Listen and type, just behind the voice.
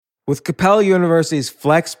With Capella University's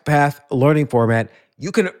FlexPath learning format,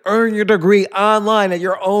 you can earn your degree online at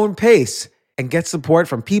your own pace and get support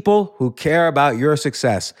from people who care about your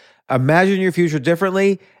success. Imagine your future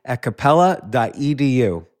differently at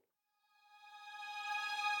capella.edu.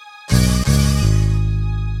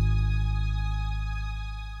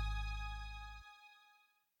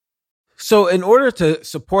 So in order to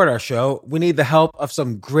support our show, we need the help of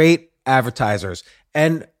some great advertisers.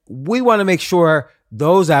 And we want to make sure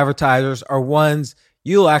those advertisers are ones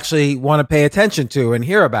you'll actually want to pay attention to and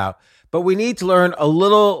hear about. But we need to learn a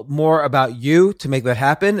little more about you to make that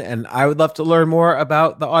happen. And I would love to learn more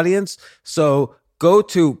about the audience. So go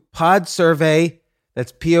to PodSurvey,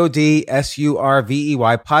 that's PodSurvey,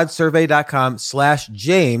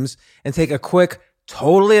 podsurvey.com/James, and take a quick,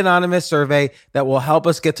 totally anonymous survey that will help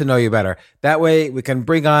us get to know you better. That way we can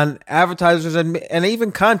bring on advertisers and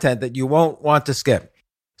even content that you won't want to skip.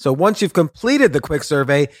 So once you've completed the quick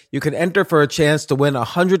survey, you can enter for a chance to win a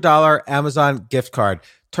 $100 Amazon gift card.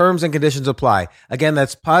 Terms and conditions apply. Again,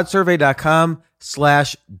 that's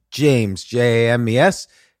podsurvey.com/James, James.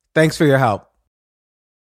 Thanks for your help.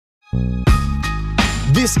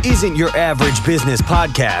 This isn't your average business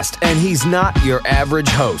podcast, and he's not your average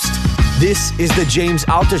host. This is the James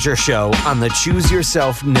Altucher Show on the Choose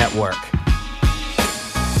Yourself Network.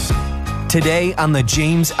 Today on the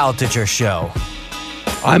James Altucher Show.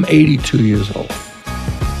 I'm 82 years old.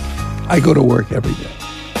 I go to work every day.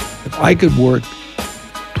 If I could work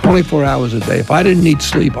 24 hours a day, if I didn't need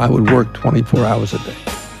sleep, I would work 24 hours a day.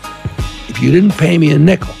 If you didn't pay me a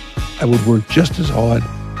nickel, I would work just as hard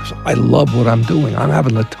because I love what I'm doing. I'm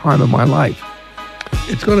having the time of my life.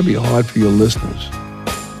 It's going to be hard for your listeners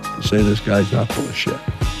to say this guy's not full of shit.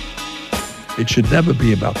 It should never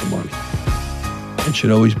be about the money. It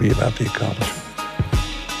should always be about the accomplishment.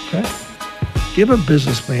 Okay? Give a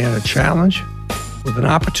businessman a challenge with an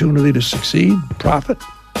opportunity to succeed, profit.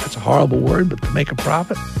 That's a horrible word, but to make a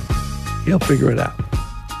profit, he'll figure it out.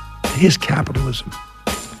 Here's capitalism.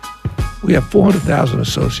 We have 400,000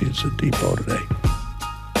 associates at Depot today.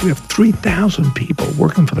 We have 3,000 people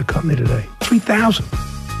working for the company today. 3,000.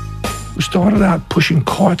 We started out pushing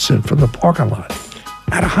carts in from the parking lot.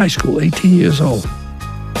 Out of high school, 18 years old.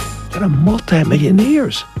 They're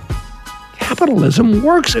multi-millionaires. Capitalism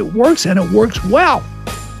works, and it works well.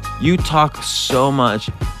 You talk so much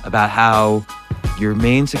about how your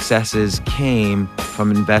main successes came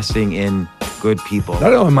from investing in good people.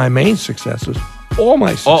 Not only my main successes, all my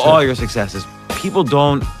successes. All your successes. People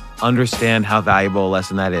don't understand how valuable a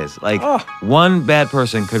lesson that is. Like, one bad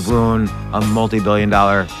person could ruin a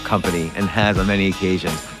multi-billion-dollar company and has on many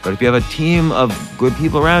occasions. But if you have a team of good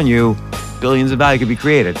people around you, billions of value could be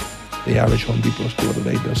created. The average Home Depot store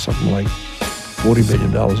today does something like $40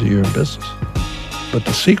 billion a year in business. But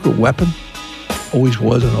the secret weapon always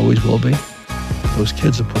was and always will be those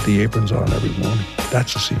kids that put the aprons on every morning.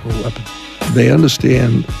 That's the secret weapon. They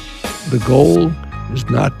understand the goal is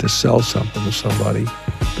not to sell something to somebody.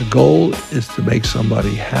 The goal is to make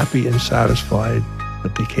somebody happy and satisfied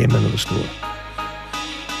that they came into the store.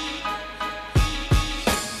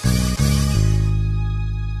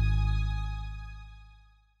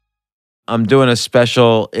 I'm doing a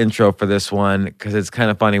special intro for this one because it's kind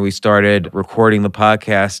of funny. We started recording the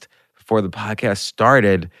podcast before the podcast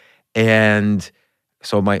started. And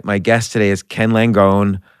so my guest today is Ken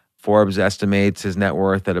Langone. Forbes estimates his net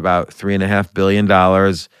worth at about $3.5 billion.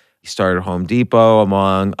 He started Home Depot,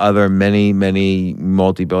 among other many, many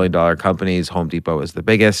multi-billion-dollar companies. Home Depot is the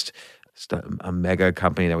biggest. It's a mega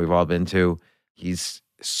company that we've all been to. He's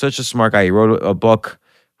such a smart guy. He wrote a book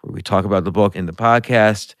where we talk about the book in the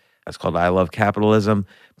podcast. It's called I Love Capitalism.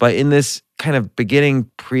 But in this kind of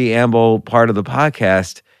beginning preamble part of the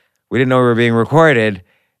podcast, we didn't know we were being recorded.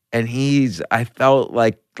 And I felt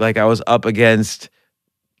like I was up against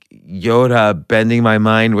Yoda bending my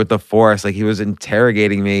mind with the Force. Like he was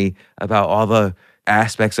interrogating me about all the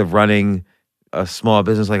aspects of running a small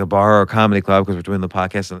business like a bar or a comedy club, because we're doing the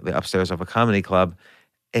podcast in the upstairs of a comedy club.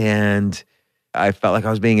 And I felt like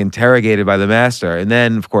I was being interrogated by the master. And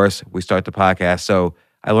then, of course, we start the podcast. So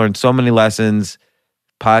I learned so many lessons.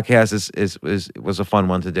 Podcast was a fun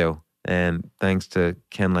one to do. And thanks to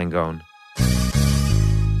Ken Langone.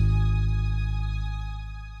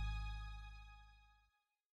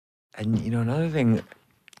 And, another thing,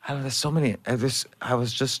 there's so many, I was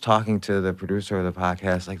just talking to the producer of the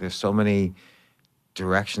podcast, like there's so many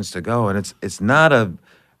directions to go. And it's not a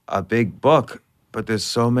big book, but there's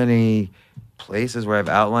so many places where I've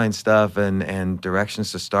outlined stuff and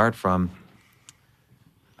directions to start from.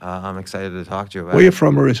 I'm excited to talk to you about Where are you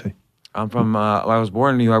from, Marissa? I'm from, I was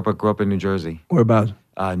born in New York, but grew up in New Jersey. Whereabouts?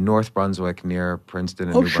 North Brunswick, near Princeton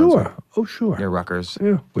and Oh, New sure. Brunswick, Oh, sure. near Rutgers.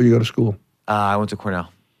 Yeah. Where you go to school? I went to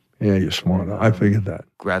Cornell. Yeah, you're smart. I figured that.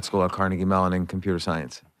 Grad school at Carnegie Mellon in computer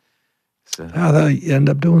science. So, How the hell you end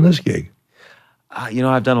up doing this gig?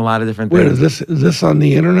 I've done a lot of different Wait, things. is this on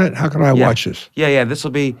the internet? How can I Yeah. watch this? Yeah. This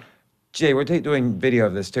will be, Jay, we're doing video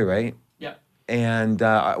of this too, right? Yeah. And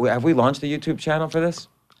have we launched a YouTube channel for this?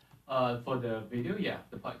 For the video, yeah,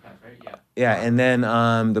 the podcast, right? Yeah. Yeah, and then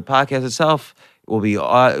the podcast itself will be,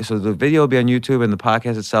 so the video will be on YouTube and the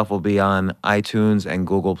podcast itself will be on iTunes and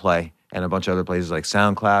Google Play and a bunch of other places like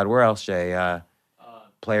SoundCloud. Where else, Jay?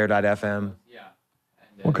 Player.fm. Yeah.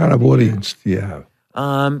 And What kind of audience do you have?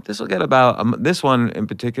 This will get about, this one in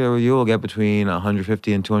particular, you will get between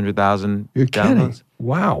 150 and 200,000 You're kidding. downloads.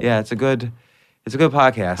 Wow. Yeah, it's a good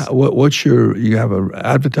podcast. What's you have an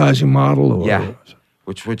advertising model? Or? Yeah.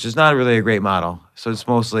 Which is not really a great model. So it's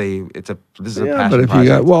mostly, this is a Yeah, passion but if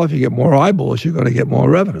project. if you get more eyeballs, you're going to get more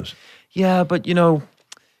revenues. Yeah, but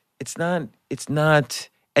it's not,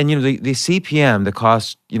 and the CPM, the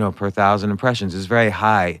cost, per 1,000 impressions is very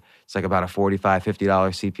high. It's like about a $45,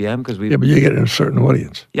 $50 CPM because Yeah, but you're getting a certain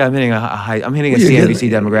audience. Yeah, I'm hitting I'm hitting a Well, you're CNBC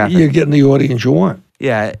getting- demographic. You're getting the audience you want.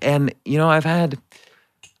 Yeah, and I've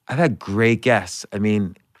had great guests. I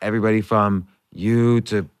mean, everybody from you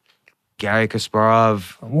to Gary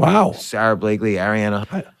Kasparov, Wow. Sarah Blakely, Ariana.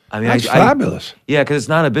 That's fabulous. Yeah, because it's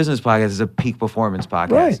not a business podcast; it's a peak performance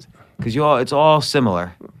podcast. Right. Because it's all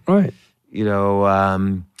similar. Right.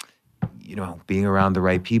 Being around the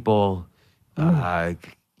right people,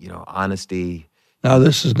 honesty. Now,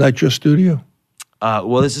 this is not your studio?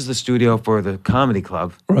 Well, this is the studio for the comedy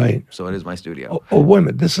club, Right. so it is my studio. Oh, wait a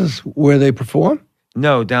minute. This is where they perform?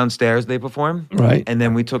 No, downstairs they perform, Right. and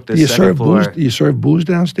then we took the Do you second serve floor. booze? Do you serve booze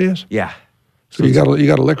downstairs? Yeah. So you got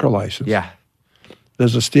a liquor license. Yeah.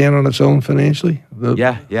 Does it stand on its own financially?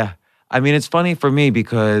 Yeah. I mean, it's funny for me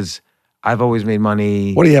because I've always made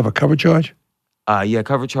money. What do you have, a cover charge?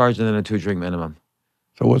 Cover charge and then a 2-drink minimum.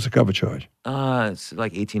 So what's the cover charge? It's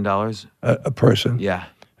like $18. A person? Yeah.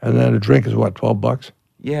 And then a drink is what, $12?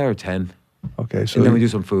 Yeah, or 10. Okay, so And then we do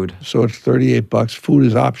some food. So it's $38. Food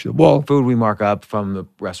is optional. Well, Food we mark up from the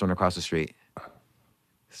restaurant across the street.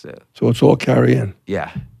 So it's all carry in.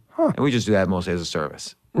 yeah. And we just do that mostly as a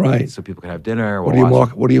service. Right. So people can have dinner or What do you watch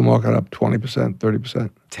What do you mark it up? 20%, 30%,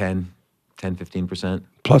 10, 15%.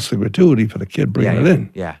 plus the gratuity for the kid bringing it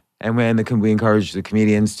in. Yeah. And we encourage the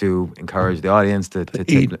comedians to encourage the audience to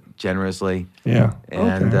eat. tip generously. Yeah.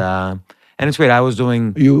 And okay. and it's great. I was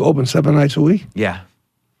doing You open 7 nights a week? yeah.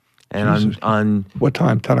 And Jesus. on What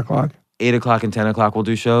time? 10 o'clock. 8 o'clock and 10 o'clock we'll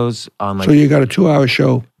do shows on like So you got a 2-hour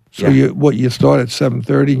show. So Yeah. you start at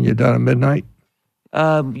 7:30 and you're done at midnight.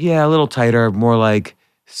 a little tighter, more like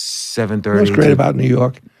 7:30. What's great about New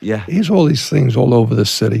York? Yeah. There's all these things all over the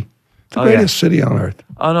city. It's the Oh, yeah. greatest city on earth.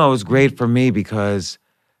 Oh no, it was great for me because,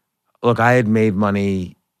 look, I had made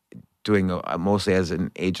money doing mostly as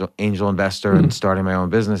an angel investor and starting my own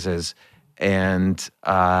businesses, and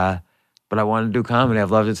but I wanted to do comedy.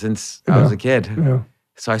 I've loved it since I was a kid. Yeah.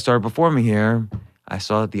 So I started performing here. I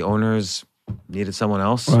saw that the owners needed someone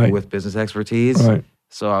else Right. with business expertise. Right.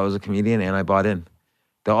 So I was a comedian and I bought in.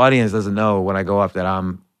 The audience doesn't know when I go up that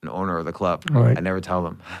I'm an owner of the club. Right. I never tell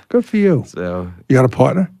them. Good for you. So You got a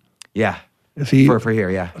partner? yeah, Is he? for here,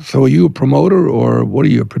 yeah. So are you a promoter or what are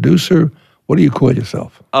you, a producer? What do you call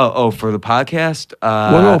yourself? Oh, for the podcast.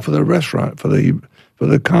 Well, no, for the restaurant, for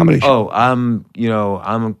the comedy show. I'm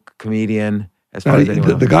a comedian as Now, far as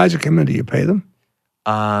anyone. the guys that come in, do you pay them?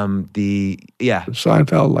 Yeah,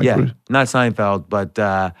 Seinfeld, like not Seinfeld, but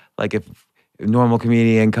like if a normal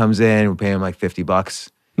comedian comes in, we pay him like $50.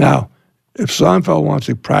 Now, if Seinfeld wants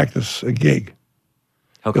to practice a gig,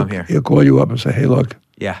 He'll come here. he'll call you up and say, "Hey, look,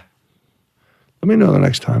 Yeah. let me know the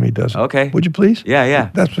next time he does it. Okay. Would you please? Yeah.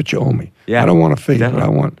 That's what you owe me. Yeah, I don't want a fee, definitely. but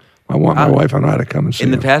I want my wife and I to come and see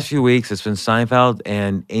In the him. past few weeks, it's been Seinfeld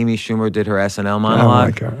and Amy Schumer did her SNL I don't monologue,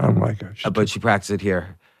 like her. I don't like her. but she practiced it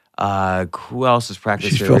here. Who else has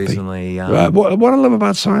practiced She's it filthy. recently? What I love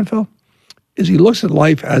about Seinfeld is he looks at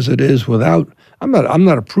life as it is without. I'm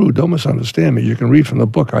not a prude. Don't misunderstand me. You can read from the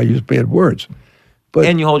book. I use bad words. But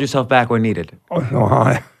and you hold yourself back when needed.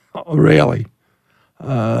 Rarely.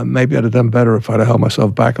 Maybe I'd have done better if I'd have held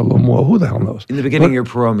myself back a little more. Who the hell knows? In the beginning of your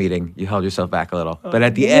pro meeting, you held yourself back a little, but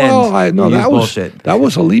at the end, No, you that used was bullshit. that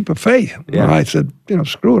was a leap of faith. Yeah. I said,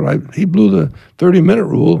 screw it. He blew the 30-minute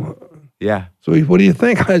rule. Yeah, So what do you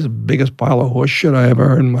think? I was the biggest pile of horse shit I ever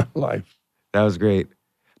heard in my life. that was great.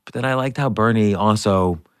 But then I liked how Bernie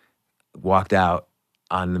also walked out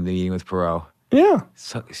on the meeting with Perot. Yeah,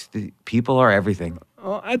 So people are everything.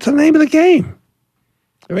 that's the name of the game.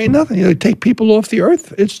 There ain't nothing. Take people off the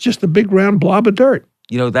earth. It's just a big round blob of dirt.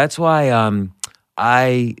 That's why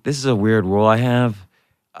this is a weird rule I have,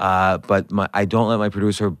 but I don't let my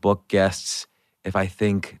producer book guests if I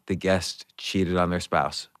think the guest cheated on their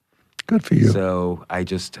spouse. Good for you. So I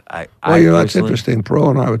that's interesting. Pro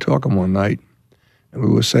and I were talking one night, and we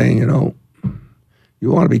were saying, you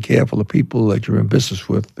want to be careful of people that you're in business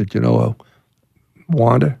with that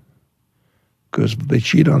wander, because they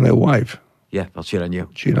cheat on their wife. Yeah, they'll cheat on you.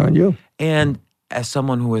 Cheat on you. And as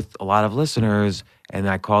someone who with a lot of listeners, and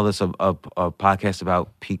I call this a podcast about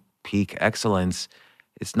peak excellence,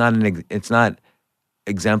 it's not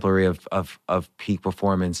exemplary of peak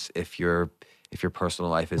performance if your personal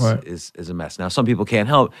life is a mess. Now, some people can't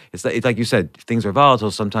help. It's like you said, things are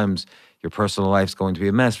volatile. Sometimes your personal life's going to be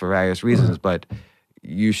a mess for various reasons, but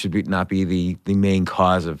you should not be the main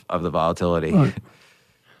cause of the volatility. Right.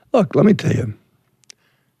 Look, let me tell you,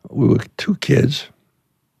 we were 2 kids.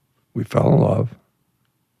 We fell in love.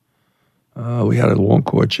 We had a long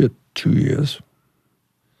courtship, 2 years.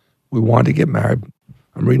 We wanted to get married.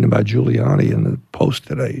 I'm reading about Giuliani in the Post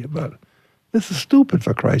today about, this is stupid,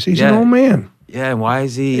 for Christ. He's an old man. Yeah, and why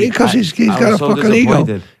is he? Because he's got a fucking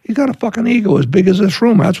ego. He's got a fucking ego as big as this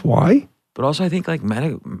room. That's why. But also, I think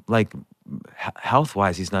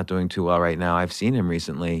health-wise, he's not doing too well right now. I've seen him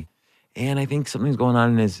recently, and I think something's going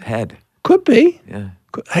on in his head. Could be. Yeah.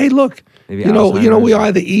 Hey, look. Maybe we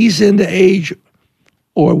either ease into age,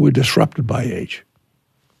 or we're disrupted by age.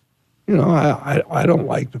 I don't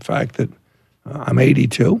like the fact that I'm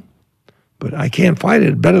 82, but I can't fight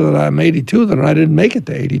it. Better that I'm 82 than I didn't make it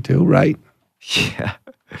to 82, right? Yeah.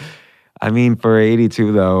 I mean, for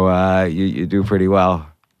 82, though, you do pretty well.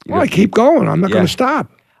 I keep going. I'm not going to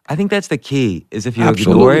stop. I think that's the key, is if you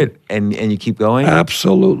ignore it and you keep going.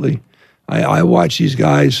 Absolutely. I watch these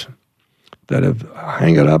guys that have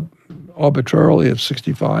hung it up arbitrarily at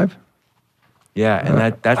 65. Yeah,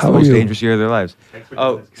 and that's the most dangerous year of their lives.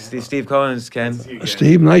 Oh, Steve Cohen is Ken.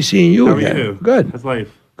 Steve, nice seeing you again. How are you? Good. How's life?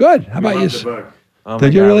 Good. How about you? The book. Oh Did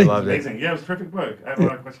my you God, really? I loved it. Amazing. Yeah, it was a terrific book. I have a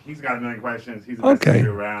lot of questions. He's got a million questions. He's the best Okay.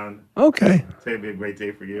 to around. Okay. Today would be a great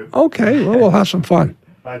day for you. Okay. Well, we'll have some fun.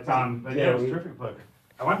 But yeah, it was a terrific book.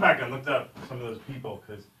 I went back and looked up some of those people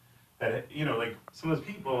because some of those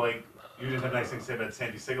people you didn't have nice things to say about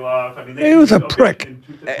Sandy Sigaloff. I mean, He was a prick.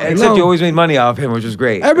 Except you always made money off him, which was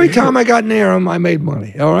great. Every time I got near him, I made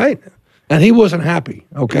money. All right? And he wasn't happy.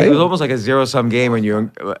 Okay? It was almost like a zero-sum game when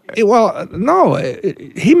you. Well, no.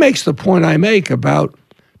 He makes the point I make about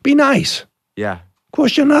be nice. Yeah.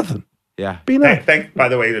 Cost you nothing. Yeah. Be nice. Thanks, by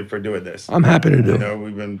the way, for doing this. I'm happy to do it.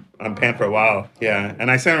 We've been on Pam for a while. Yeah,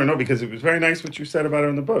 and I sent her a note because it was very nice what you said about her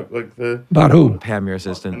in the book, About who? Pam, your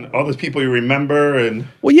assistant. and all those people you remember and.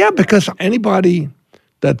 Well, yeah, because anybody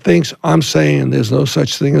that thinks I'm saying there's no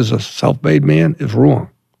such thing as a self-made man is wrong.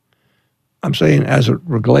 I'm saying as it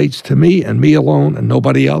relates to me and me alone and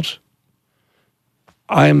nobody else,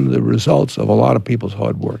 I'm the results of a lot of people's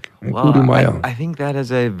hard work, including my own. I think that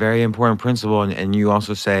is a very important principle, and you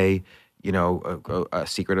also say, a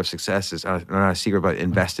secret of success is not a secret, but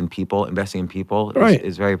investing in people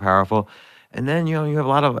is very powerful. And then, you have a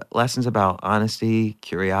lot of lessons about honesty,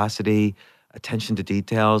 curiosity, attention to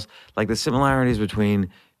details, like the similarities between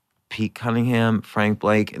Pete Cunningham, Frank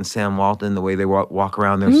Blake, and Sam Walton, the way they walk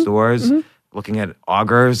around their stores, looking at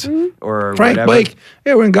augers or Frank whatever. Blake,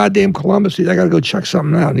 we're in goddamn Columbus. I got to go check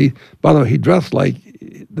something out. And by the way, he dressed like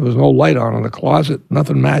there was no light on in the closet,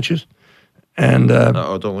 nothing matches. And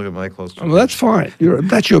don't look at my clothes. well, that's fine.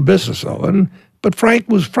 That's your business, though. But Frank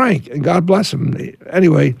was Frank, and God bless him.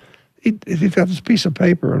 Anyway, he's got this piece of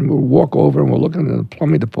paper, and we'll walk over, and we're looking in the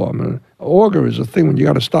plumbing department. An auger is a thing when you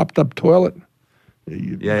got a stopped-up toilet.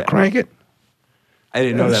 You crank it. I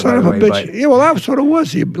didn't know that, Son by of the a way, bitch. but Yeah, well, that's what it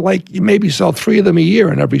was. You maybe sell 3 of them a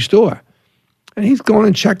year in every store. And he's going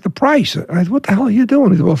and check the price. And I said, what the hell are you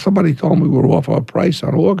doing? He said, well, somebody told me we were off our price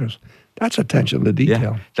on augers. That's attention to detail.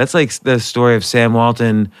 yeah, that's like the story of Sam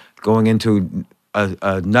Walton going into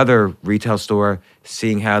another retail store,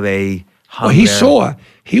 seeing how they hung Well,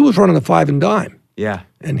 he was running a 5 and dime. Yeah.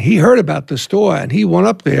 And he heard about the store, and he went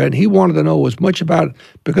up there, and he wanted to know as much about it,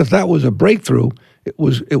 because that was a breakthrough. It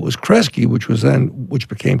was Kresge, which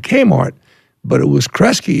became Kmart, but it was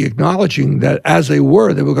Kresge acknowledging that as they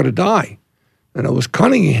were going to die. And it was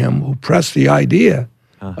Cunningham who pressed the idea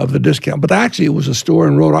of the discount. But actually, it was a store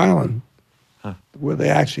in Rhode Island where they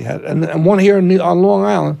actually had, and one here on Long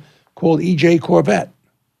Island called EJ Corvette.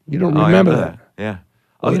 You don't remember that? Yeah.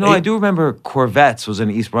 Well, I do remember Corvettes was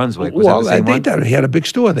in East Brunswick. Was Well, that the same one? he had a big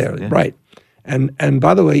store there, right? And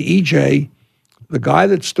by the way, EJ, the guy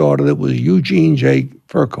that started it was Eugene J.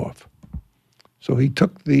 Furkoff. So he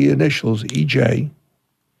took the initials EJ,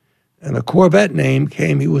 and the Corvette name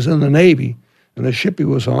came. He was in the Navy, and the ship he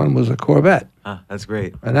was on was a Corvette. That's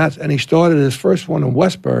great. And he started his first one in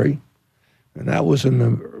Westbury, and that was in the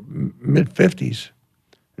mid-'50s.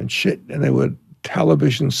 And they were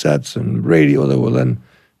television sets and radio. They were then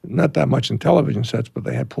not that much in television sets, but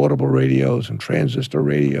they had portable radios and transistor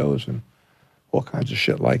radios and all kinds of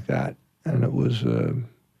shit like that. And it was a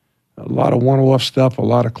lot of one-off stuff, a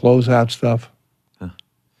lot of closeout stuff.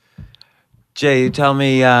 Jay, you tell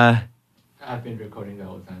me. I've been recording the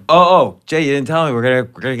whole time. Oh, Jay, you didn't tell me. We're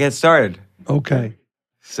gonna get started. Okay.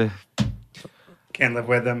 So, Can't live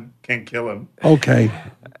with him. Can't kill him. Okay.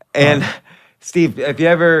 and Steve, if you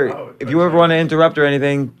ever want to interrupt or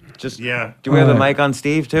anything, just Yeah. Do we have the All right. mic on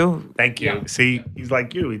Steve too? Thank you. Yeah. See, he's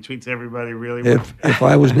like you. He treats everybody really well. If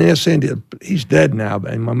I was near Sandy, he's dead now,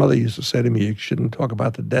 and my mother used to say to me, you shouldn't talk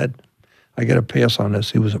about the dead. I get a pass on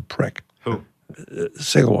this. He was a prick. Who?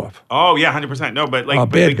 Sigaloff. Oh, yeah, 100%. No, but like... A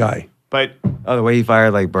but bad like- guy. But Oh, the way he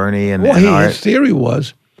fired like Bernie and Well, Art. his theory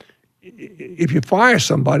was, if you fire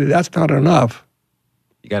somebody, that's not enough.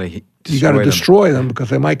 You got to You got to destroy them because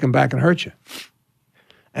they might come back and hurt you.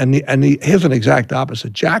 Here's an exact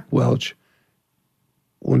opposite. Jack Welch,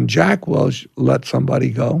 when Jack Welch let somebody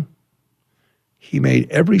go, he made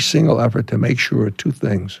every single effort to make sure of two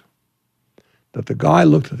things: that the guy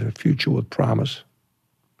looked at the future with promise,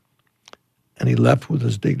 and he left with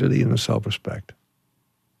his dignity and his self-respect.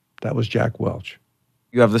 That was Jack Welch.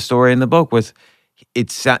 You have the story in the book with.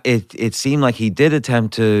 It seemed like he did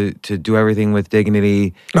attempt to do everything with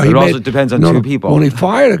dignity, but it also depends on two people. When he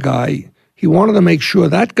fired a guy, he wanted to make sure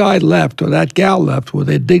that guy left or that gal left with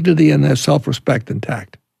their dignity and their self-respect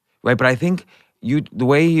intact. Right, but I think the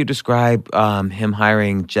way you describe him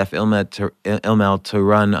hiring Jeff Immelt to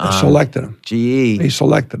run Selected him. GE. He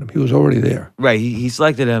selected him. He was already there. Right, he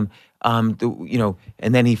selected him.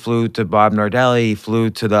 And then he flew to Bob Nardelli. He flew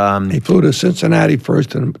to the. He flew to Cincinnati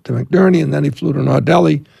first and to McNerney, and then he flew to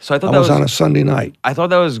Nardelli. So I thought that that was was on a Sunday night. I thought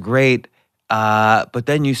that was great, but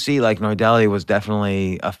then you see like Nardelli was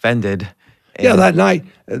definitely offended. Yeah, that night.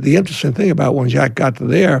 The interesting thing about when Jack got to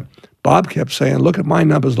there, Bob kept saying, "Look at my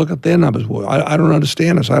numbers. Look at their numbers. Well, I don't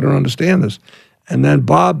understand this. I don't understand this." And then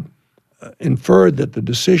Bob inferred that the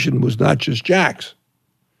decision was not just Jack's.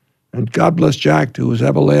 And God bless Jack, to his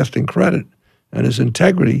everlasting credit and his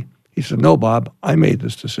integrity. He said, "No, Bob, I made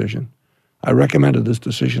this decision. I recommended this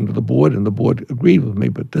decision to the board, and the board agreed with me,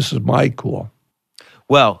 but this is my call."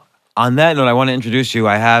 Well, on that note, I want to introduce you.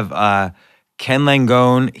 I have Ken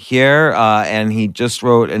Langone here, and he just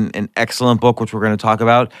wrote an excellent book, which we're going to talk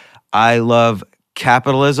about. I Love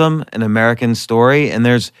Capitalism, An American Story. And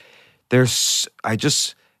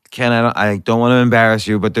Ken, I don't want to embarrass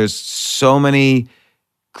you, but there's so many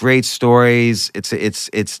great stories.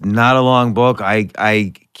 It's not a long book.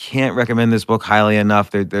 I can't recommend this book highly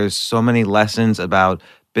enough. There's so many lessons about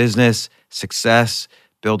business, success,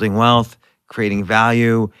 building wealth, creating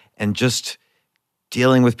value, and just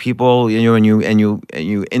dealing with people. And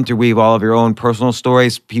you interweave all of your own personal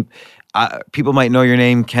stories. People might know your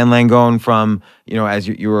name, Ken Langone, from as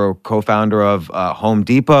you were a co-founder of Home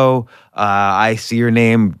Depot. I see your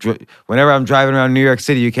name whenever I'm driving around New York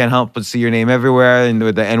City. You can't help but see your name everywhere, and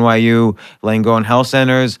with the NYU Langone Health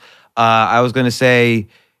Centers. I was going to say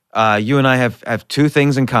you and I have two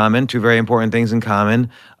things in common, two very important things in common.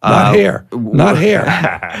 Not hair, not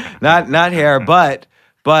hair, but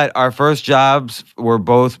our first jobs were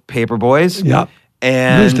both paper boys. Yep.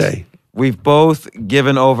 And Tuesday. We've both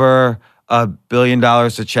given over $1 billion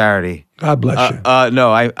to charity. God bless you.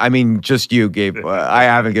 No, I mean just you, Gabe. I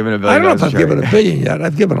haven't given $1 billion. I don't know if I've to charity. given $1 billion yet.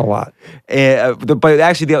 I've given a lot. But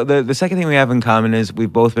actually, the second thing we have in common is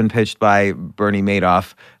we've both been pitched by Bernie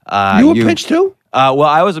Madoff. You were pitched too? Well,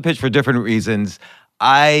 I was a pitch for different reasons.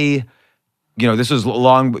 This was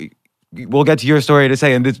long. We'll get to your story in a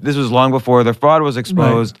second. This was long before the fraud was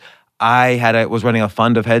exposed. Right. I was running a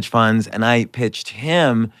fund of hedge funds, and I pitched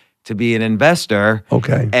him to be an investor.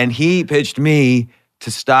 Okay. And he pitched me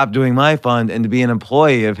to stop doing my fund and to be an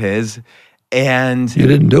employee of his. And you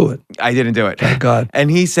didn't do it. I didn't do it. Thank God.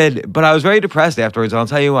 And he said, but I was very depressed afterwards. And I'll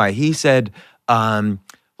tell you why. He said,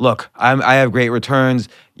 look, I have great returns.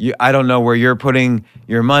 I don't know where you're putting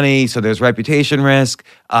your money, so there's reputation risk.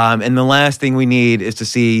 And the last thing we need is to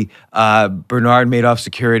see Bernard Madoff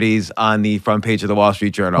Securities on the front page of the Wall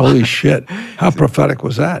Street Journal. Holy shit. How prophetic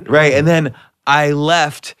was that? Right. And then I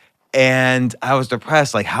left and I was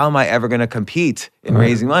depressed. Like, how am I ever going to compete in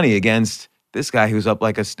raising money against this guy who's up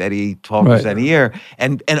like a steady 12% a year?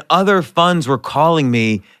 And other funds were calling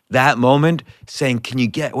me that moment saying,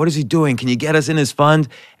 what is he doing? Can you get us in his fund?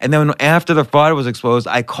 And then after the fraud was exposed,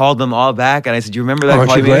 I called them all back and I said, you remember that call?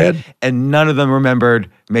 Aren't you glad? And none of them remembered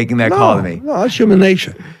making that call to me. No, that's human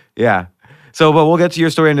nature. Yeah. So, but we'll get to your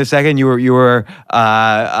story in a second. You were,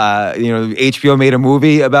 HBO made a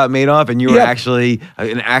movie about Madoff, and you were actually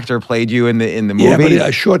an actor played you in the movie. Yeah, but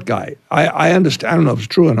a short guy. I understand. I don't know if it's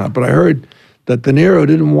true or not, but I heard that De Niro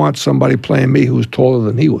didn't want somebody playing me who was taller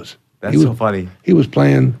than he was. That's so funny. He was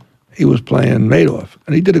playing Madoff,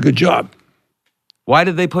 and he did a good job. Why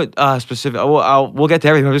did they put specific? We'll get to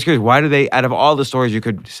everything. I'm just curious. Why did they, out of all the stories you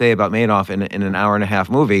could say about Madoff in an hour and a half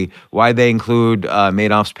movie, why did they include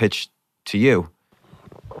Madoff's pitch to you?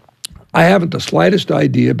 I haven't the slightest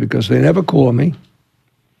idea because they never called me.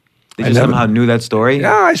 Did you somehow knew that story?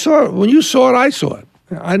 Yeah, I saw it. When you saw it, I saw it.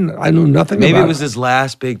 I knew nothing about it. Maybe it was his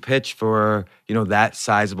last big pitch for, that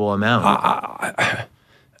sizable amount.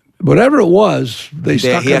 Whatever it was, they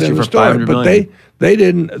stuck it in the story. But they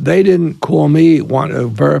didn't call me want a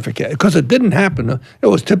verification because it didn't happen. It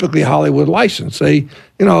was typically Hollywood license. They,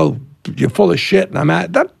 you're full of shit, and I'm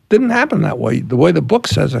at that. Didn't happen that way. The way the book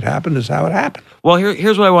says it happened is how it happened. Well,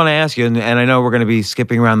 here's what I want to ask you, and I know we're going to be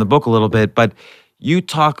skipping around the book a little bit, but you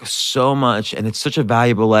talk so much, and it's such a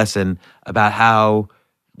valuable lesson about how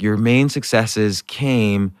your main successes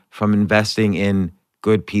came from investing in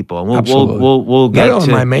good people. And we'll get not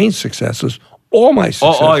only my main successes, all my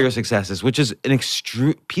successes. All your successes, which is an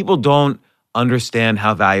extreme. People don't understand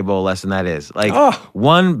how valuable a lesson that is. Like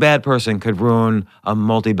one bad person could ruin a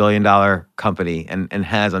multi-billion-dollar company and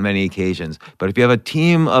has on many occasions. But if you have a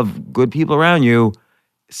team of good people around you,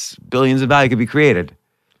 billions of value could be created.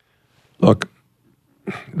 Look,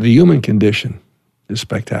 the human condition is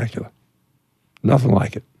spectacular. Nothing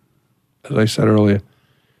like it. As I said earlier,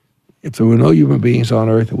 if there were no human beings on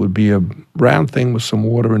Earth, it would be a round thing with some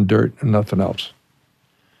water and dirt and nothing else.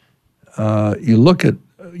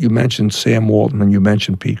 You mentioned Sam Walton and you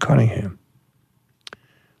mentioned Pete Cunningham.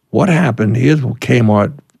 What happened, here's what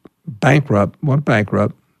Kmart went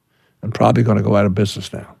bankrupt and probably going to go out of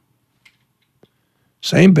business now.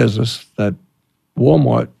 Same business that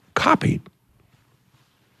Walmart copied.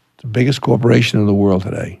 The biggest corporation in the world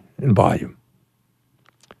today in volume.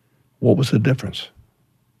 What was the difference?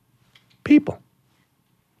 People.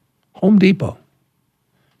 Home Depot.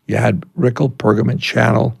 You had Rickel, Pergament,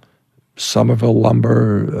 Channel, Somerville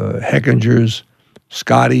Lumber, Heckinger's,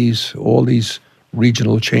 Scotty's, all these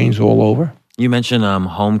regional chains all over. You mentioned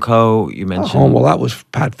Homeco. You mentioned Well, that was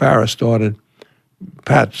Pat Farah started.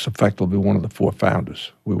 Pat's effectively one of the four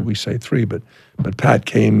founders. We say three, but Pat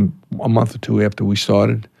came a month or two after we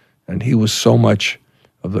started, and he was so much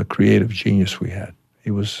of the creative genius we had.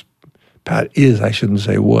 Pat is, I shouldn't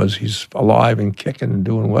say was, he's alive and kicking and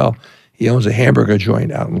doing well. He owns a hamburger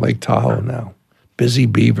joint out in Lake Tahoe now. Busy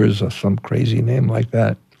Beavers or some crazy name like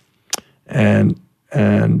that. And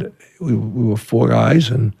we were four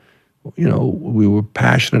guys, and we were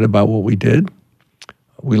passionate about what we did.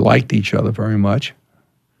 We liked each other very much.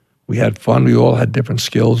 We had fun. We all had different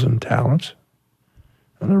skills and talents.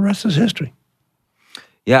 And the rest is history.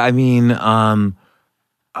 Yeah, I mean,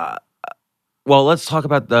 well, let's talk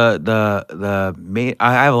about the main.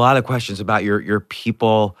 I have a lot of questions about your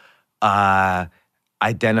people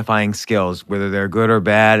identifying skills, whether they're good or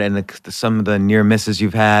bad, and some of the near misses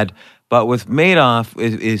you've had. But with Madoff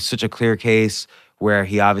is such a clear case where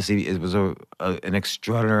he obviously was an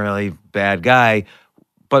extraordinarily bad guy,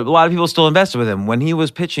 but a lot of people still invested with him. When he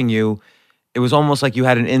was pitching you, it was almost like you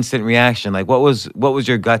had an instant reaction. Like, what was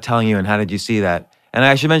your gut telling you, and how did you see that? And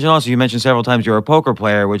I should mention also, you mentioned several times you're a poker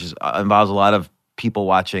player, which involves a lot of people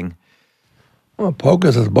watching. Well, poker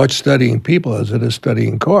is as much studying people as it is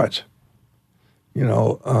studying cards.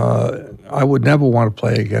 I would never want to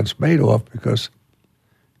play against Madoff because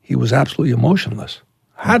he was absolutely emotionless.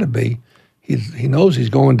 Had to be. He knows he's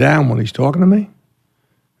going down when he's talking to me.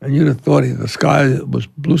 And you'd have thought the sky was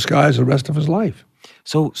blue skies the rest of his life.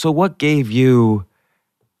 So what gave you,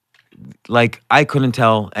 like, I couldn't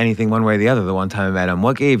tell anything one way or the other the one time I met him.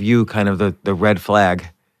 What gave you kind of the red flag?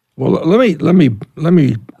 Well, let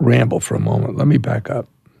me ramble for a moment. Let me back up.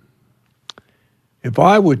 If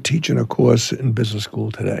I were teaching a course in business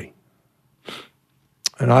school today,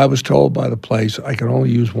 and I was told by the place I could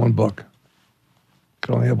only use one book,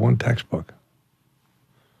 could only have one textbook,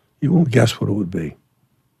 you won't guess what it would be.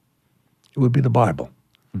 It would be the Bible.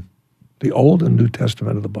 The Old and New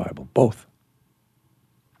Testament of the Bible, both.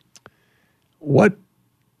 What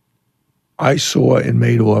I saw in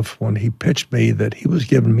Madoff when he pitched me that he was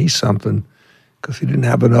giving me something because he didn't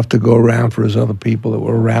have enough to go around for his other people that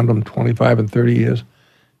were around him 25 and 30 years.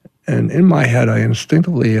 And in my head, I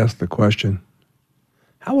instinctively asked the question,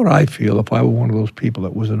 how would I feel if I were one of those people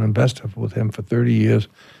that was an investor with him for 30 years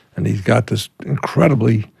and he's got this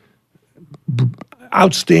incredibly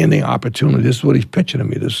outstanding opportunity. This is what he's pitching to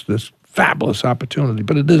me, this fabulous opportunity,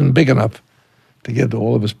 but it isn't big enough to give to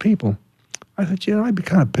all of his people, I thought, I'd be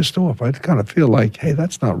kind of pissed off. I'd kind of feel like, hey,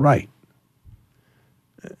 that's not right.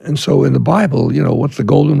 And so in the Bible, what's the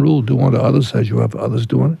golden rule? Do unto others as you have others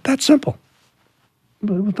do unto. That's simple. It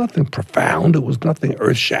was nothing profound. It was nothing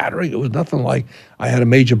earth-shattering. It was nothing like I had a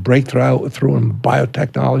major breakthrough in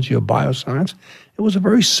biotechnology or bioscience. It was a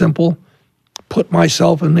very simple, put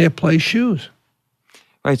myself in their place shoes.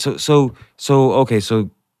 Right. So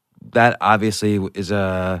that obviously is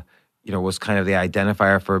was kind of the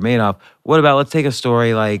identifier for Madoff. What about, let's take a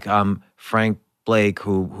story like Frank Blake,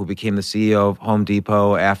 who became the CEO of Home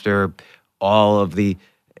Depot after all of the,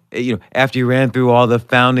 after he ran through all the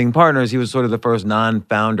founding partners, he was sort of the first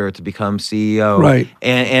non-founder to become CEO. Right.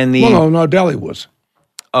 And the well, no, Nardelli was.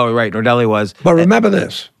 Oh, right, Nardelli was. But remember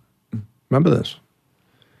this.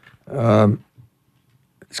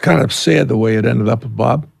 It's kind of sad the way it ended up with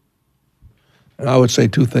Bob. And I would say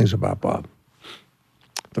two things about Bob.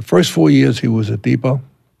 The first 4 years he was at Depot,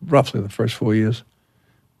 roughly the first 4 years,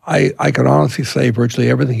 I can honestly say virtually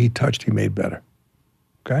everything he touched, he made better.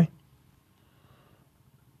 Okay?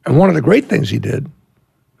 And one of the great things he did,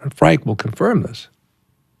 and Frank will confirm this,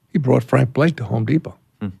 he brought Frank Blake to Home Depot.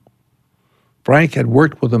 Frank had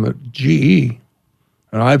worked with him at GE,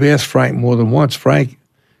 and I've asked Frank more than once, Frank,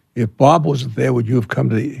 if Bob wasn't there, would you have come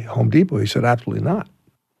to the Home Depot? He said, absolutely not.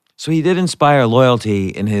 So he did inspire loyalty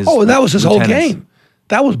in his and that was his lieutenants. whole game.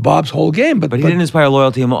 That was Bob's whole game. But he didn't inspire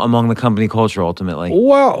loyalty among the company culture, ultimately.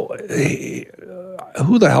 Well,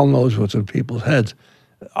 who the hell knows what's in people's heads?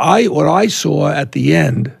 What I saw at the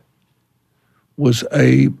end was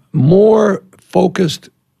a more focused,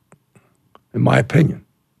 in my opinion,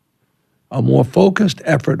 a more focused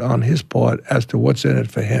effort on his part as to what's in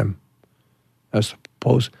it for him, as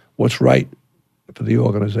opposed to what's right for the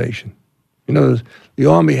organization. The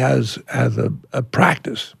Army has a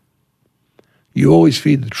practice. You always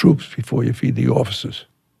feed the troops before you feed the officers,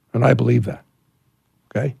 and I believe that,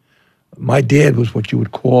 okay? My dad was what you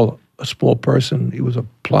would call a small person. He was a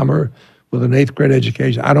plumber with an 8th grade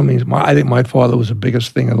education. I think my father was the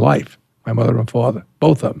biggest thing in life, my mother and father,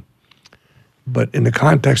 both of them. But in the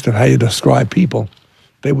context of how you describe people,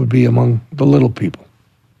 they would be among the little people.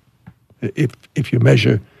 If you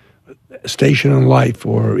measure station in life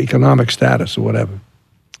or economic status or whatever.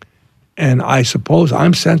 And I suppose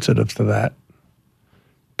I'm sensitive to that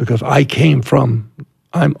because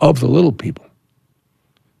I'm of the little people.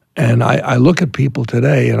 And I look at people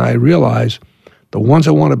today and I realize the ones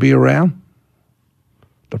I want to be around,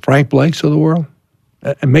 the Frank Blakes of the world,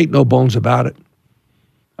 and make no bones about it,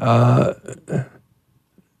 I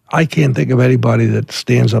can't think of anybody that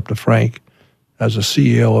stands up to Frank as a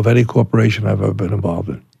CEO of any corporation I've ever been involved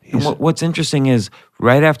in. And what's interesting is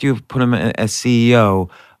right after you put him as CEO,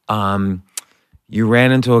 you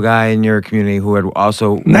ran into a guy in your community who had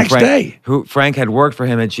also Frank had worked for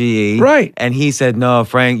him at GE, right? And he said, "No,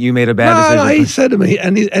 Frank, you made a bad decision." No, he said to me,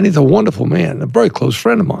 and he's a wonderful man, a very close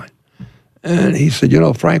friend of mine. And he said,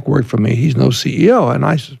 Frank worked for me. He's no CEO. And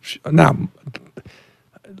I said, now,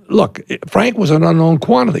 look, Frank was an unknown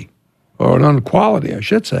quantity, or an unquality, I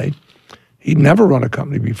should say. He'd never run a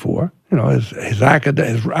company before. His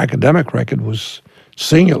academic record was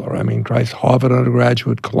singular. I mean, Christ, Harvard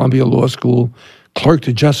undergraduate, Columbia Law School, clerk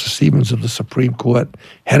to Justice Stevens of the Supreme Court,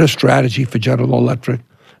 head of strategy for General Electric,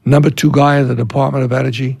 number 2 guy in the Department of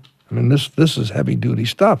Energy. I mean, this is heavy-duty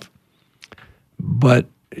stuff. But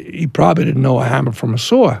he probably didn't know a hammer from a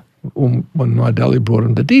saw when Nardelli brought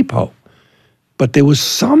him to Depot. But there was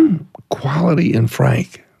some quality in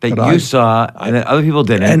Frank that you saw and that other people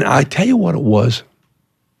didn't. And I tell you what it was.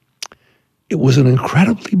 It was an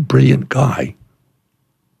incredibly brilliant guy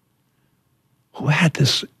who had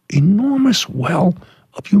this enormous well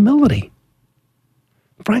of humility.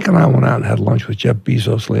 Frank and I went out and had lunch with Jeff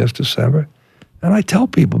Bezos last December, and I tell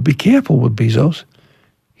people, be careful with Bezos.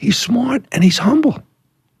 He's smart and he's humble.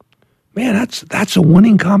 Man, that's a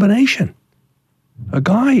winning combination. A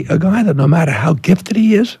guy that no matter how gifted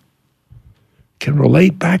he is, can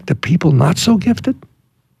relate back to people not so gifted.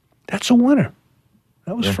 That's a winner.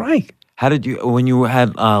 That was Frank. How did you, when you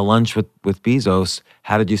had lunch with Bezos,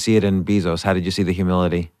 how did you see it in Bezos? How did you see the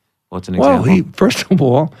humility? What's an example? Well, first of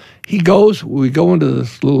all, we go into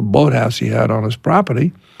this little boathouse he had on his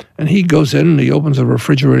property, and he goes in and he opens the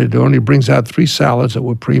refrigerator door and he brings out 3 salads that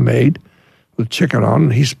were pre-made with chicken on,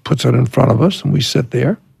 and he puts it in front of us, and we sit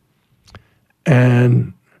there,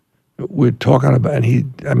 and we're talking about,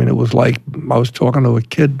 it was like I was talking to a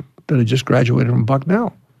kid that had just graduated from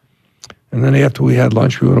Bucknell. And then after we had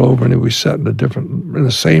lunch, we went over and we sat in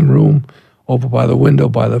the same room over by the window,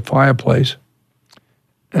 by the fireplace.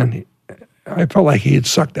 And I felt like he had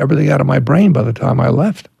sucked everything out of my brain by the time I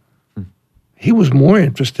left. he was more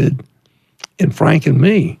interested in Frank and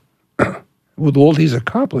me with all he's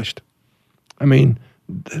accomplished. I mean,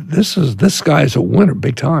 this guy's a winner,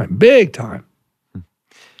 big time.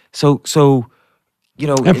 So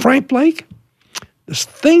And Frank Blake, this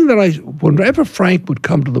thing that whenever Frank would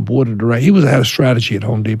come to the board of directors, he had a strategy at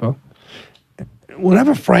Home Depot.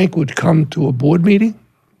 Whenever Frank would come to a board meeting,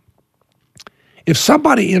 if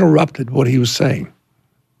somebody interrupted what he was saying,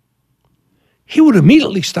 he would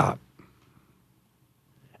immediately stop.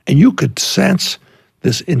 And you could sense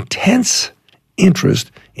this intense interest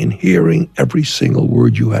in hearing every single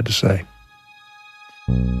word you had to say.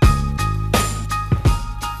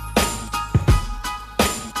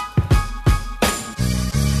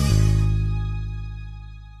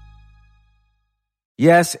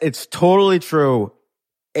 Yes, it's totally true.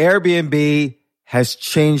 Airbnb has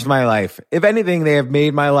changed my life. If anything, they have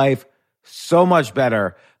made my life so much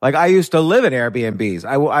better. Like, I used to live in Airbnbs.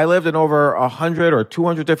 I lived in over 100 or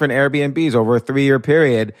 200 different Airbnbs over a 3-year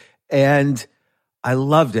period, and I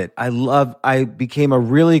loved it. I became a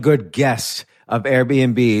really good guest of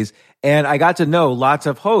Airbnbs, and I got to know lots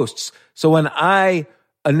of hosts. So when I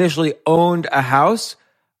initially owned a house,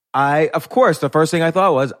 of course, the first thing I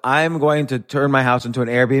thought was, I'm going to turn my house into an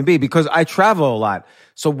Airbnb because I travel a lot.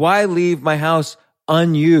 So why leave my house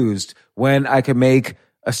unused when I can make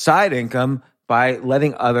a side income by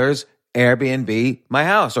letting others Airbnb my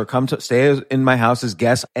house or come to stay in my house as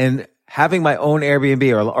guests? And having my own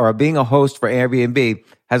Airbnb or being a host for Airbnb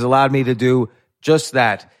has allowed me to do just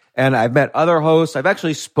that. And I've met other hosts. I've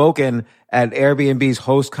actually spoken at Airbnb's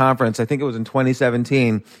host conference. I think it was in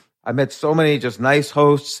 2017. I met so many just nice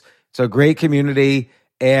hosts. It's a great community.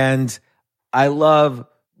 And I love,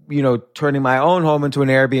 turning my own home into an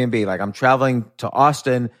Airbnb. Like, I'm traveling to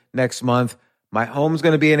Austin next month. My home's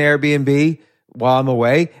going to be an Airbnb while I'm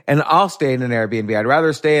away, and I'll stay in an Airbnb. I'd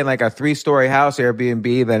rather stay in like a 3-story house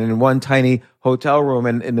Airbnb than in one tiny hotel room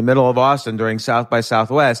in the middle of Austin during South by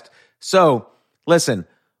Southwest. So listen,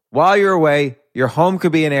 while you're away, your home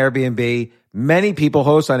could be an Airbnb. Many people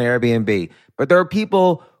host on Airbnb, but there are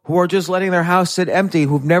people who are just letting their house sit empty,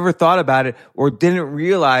 who've never thought about it or didn't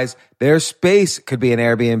realize their space could be an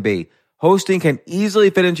Airbnb. Hosting can easily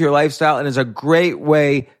fit into your lifestyle and is a great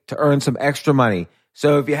way to earn some extra money.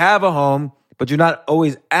 So if you have a home, but you're not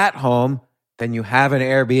always at home, then you have an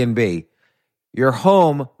Airbnb. Your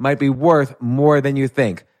home might be worth more than you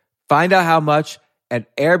think. Find out how much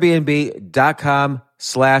at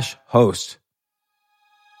airbnb.com/host.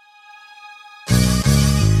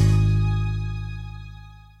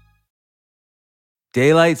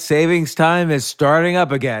 Daylight savings time is starting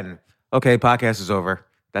up again. Okay, podcast is over.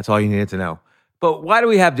 That's all you needed to know. But why do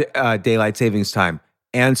we have daylight savings time?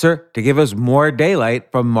 Answer: to give us more daylight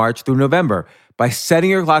from March through November. By setting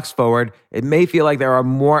your clocks forward, it may feel like there are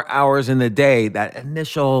more hours in the day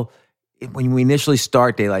when we initially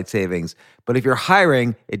start daylight savings. But if you're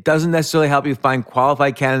hiring, it doesn't necessarily help you find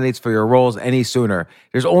qualified candidates for your roles any sooner.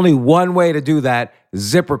 There's only one way to do that: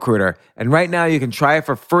 ZipRecruiter. And right now you can try it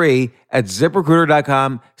for free at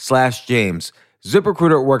ZipRecruiter.com/James.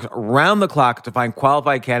 ZipRecruiter works around the clock to find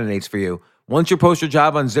qualified candidates for you. Once you post your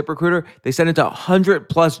job on ZipRecruiter, they send it to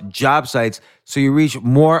 100+ job sites so you reach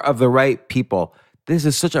more of the right people. This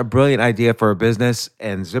is such a brilliant idea for a business,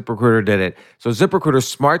 and ZipRecruiter did it. So ZipRecruiter's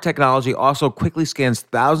smart technology also quickly scans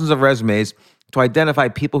thousands of resumes to identify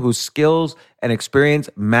people whose skills and experience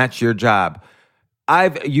match your job.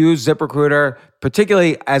 I've used ZipRecruiter,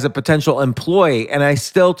 particularly as a potential employee, and I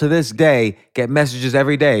still, to this day, get messages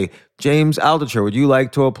every day. James Altucher, would you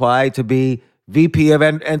like to apply to be VP of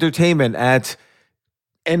Entertainment at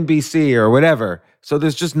NBC or whatever? So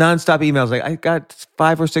there's just nonstop emails. Like, I got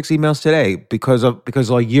 5 or 6 emails today because a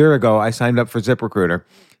year ago I signed up for ZipRecruiter.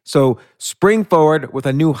 So spring forward with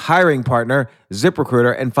a new hiring partner,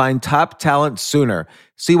 ZipRecruiter, and find top talent sooner.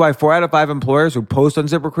 See why 4 out of 5 employers who post on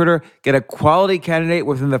ZipRecruiter get a quality candidate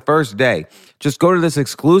within the first day. Just go to this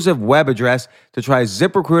exclusive web address to try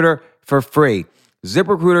ZipRecruiter for free.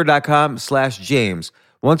 ZipRecruiter.com/James.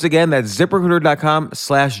 Once again, that's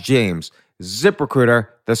ZipRecruiter.com/James. ZipRecruiter,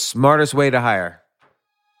 the smartest way to hire.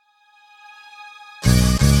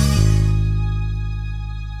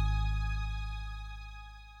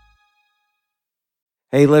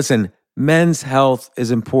 Hey, listen, men's health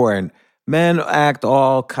is important. Men act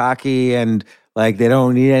all cocky and like they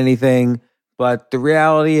don't need anything. But the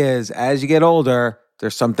reality is, as you get older,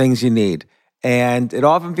 there's some things you need. And it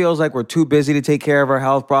often feels like we're too busy to take care of our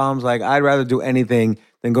health problems. Like, I'd rather do anything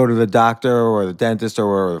than go to the doctor or the dentist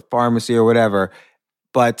or the pharmacy or whatever.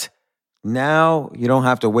 But now you don't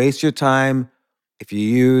have to waste your time if you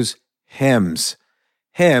use Hims.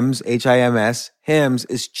 HIMS, H-I-M-S, HIMS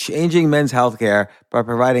is changing men's healthcare by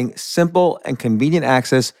providing simple and convenient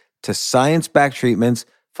access to science-backed treatments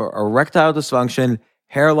for erectile dysfunction,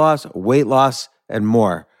 hair loss, weight loss, and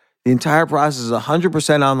more. The entire process is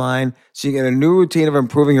 100% online, so you get a new routine of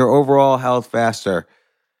improving your overall health faster.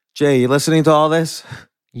 Jay, you listening to all this?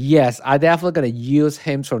 Yes, I definitely gonna use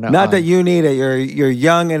him from now on. Not that you need it. You're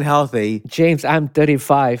young and healthy. James, I'm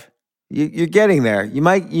 35. You're getting there. You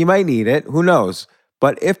might need it. Who knows?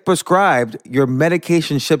 But if prescribed, your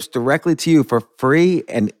medication ships directly to you for free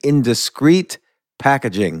and in discreet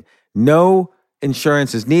packaging. No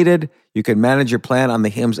insurance is needed. You can manage your plan on the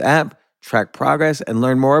HIMS app, track progress, and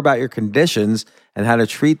learn more about your conditions and how to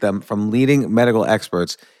treat them from leading medical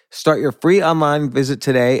experts. Start your free online visit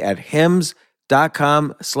today at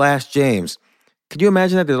hims.com/James. Can you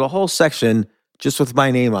imagine that? There's a whole section just with my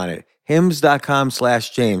name on it.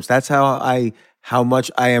 hims.com/James. That's how much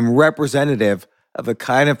I am representative of the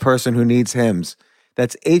kind of person who needs HIMS.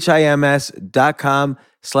 That's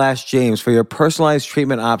hims.com/James for your personalized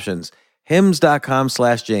treatment options.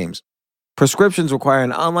 hims.com/James. Prescriptions require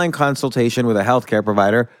an online consultation with a healthcare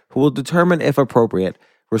provider who will determine if appropriate.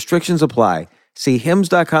 Restrictions apply. See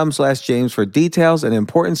hims.com/James for details and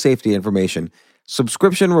important safety information.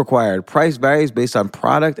 Subscription required. Price varies based on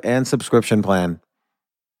product and subscription plan.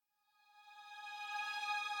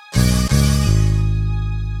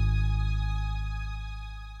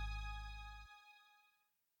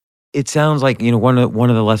 It sounds like, one of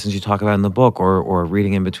the lessons you talk about in the book or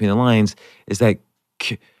reading in between the lines is that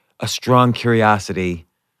a strong curiosity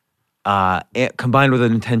combined with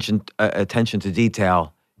an attention to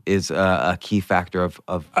detail is a key factor of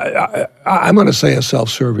I'm going to say a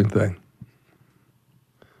self-serving thing.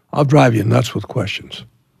 I'll drive you nuts with questions.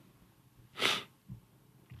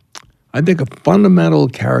 I think a fundamental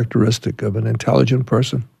characteristic of an intelligent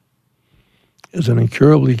person is an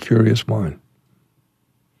incurably curious mind.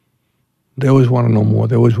 They always want to know more.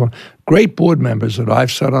 Great board members that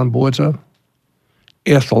I've sat on boards of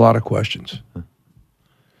asked a lot of questions.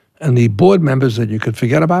 And the board members that you could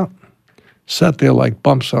forget about sat there like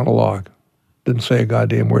bumps on a log. Didn't say a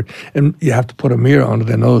goddamn word. And you have to put a mirror under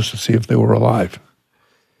their nose to see if they were alive.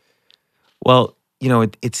 Well,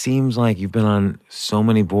 it seems like you've been on so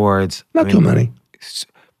many boards. Not too many.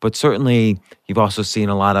 But certainly you've also seen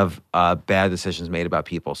a lot of bad decisions made about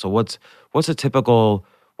people. So what's a typical,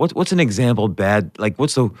 what's an example of bad, like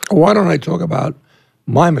what's the... Why don't I talk about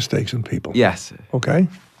my mistakes in people? Yes. Okay?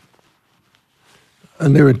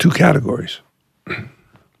 And they're in two categories.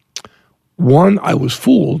 One, I was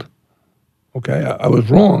fooled. Okay? I was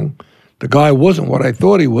wrong. The guy wasn't what I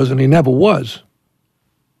thought he was, and he never was.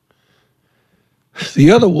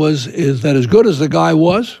 The other is that as good as the guy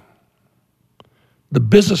was, the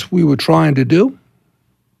business we were trying to do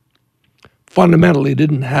fundamentally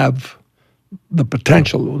didn't have the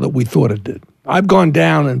potential that we thought it did. I've gone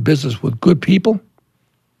down in business with good people.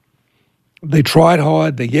 They tried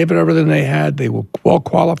hard. They gave it everything they had. They were well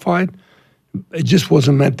qualified. It just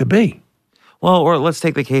wasn't meant to be. Well, or let's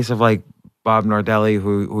take the case of like Bob Nardelli,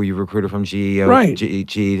 who you recruited from GE to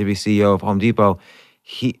be CEO of Home Depot.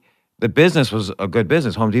 The business was a good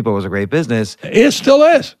business. Home Depot was a great business. It still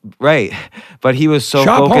is. Right. But he was so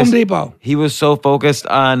Shop focused. Home Depot. He was so focused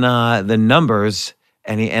on the numbers.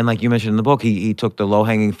 And like you mentioned in the book, he took the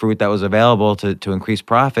low-hanging fruit that was available to increase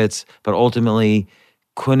profits, but ultimately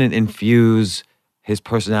couldn't infuse his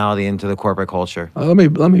personality into the corporate culture. Let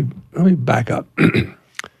me back up.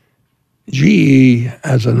 GE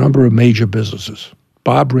has a number of major businesses.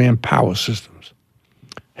 Bob ran power systems.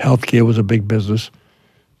 Healthcare was a big business.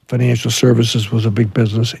 Financial services was a big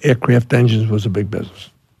business. Aircraft engines was a big business.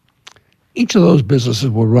 Each of those businesses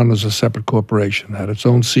were run as a separate corporation, had its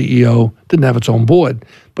own CEO, didn't have its own board,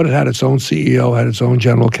 but it had its own CEO, had its own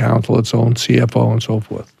general counsel, its own CFO, and so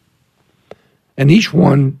forth. And each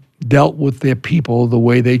one dealt with their people the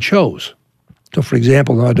way they chose. So, for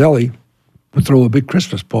example, Nardelli would throw a big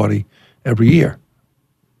Christmas party every year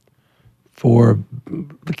for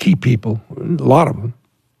the key people, a lot of them.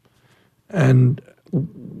 And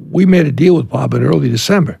we made a deal with Bob in early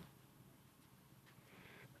December.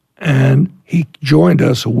 And he joined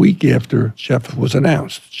us a week after Jeff was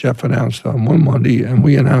announced. Jeff announced on one Monday, and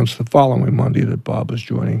we announced the following Monday that Bob was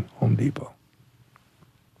joining Home Depot.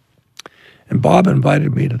 And Bob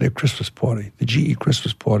invited me to their Christmas party, the GE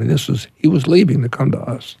Christmas party. He was leaving to come to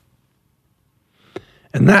us.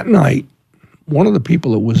 And that night, one of the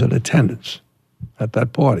people that was in attendance at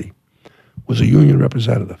that party was a union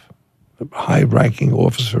representative, a high-ranking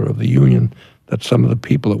officer of the union that some of the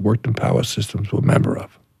people that worked in power systems were a member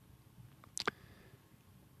of.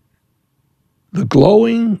 the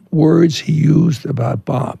glowing words he used about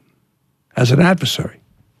Bob as an adversary.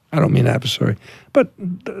 I don't mean adversary, but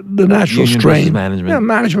the natural Union strain. versus management. Yeah,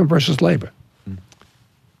 management versus labor.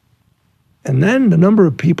 And then the number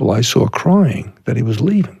of people I saw crying that he was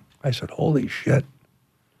leaving. I said, holy shit,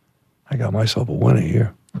 I got myself a winner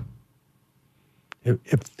here.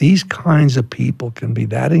 If these kinds of people can be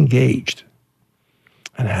that engaged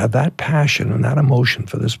and have that passion and that emotion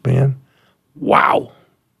for this man, wow.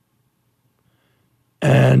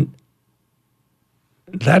 And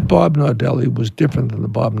that Bob Nardelli was different than the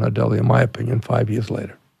Bob Nardelli, in my opinion, 5 years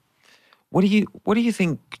later. What do you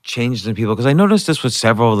think changed in people? Because I noticed this with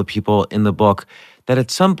several of the people in the book, that at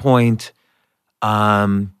some point,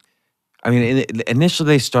 initially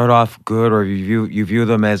they start off good, or you view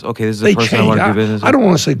them as, okay, this is the person I want to do business with. I don't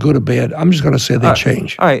want to say good or bad. I'm just going to say they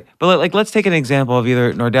change. All right, but let's take an example of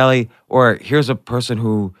either Nardelli, or here's a person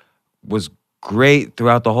who was great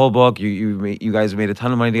throughout the whole book. You guys made a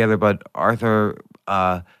ton of money together, but Arthur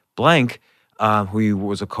Blank, who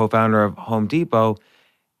was a co-founder of Home Depot,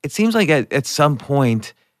 it seems like at some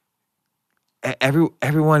point,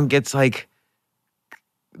 everyone gets like,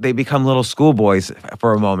 they become little schoolboys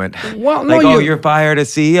for a moment. Well, no, you're fired as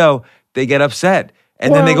CEO. They get upset.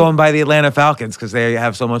 And then they go and buy the Atlanta Falcons because they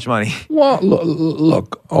have so much money. Well,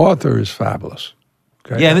 look, Arthur is fabulous.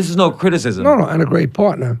 Okay? Yeah, and this is no criticism. No, and a great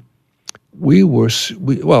partner.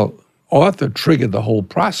 Arthur triggered the whole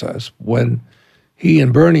process when he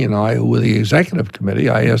and Bernie and I, who were the executive committee,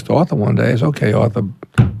 I asked Arthur one day, I said, okay, Arthur,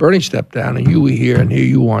 Bernie stepped down and you were here and here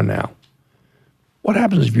you are now. What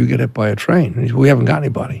happens if you get hit by a train? And he said, we haven't got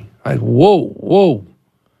anybody. I said, whoa.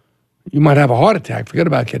 You might have a heart attack. Forget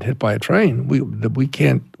about getting hit by a train. We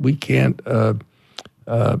can't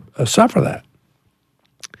suffer that.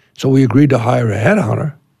 So we agreed to hire a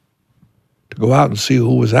headhunter to go out and see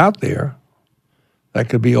who was out there that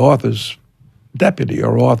could be Arthur's deputy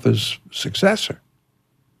or Arthur's successor.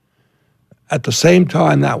 At the same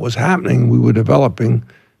time that was happening, we were developing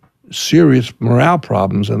serious morale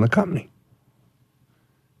problems in the company.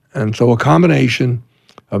 And so a combination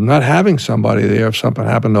of not having somebody there if something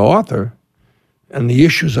happened to Arthur and the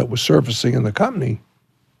issues that were surfacing in the company,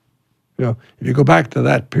 if you go back to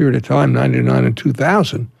that period of time, 99 and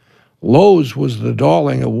 2000, Lowe's was the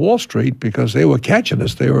darling of Wall Street because they were catching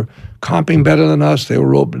us. They were comping better than us. They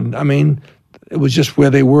were open. I mean, it was just where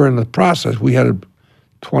they were in the process. We had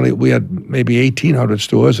maybe 1,800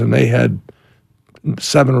 stores, and they had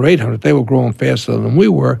 700 or 800. They were growing faster than we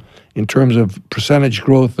were in terms of percentage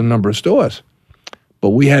growth and number of stores.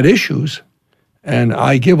 But we had issues, and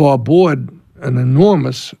I give our board an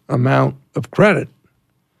enormous amount of credit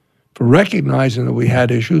for recognizing that we had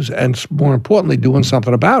issues and, more importantly, doing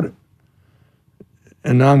something about it.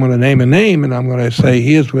 And now I'm going to name a name, and I'm going to say,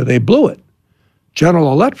 here's where they blew it.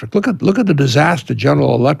 General Electric. Look at the disaster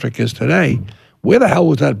General Electric is today. Where the hell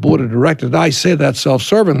was that board of directors? And I say that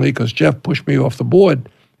self-servingly because Jeff pushed me off the board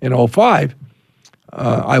in 2005.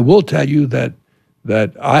 I will tell you that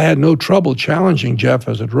I had no trouble challenging Jeff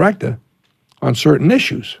as a director on certain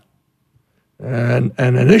issues. And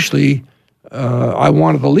initially, I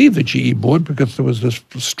wanted to leave the GE board because there was this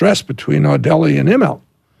stress between Nardelli and Immelt.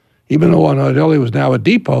 Even though Nardelli was now at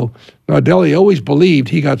Depot, Nardelli always believed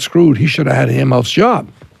he got screwed. He should have had Immelt's job.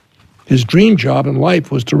 His dream job in life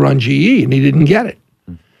was to run GE, and he didn't get it.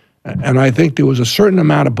 And I think there was a certain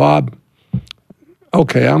amount of Bob,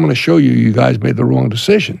 okay, I'm going to show you guys made the wrong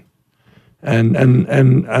decision. And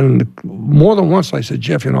more than once I said,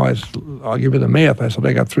 Jeff, I'll give you the math. I said,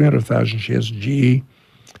 I got 300,000 shares of GE.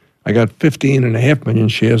 I got 15.5 million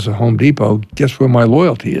shares of Home Depot. Guess where my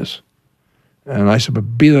loyalty is? And I said,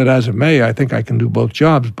 but be that as it may, I think I can do both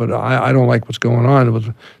jobs, but I don't like what's going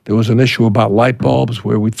on. There was an issue about light bulbs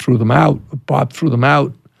where we threw them out. Bob threw them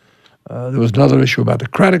out. There was another issue about the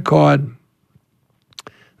credit card.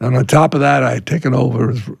 And on top of that, I had taken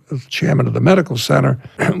over as chairman of the medical center.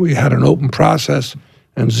 We had an open process,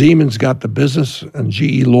 and Siemens got the business, and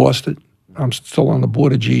GE lost it. I'm still on the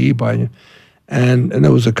board of GE and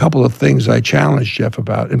there was a couple of things I challenged Jeff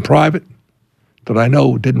about in private that I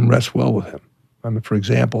know didn't rest well with him. I mean, for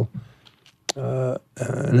example,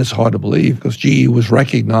 and it's hard to believe because GE was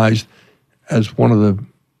recognized as one of the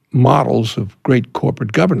models of great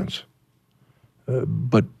corporate governance.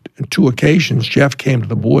 But on 2 occasions, Jeff came to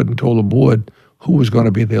the board and told the board who was going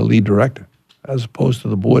to be their lead director, as opposed to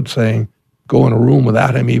the board saying, go in a room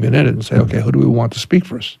without him even in it and say, okay, who do we want to speak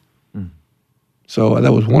for us? So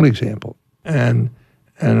that was one example. And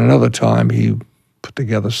another time he put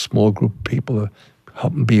together a small group of people to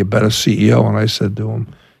help him be a better CEO. And I said to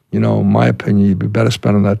him, in my opinion, you'd be better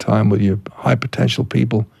spending that time with your high potential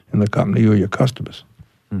people in the company or your customers.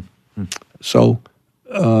 So,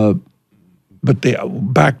 but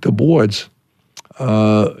back to boards.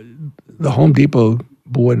 The Home Depot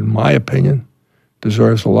board, in my opinion,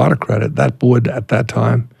 deserves a lot of credit. That board at that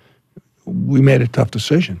time, we made a tough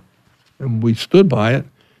decision, and we stood by it.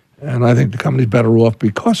 And I think the company's better off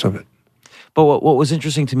because of it. But what was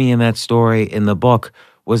interesting to me in that story in the book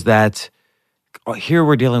was that here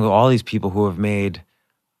we're dealing with all these people who have made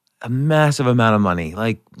a massive amount of money,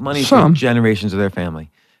 like money for generations of their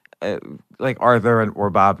family, like Arthur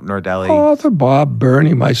or Bob Nardelli. Arthur, Bob,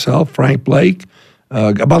 Bernie, myself, Frank Blake.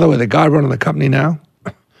 By the way, the guy running the company now,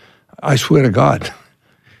 I swear to God,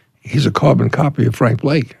 he's a carbon copy of Frank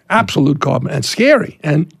Blake. Absolute carbon, and scary.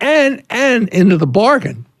 And into the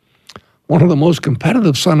bargain, one of the most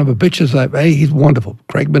competitive son of a bitches he's wonderful.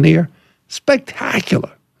 Craig Billionaire, spectacular.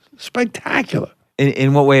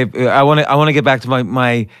 In what way? I want to get back to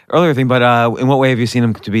my earlier thing, but in what way have you seen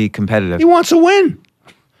him to be competitive? He wants to win.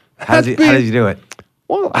 How does he do it?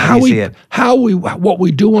 Well, how do you see it? What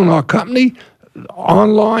we do in our company,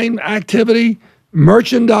 online activity,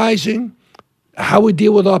 merchandising, how we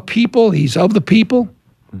deal with our people. He's of the people,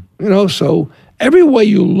 So every way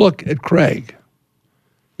you look at Craig,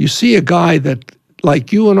 you see a guy that,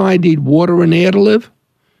 like you and I, need water and air to live.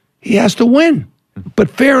 He has to win, but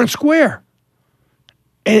fair and square.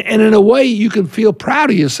 And in a way, you can feel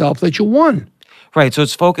proud of yourself that you won. Right. So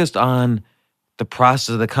it's focused on the process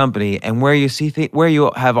of the company, and where you see where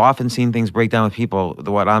you have often seen things break down with people.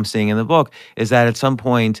 What I'm seeing in the book is that at some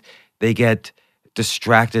point they get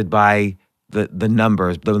distracted by the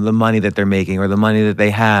numbers, the money that they're making, or the money that they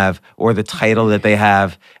have, or the title that they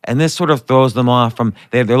have, and this sort of throws them off from.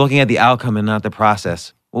 They're looking at the outcome and not the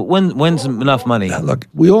process. When's enough money? Look,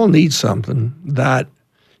 we all need something that,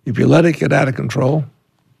 if you let it get out of control,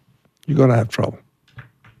 you're going to have trouble.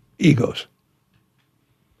 Egos.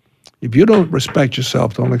 If you don't respect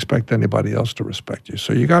yourself, don't expect anybody else to respect you.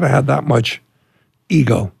 So you got to have that much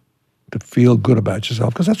ego to feel good about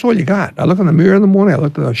yourself, because that's all you got. I look in the mirror in the morning. I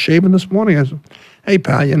looked at shaving this morning. I said, "Hey,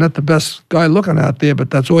 pal, you're not the best guy looking out there, but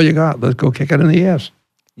that's all you got. Let's go kick it in the ass."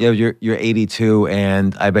 Yeah, you're 82,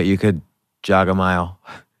 and I bet you could jog a mile.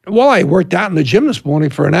 Well, I worked out in the gym this morning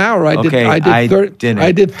for an hour. I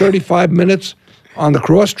did 35 minutes on the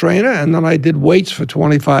cross trainer, and then I did weights for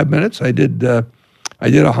 25 minutes. I did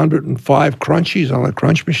 105 crunchies on the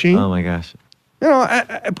crunch machine. Oh my gosh!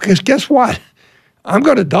 Because guess what? I'm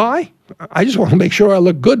going to die. I just want to make sure I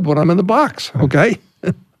look good when I'm in the box. Okay.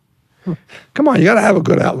 Come on, you got to have a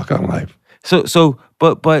good outlook on life.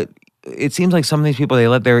 But it seems like some of these people,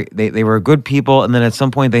 they were good people, and then at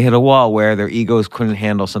some point they hit a wall where their egos couldn't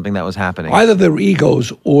handle something that was happening. Either their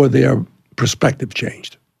egos or their perspective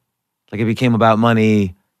changed. Like it became about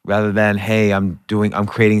money rather than, hey, I'm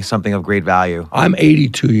creating something of great value. I'm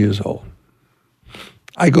 82 years old.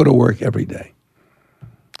 I go to work every day.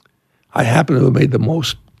 I happen to have made the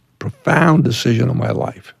most profound decision of my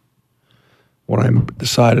life when I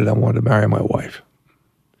decided I wanted to marry my wife.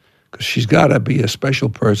 Because she's got to be a special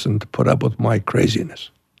person to put up with my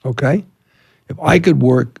craziness, okay? If I could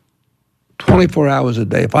work 24 hours a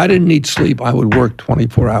day, if I didn't need sleep, I would work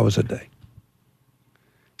 24 hours a day.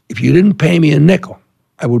 If you didn't pay me a nickel,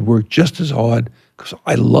 I would work just as hard because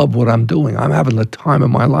I love what I'm doing. I'm having the time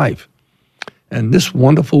of my life. And this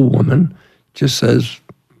wonderful woman just says,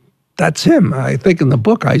 that's him. I think in the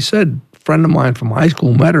book I said, a friend of mine from high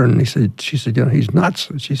school met her, and she said, he's nuts.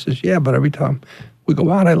 And she says, yeah, but every time we go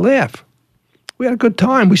out, I laugh. We had a good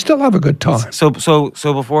time. We still have a good time. So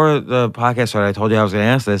before the podcast started, I told you I was going to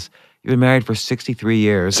ask this. You've been married for 63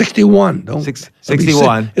 years. 61.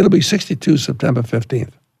 61. It'll be 62 September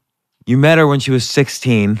 15th. You met her when she was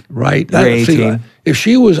 16. Right. You're 18. If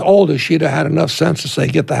she was older, she'd have had enough sense to say,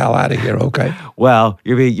 get the hell out of here, okay? Well,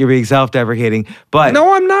 you're being self-deprecating, but...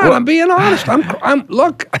 No, I'm not. I'm being honest.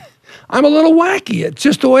 Look, I'm a little wacky. It's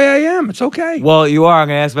just the way I am. It's okay. Well, you are. I'm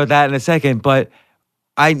going to ask about that in a second, but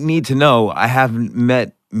I need to know. I haven't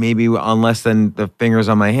met, maybe on less than the fingers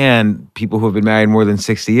on my hand, people who have been married more than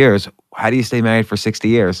 60 years. How do you stay married for 60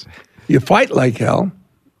 years? You fight like hell.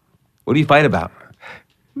 What do you fight about?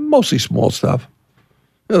 Mostly small stuff.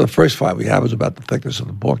 The first fight we had was about the thickness of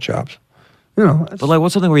the pork chops. But like,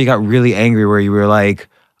 what's something where you got really angry, where you were like,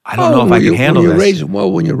 I don't know if I can handle this?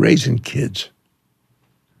 When you're raising kids,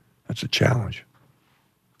 that's a challenge.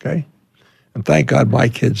 Okay? And thank God my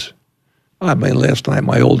kids, last night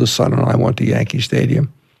my oldest son and I went to Yankee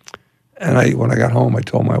Stadium. And when I got home, I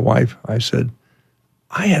told my wife, I said,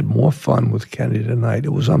 I had more fun with Kenny tonight.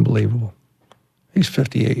 It was unbelievable. He's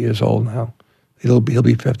 58 years old now. He'll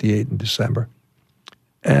be 58 in December.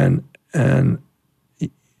 And I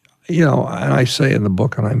say in the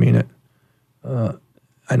book, and I mean it,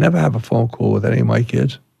 I never have a phone call with any of my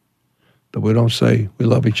kids that we don't say we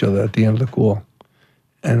love each other at the end of the call.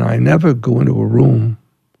 And I never go into a room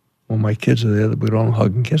when my kids are there that we don't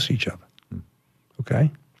hug and kiss each other. Okay?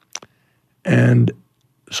 And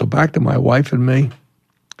so back to my wife and me,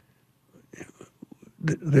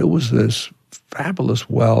 there was this fabulous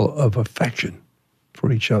well of affection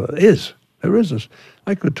for each other. There is this.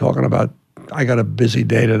 I could talking about, I got a busy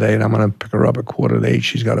day today and I'm going to pick her up at 7:45.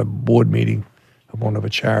 She's got a board meeting of one of her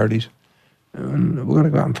charities. And we're going to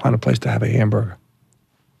go out and find a place to have a hamburger.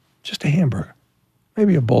 Just a hamburger.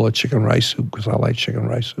 Maybe a bowl of chicken rice soup because I like chicken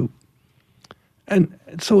rice soup. And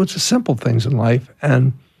so it's the simple things in life.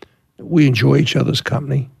 And we enjoy each other's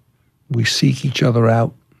company. We seek each other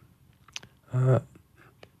out.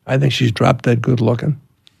 I think she's drop dead good looking.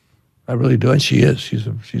 I really do. And she is.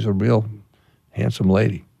 She's a real handsome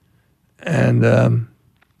lady. And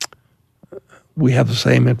we have the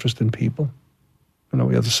same interest in people.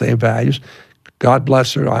 We have the same values. God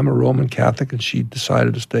bless her. I'm a Roman Catholic, and she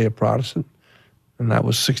decided to stay a Protestant. And that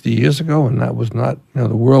was 60 years ago, and that was not,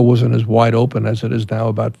 the world wasn't as wide open as it is now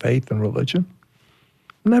about faith and religion.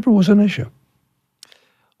 It never was an issue.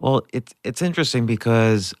 Well, it's interesting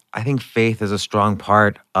because I think faith is a strong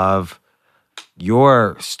part of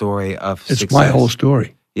your story of success. It's my whole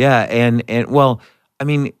story. Yeah, and well, I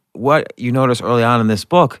mean, what you notice early on in this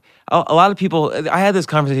book, a lot of people, I had this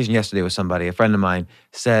conversation yesterday with somebody, a friend of mine,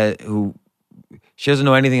 she doesn't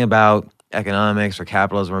know anything about economics or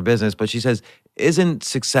capitalism or business, but she says, isn't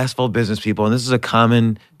successful business people, and this is a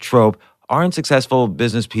common trope, aren't successful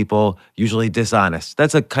business people usually dishonest?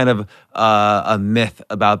 That's a kind of a myth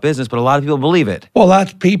about business, but a lot of people believe it. Well,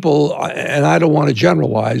 that's people, and I don't want to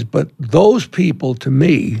generalize, but those people, to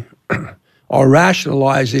me, are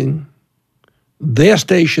rationalizing their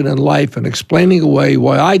station in life and explaining away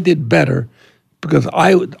why I did better because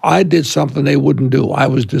I did something they wouldn't do. I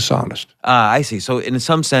was dishonest. I see. So in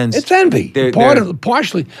some sense, it's envy.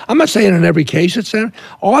 Partially. I'm not saying in every case it's envy.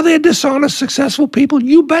 Are there dishonest, successful people?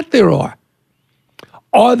 You bet there are.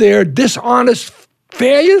 Are there dishonest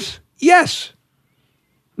failures? Yes.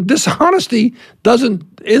 Dishonesty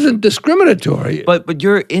isn't discriminatory. But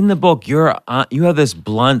you're in the book. You have this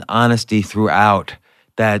blunt honesty throughout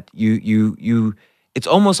that you. It's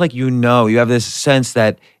almost like you have this sense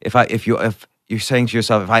that if you're saying to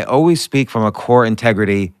yourself, if I always speak from a core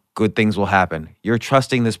integrity, good things will happen. You're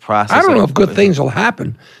trusting this process. I don't know if good things will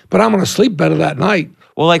happen, but I'm going to sleep better that night.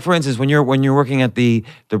 Well, like for instance, when you're working at the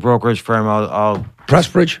brokerage firm, I'll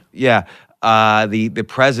Pressbridge. Yeah, the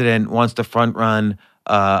president wants to front run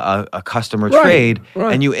a customer trade,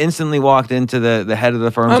 and you instantly walked into the head of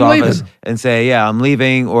the firm's office and say, "Yeah, I'm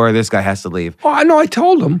leaving," or "This guy has to leave." Oh, I know. I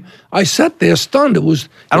told him. I sat there stunned. I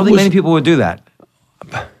don't think many people would do that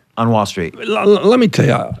on Wall Street. Let me tell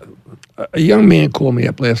you, a young man called me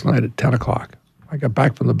up last night at 10 o'clock. I got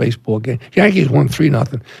back from the baseball game. Yankees won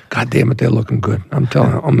 3-0. God damn it, they're looking good. I'm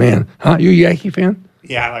telling you. Oh, man. Huh? You a Yankee fan?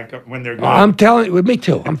 Yeah, like when they're good. I'm telling you, me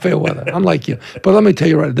too. I'm fair weather. I'm like you. But let me tell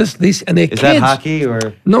you right, these and they're kids. Is that hockey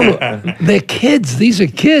or? No, they're kids. These are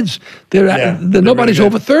kids. They're nobody's really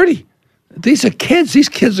over 30. These are kids. These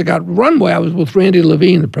kids have got runway. I was with Randy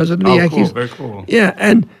Levine, the president of the Yankees. Cool, very cool. Yeah,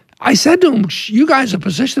 and I said to him, you guys are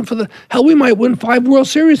positioned for we might win 5 World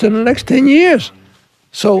Series in the next 10 years.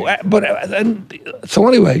 So, so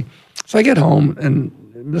anyway, so I get home, and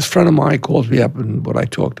this friend of mine calls me up, and I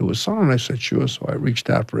talked to his son, and I said, sure. So I reached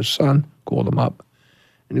out for his son, called him up,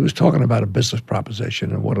 and he was talking about a business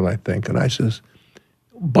proposition, and what did I think? And I says,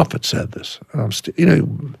 Buffett said this. And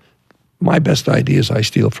I'm my best ideas I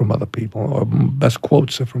steal from other people, or best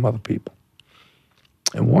quotes are from other people.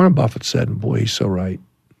 And Warren Buffett said, and boy, he's so right,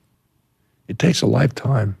 it takes a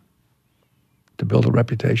lifetime to build a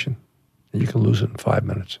reputation, and you can lose it in 5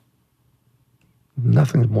 minutes.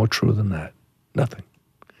 Nothing's more true than that. Nothing.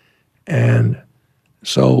 And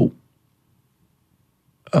so,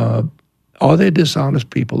 are there dishonest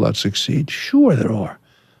people that succeed? Sure there are.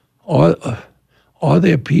 Are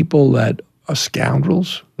there people that are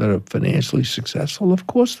scoundrels that are financially successful? Of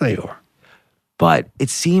course they are. But it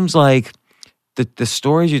seems like the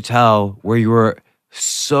stories you tell where you were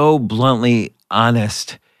so bluntly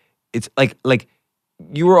honest, it's like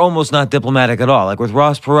you were almost not diplomatic at all. Like with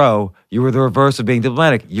Ross Perot, you were the reverse of being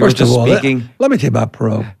diplomatic. You First were just of all, speaking. Let me tell you about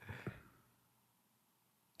Perot.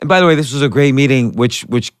 And by the way, this was a great meeting,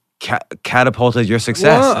 which catapulted your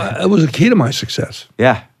success. Well, it was a key to my success.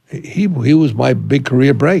 Yeah. He was my big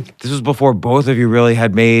career break. This was before both of you really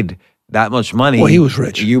had made that much money. Well, he was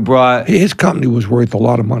rich. You brought... His company was worth a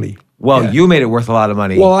lot of money. Well, yeah. You made it worth a lot of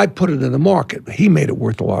money. Well, I put it in the market. He made it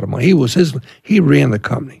worth a lot of money. He ran the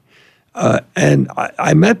company. And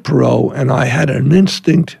I met Perot, and I had an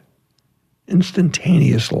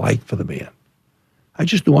instantaneous like for the man. I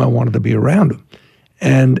just knew I wanted to be around him.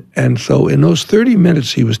 And so in those 30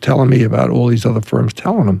 minutes he was telling me about all these other firms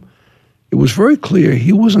telling him, it was very clear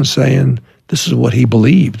he wasn't saying this is what he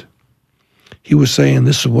believed. He was saying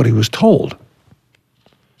this is what he was told.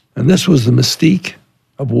 And this was the mystique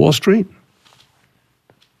of Wall Street.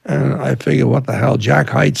 And I figured, what the hell? Jack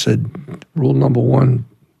Haidt said, rule number 1,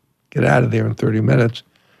 get out of there in 30 minutes.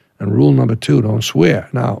 And rule number 2, don't swear.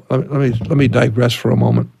 Now, let me digress for a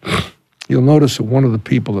moment. You'll notice that one of the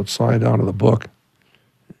people that signed onto the book,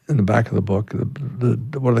 in the back of the book, the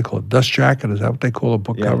what do they call it? Dust jacket? Is that what they call a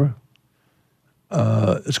book cover?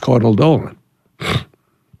 It's Cardinal Dolan.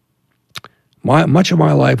 Much of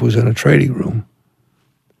my life was in a trading room.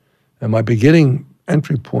 And my beginning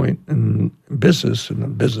entry point in business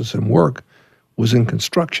and work was in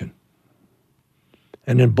construction.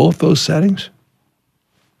 And in both those settings,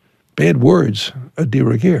 bad words are de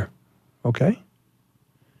rigueur, okay?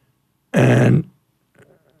 And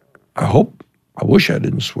I wish I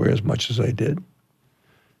didn't swear as much as I did.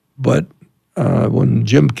 But when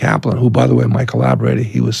Jim Kaplan, who, by the way, my collaborator,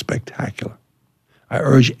 he was spectacular. I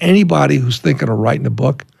urge anybody who's thinking of writing a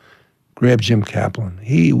book, grab Jim Kaplan.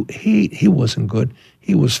 He wasn't good.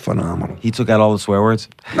 He was phenomenal. He took out all the swear words?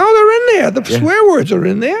 No, they're in there. The swear words are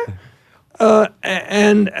in there.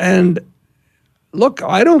 And look,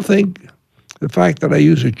 I don't think the fact that I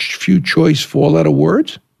use a few choice 4-letter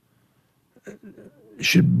words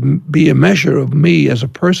should be a measure of me as a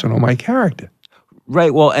person or my character.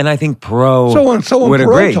 Right. Well, and I think Perot So when would Perot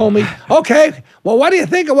agree. told me, okay, well, what do you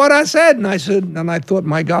think of what I said? And I said, and I thought,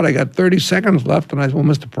 my God, I got 30 seconds left. And I said, well,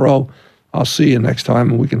 Mr. Perot, I'll see you next time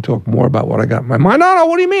and we can talk more about what I got in my mind. No,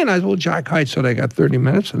 what do you mean? I said, well, Jack Haidt said I got 30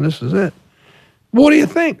 minutes and this is it. What do you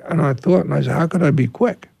think? And I thought, and I said, how could I be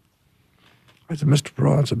quick? I said, Mr.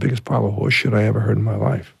 Perot, that's the biggest pile of horse shit I ever heard in my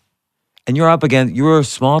life. And you were a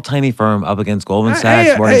small, tiny firm up against Goldman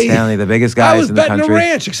Sachs, Morgan Stanley, the biggest guys in the country. I was betting a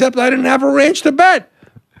ranch, except I didn't have a ranch to bet.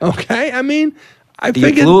 Okay? I mean, I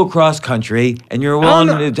figured... You flew across country, and you're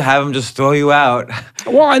willing to have them just throw you out.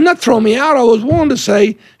 Well, I'm not throwing me out. I was willing to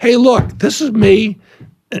say, hey, look, this is me,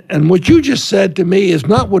 and what you just said to me is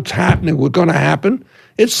not what's happening, what's going to happen.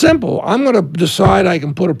 It's simple. I'm going to decide I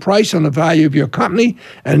can put a price on the value of your company,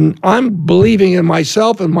 and I'm believing in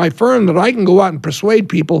myself and my firm that I can go out and persuade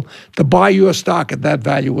people to buy your stock at that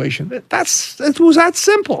valuation. It was that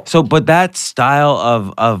simple. So, but that style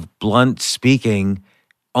of blunt speaking,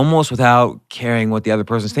 almost without caring what the other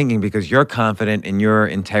person's thinking, because you're confident in your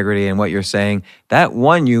integrity and what you're saying, that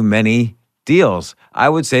won you many deals. I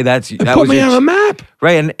would say that put me on a map.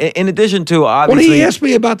 Right, and in addition to obviously... When he asked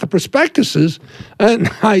me about the prospectuses, and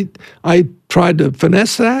I tried to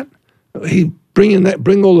finesse that, he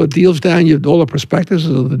bring all the deals down, all the prospectuses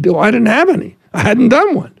of the deal. I didn't have any. I hadn't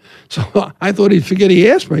done one. So I thought he'd forget he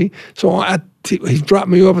asked me. So he dropped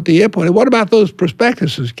me off at the airport. What about those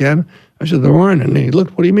prospectuses, Ken? I said, there aren't any. He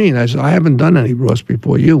looked, what do you mean? I said, I haven't done any, Ross,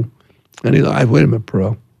 before you. And he said, wait a minute,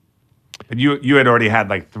 Perot. And you had already had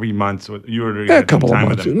like 3 months. You already Yeah, had a couple of time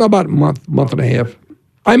months. with him. No, about a month and a half.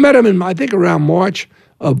 I met him in, I think, around March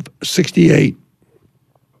of '68.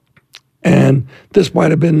 And this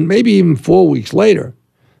might have been maybe even 4 weeks later.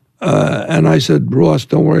 And I said, Ross,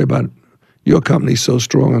 don't worry about it. Your company's so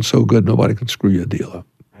strong and so good, nobody can screw your deal up.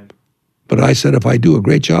 But I said, if I do a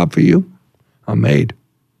great job for you, I'm made.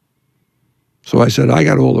 So I said, I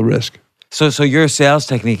got all the risk. So your sales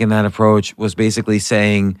technique in that approach was basically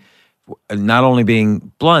saying, not only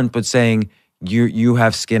being blunt, but saying you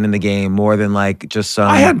have skin in the game more than like just some...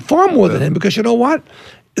 I had far more than him because you know what?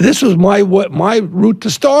 This was my route to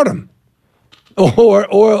stardom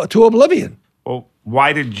or to oblivion. Well,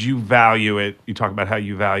 why did you value it? You talk about how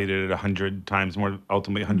you valued it at 100 times more,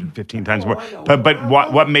 ultimately 115 times more. But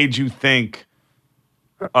what made you think,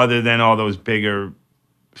 other than all those bigger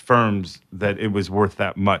firms, that it was worth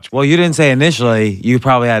that much? Well, you didn't say initially. You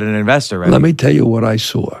probably had an investor, right? Let me tell you what I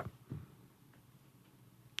saw.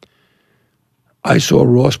 I saw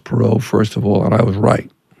Ross Perot, first of all, and I was right,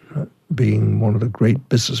 being one of the great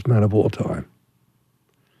businessmen of all time.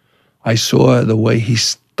 I saw the way he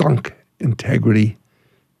stunk integrity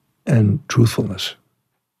and truthfulness.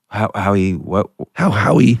 How he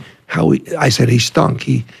I said he stunk.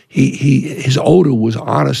 His odor was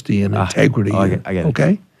honesty and integrity. I get it.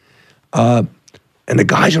 Okay? And the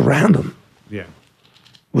guys around him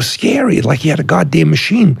was scary. Like he had a goddamn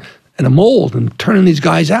machine and a mold and turning these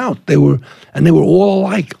guys out. They were all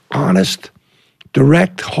alike, honest,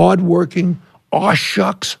 direct, hardworking, aw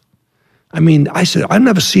shucks. I mean, I said, I've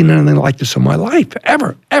never seen anything like this in my life,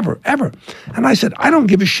 ever, ever, ever. And I said, I don't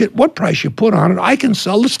give a shit what price you put on it. I can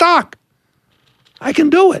sell the stock. I can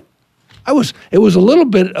do it. It was a little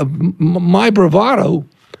bit of my bravado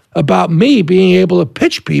about me being able to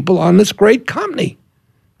pitch people on this great company.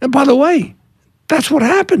 And by the way, that's what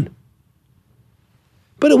happened.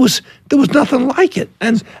 But there was nothing like it.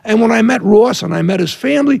 And when I met Ross and I met his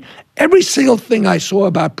family, every single thing I saw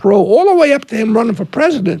about Perot, all the way up to him running for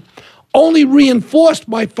president, only reinforced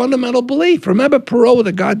my fundamental belief. Remember Perot with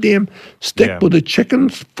a goddamn stick with a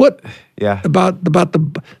chicken's foot? Yeah. About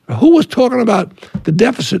the who was talking about the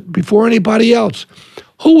deficit before anybody else?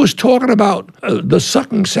 Who was talking about the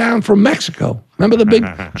sucking sound from Mexico? Remember the big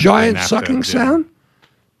giant sucking sound?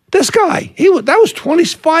 This guy, that was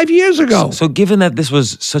 25 years ago. So given that this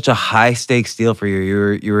was such a high stakes deal for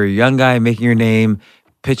you, you were a young guy making your name,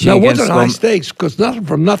 pitching now, against. It wasn't high stakes because nothing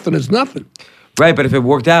from nothing is nothing. Right, but if it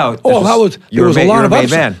worked out, there was a lot of upside.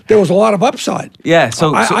 Man. There was a lot of upside. Yeah,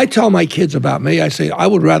 so I tell my kids about me. I say I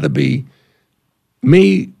would rather be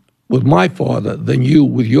me with my father than you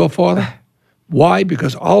with your father. Why?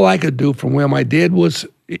 Because all I could do from where my dad was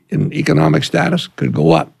in economic status could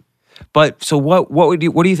go up. But so what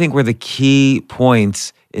do you think were the key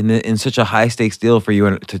points in such a high stakes deal for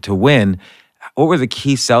you to win? What were the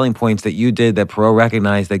key selling points that you did that Perot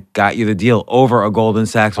recognized that got you the deal over a Goldman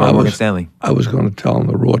Sachs or a Morgan Stanley? I was going to tell him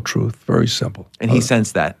the raw truth, very simple. And he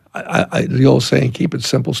sensed that. The old saying, keep it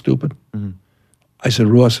simple, stupid. Mm-hmm. I said,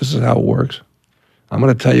 Ross, this is how it works. I'm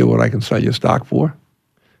going to tell you what I can sell your stock for,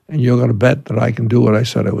 and you're going to bet that I can do what I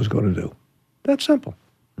said I was going to do. That's simple.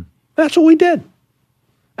 That's what we did.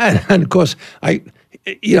 And of course,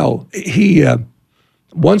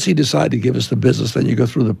 once he decided to give us the business, then you go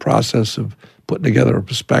through the process of putting together a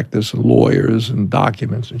prospectus and lawyers and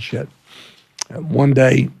documents and shit. And one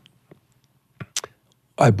day,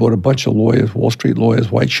 I brought a bunch of lawyers, Wall Street lawyers,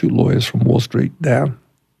 white shoe lawyers from Wall Street down.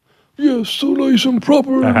 Yes, so nice and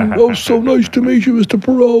proper. And, oh, so nice to meet you, Mr.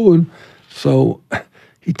 Perot. And so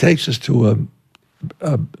he takes us to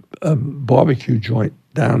a barbecue joint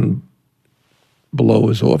down below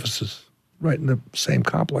his offices, right in the same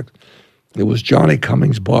complex. It was Johnny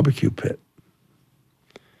Cummings' barbecue pit.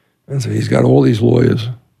 And so he's got all these lawyers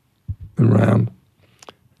around,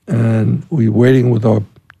 and we're waiting with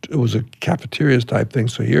it was a cafeterias type thing,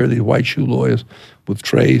 so here are these white shoe lawyers with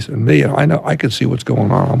trays, and me, and I could see what's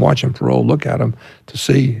going on. I'm watching Perot look at him to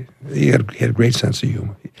see, he had a great sense of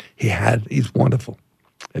humor. He's wonderful.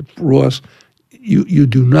 Ross, you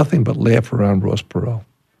do nothing but laugh around Ross Perot.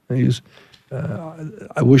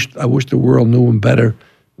 I wish the world knew him better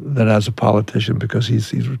than as a politician, because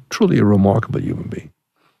he's truly a remarkable human being.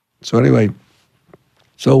 So anyway,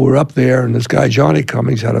 we're up there, and this guy, Johnny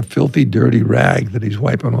Cummings, had a filthy, dirty rag that he's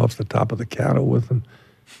wiping off the top of the counter with, and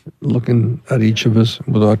looking at each of us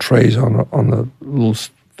with our trays on the little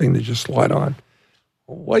thing that you slide on.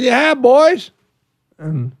 What do you have, boys?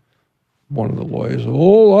 And one of the lawyers,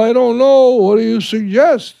 I don't know. What do you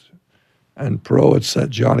suggest? And Perot had set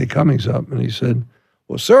Johnny Cummings up, and he said,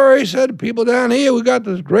 well, sir, he said, people down here, we got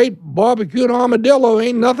this great barbecued armadillo.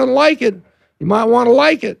 Ain't nothing like it. You might want to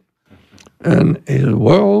like it. And he said,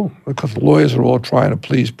 well, because the lawyers are all trying to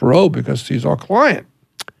please Perot because he's our client.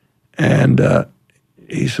 And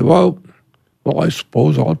he said, well, I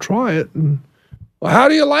suppose I'll try it. And, well, how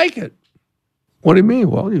do you like it? What do you mean?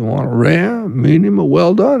 Well, you want a rare, medium, or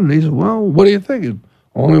well done? And he said, well, what do you think?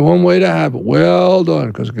 Only one way to have it, well done,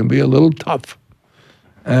 because it can be a little tough.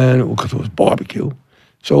 And because it was barbecue.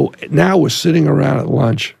 So now we're sitting around at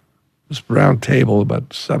lunch, this round table,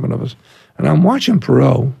 about 7 of us, and I'm watching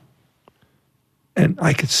Perot, and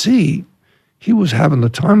I could see he was having the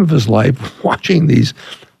time of his life watching these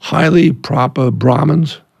highly proper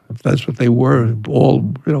Brahmins, if that's what they were, all,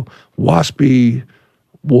 waspy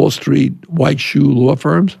Wall Street white shoe law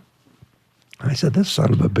firms. I said, this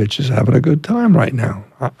son of a bitch is having a good time right now.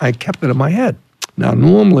 I kept it in my head. Now,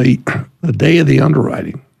 normally, the day of the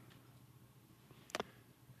underwriting,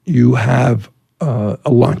 you have a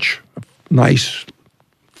lunch, a nice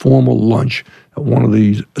formal lunch at one of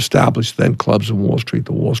these established then clubs in Wall Street,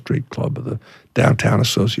 the Wall Street Club or the Downtown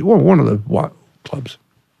Association, or one of the clubs.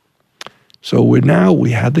 So we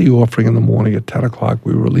had the offering in the morning at 10 o'clock.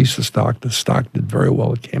 We released the stock. The stock did very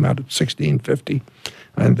well. It came out at $16.50.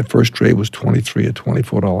 And the first trade was $23 or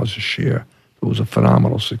 $24 a share. It was a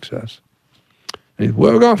phenomenal success. And he said,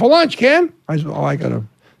 where are we going for lunch, Ken? I said, I got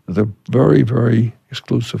the very, very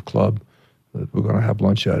exclusive club that we're going to have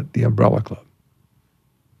lunch at, the Umbrella Club.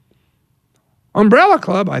 Umbrella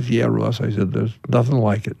Club? I said, yeah, Ross. I said, there's nothing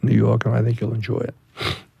like it in New York, and I think you'll enjoy it.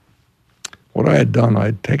 What I had done, I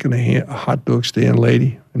had taken a hot dog stand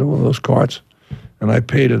lady, one of those carts. And I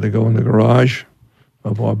paid her to go in the garage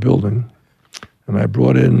of our building. And I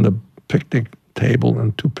brought in the picnic table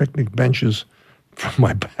and 2 picnic benches from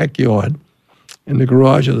my backyard in the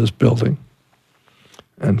garage of this building.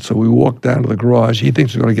 And so we walked down to the garage. He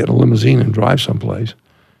thinks we're going to get in a limousine and drive someplace.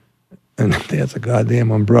 And there's a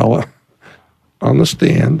goddamn umbrella on the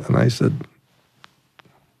stand. And I said,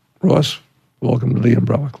 Ross, welcome to the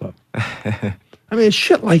Umbrella Club. I mean, it's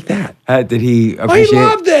shit like that. Did he appreciate He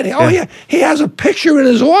loved it. Oh, yeah. He has a picture in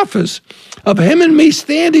his office of him and me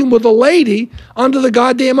standing with a lady under the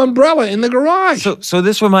goddamn umbrella in the garage. So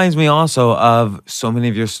this reminds me also of so many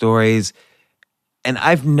of your stories, and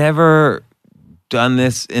I've never done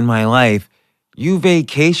this in my life. You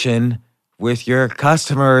vacation with your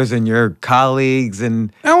customers and your colleagues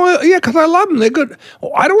and... Oh, yeah, because I love them. They're good.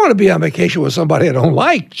 Oh, I don't want to be on vacation with somebody I don't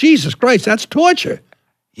like. Jesus Christ, that's torture.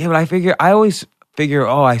 Yeah, but I always figure,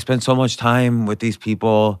 I spend so much time with these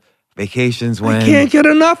people, vacations when... I can't get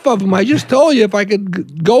enough of them. I just told you if I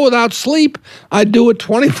could go without sleep, I'd do it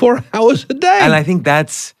 24 hours a day. And I think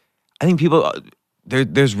people,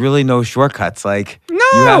 there's really no shortcuts. Like, No,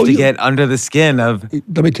 you have to get under the skin of...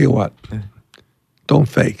 Let me tell you what. Don't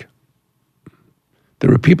fake.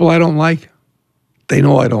 There are people I don't like. They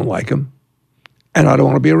know I don't like them. And I don't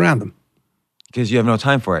want to be around them. Because you have no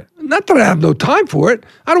time for it. Not that I have no time for it.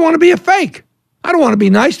 I don't want to be a fake. I don't want to be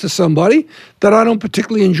nice to somebody that I don't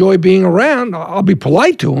particularly enjoy being around. I'll be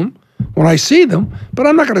polite to them when I see them, but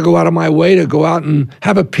I'm not going to go out of my way to go out and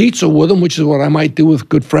have a pizza with them, which is what I might do with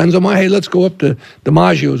good friends of mine. Hey, let's go up to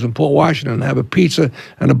DiMaggio's in Port Washington and have a pizza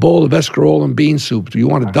and a bowl of escarole and bean soup. Do you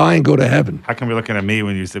want to die and go to heaven? How come you're looking at me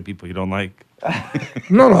when you say people you don't like?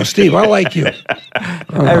 No, Steve, I like you.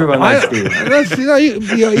 Everyone likes Steve.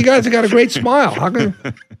 You guys have got a great smile. How can...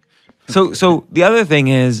 So the other thing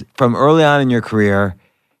is, from early on in your career,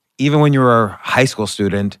 even when you were a high school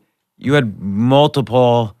student, you had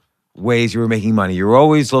multiple ways you were making money. You were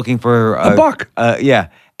always looking for a buck. Yeah.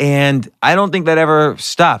 And I don't think that ever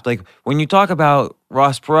stopped. Like, when you talk about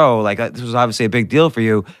Ross Perot, like, this was obviously a big deal for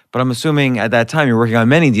you, but I'm assuming at that time you were working on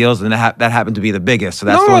many deals, and that happened to be the biggest. So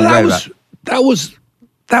that's the one you read about.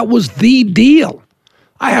 That was the deal.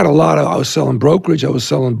 I was selling brokerage, I was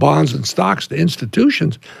selling bonds and stocks to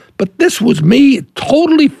institutions, but this was me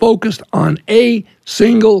totally focused on a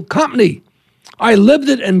single company. I lived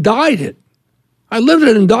it and died it. I lived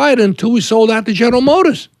it and died it until we sold out to General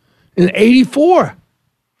Motors in '84.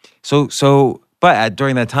 But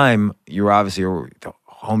during that time, you were obviously,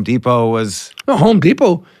 Home Depot was... No, Home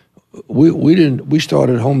Depot, we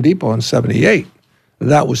started Home Depot in '78.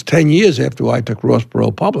 That was 10 years after I took Ross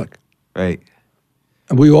Perot public. Right.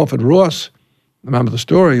 And we offered Ross, remember the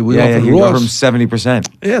story? He offered him 70%.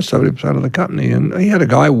 Yeah, 70% of the company. And he had a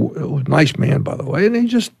guy, a nice man, by the way, and he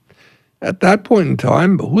just, at that point in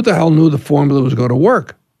time, who the hell knew the formula was going to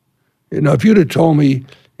work? If you'd have told me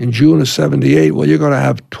in June of '78, well, you're going to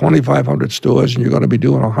have 2,500 stores and you're going to be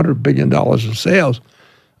doing $100 billion in sales,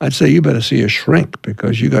 I'd say you better see a shrink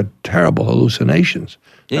because you got terrible hallucinations.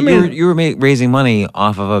 Yeah, you were raising money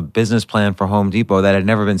off of a business plan for Home Depot that had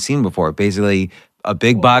never been seen before. Basically, a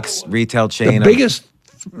big box retail chain. The biggest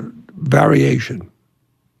variation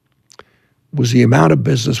was the amount of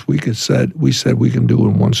business we said we can do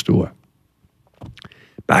in one store.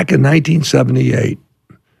 Back in 1978,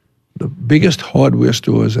 the biggest hardware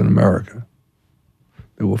stores in America,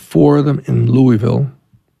 there were 4 of them in Louisville,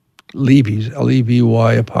 Levy's,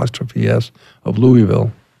 Levy''S of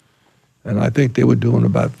Louisville, and I think they were doing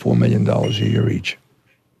about $4 million a year each.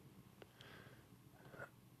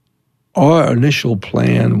 Our initial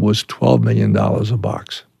plan was $12 million a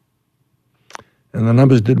box. And the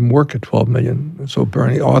numbers didn't work at $12 million. And so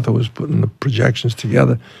Arthur was putting the projections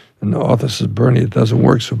together. And Arthur says, Bernie, it doesn't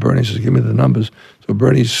work. So Bernie says, give me the numbers. So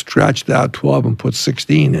Bernie stretched out 12 and put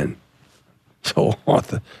 16 in. So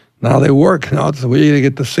Arthur, now they work. And Arthur said, where are you going to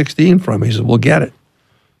get the 16 from? He said, we'll get it.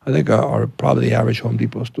 I think probably the average Home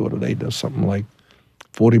Depot store today does something like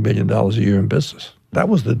 $40 million a year in business. That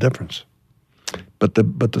was the difference. But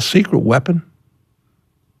the secret weapon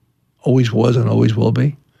always was and always will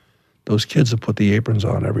be those kids that put the aprons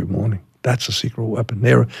on every morning. That's the secret weapon.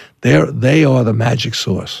 They are the magic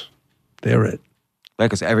sauce. They're it. Right,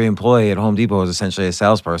 because every employee at Home Depot is essentially a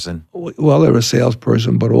salesperson. Well, they're a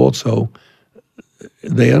salesperson, but also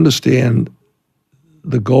they understand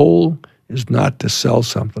the goal is not to sell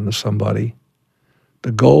something to somebody.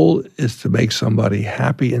 The goal is to make somebody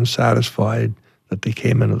happy and satisfied that they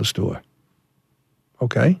came into the store.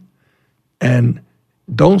 Okay? And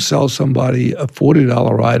don't sell somebody a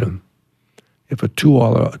 $40 item if a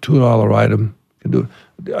 $2 item can do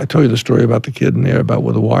it. I told you the story about the kid in there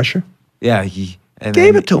with the washer. Yeah, And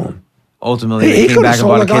Gave then it to him. Ultimately, He they came could have back and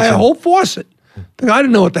sold bought the a guy a kitchen. whole faucet. The guy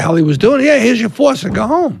didn't know what the hell he was doing. Yeah, here's your faucet. Go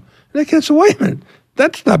home. And the kid said, wait a minute.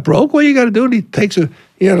 That's not broke. What you got to do? And he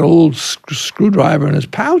had a little screwdriver in his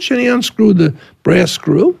pouch, and he unscrewed the brass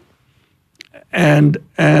screw and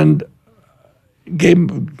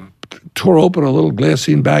tore open a little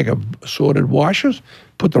glassine bag of assorted washers,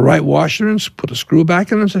 put the right washer in, put the screw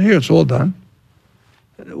back in, and said, here, it's all done.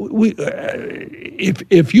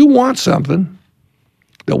 If you want something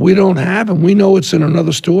that we don't have and we know it's in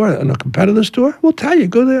another store, in a competitor store, we'll tell you,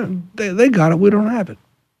 go there. They got it. We don't have it.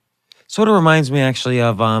 Sort of reminds me actually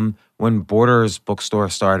of when Borders bookstore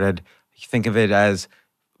started. You think of it as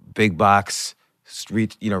big box,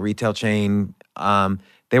 retail chain.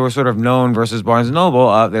 They were sort of known versus Barnes &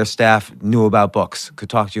 Noble. Their staff knew about books, could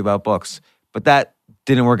talk to you about books. But that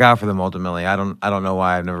didn't work out for them ultimately. I don't know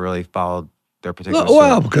why. I've never really followed their particular story.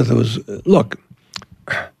 Well, because it was, look,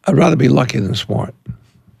 I'd rather be lucky than smart.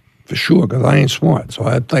 For sure, because I ain't smart.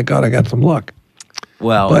 So thank God I got some luck.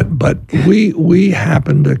 Well, but we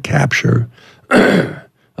happen to capture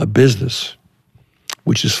a business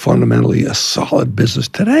which is fundamentally a solid business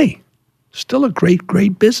today. Still a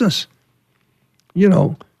great business. You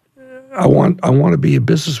know, I want to be in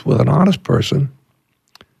business with an honest person,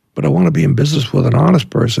 but I want to be in business with an honest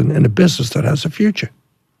person in a business that has a future.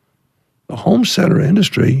 The home center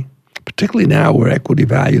industry, particularly now where equity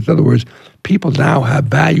values, in other words, people now have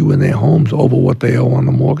value in their homes over what they owe on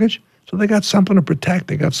the mortgage. So they got something to protect.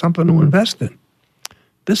 They got something to invest in.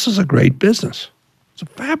 This is a great business. It's a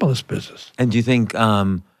fabulous business. and do you think,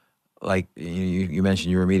 like you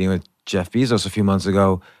mentioned you were meeting with Jeff Bezos a few months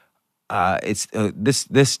ago, it's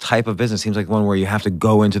this type of business seems like one where you have to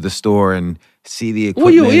go into the store and see the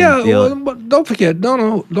equipment. And feel but don't forget,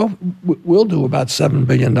 no, we'll do about $7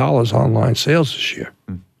 billion online sales this year.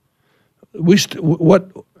 You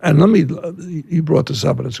brought this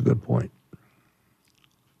up, and it's a good point.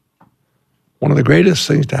 One of the greatest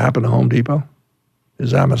things to happen to Home Depot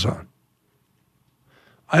is Amazon.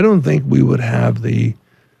 I don't think we would have the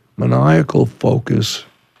maniacal focus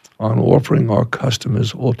on offering our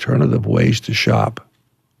customers alternative ways to shop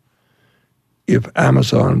if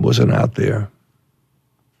Amazon wasn't out there.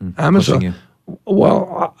 Amazon,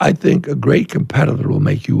 well, I think a great competitor will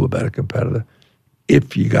make you a better competitor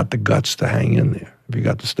if you got the guts to hang in there, if you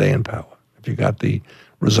got the staying power, if you got the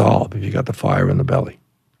resolve, if you got the fire in the belly.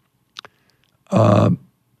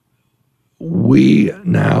 We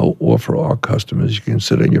now offer our customers, you can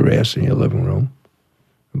sit on your ass in your living room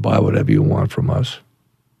and buy whatever you want from us.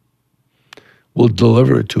 We'll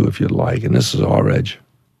deliver it to you if you'd like, and this is our edge.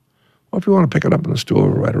 Or if you want to pick it up in the store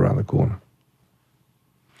right around the corner.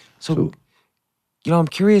 So I'm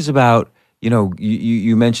curious about,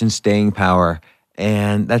 you mentioned staying power,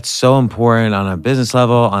 and that's so important on a business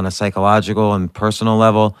level, on a psychological and personal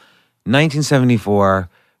level. 1974,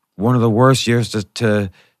 one of the worst years to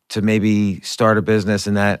maybe start a business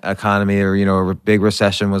in that economy, or a big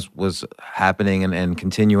recession was happening and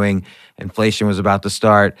continuing. Inflation was about to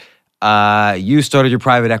start. You started your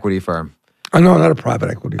private equity firm. No, not a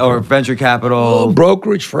private equity firm. Or venture capital. A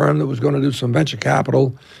brokerage firm that was going to do some venture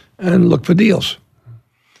capital and look for deals.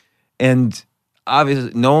 And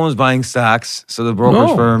obviously, no one was buying stocks, so the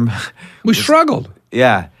brokerage firm. We struggled.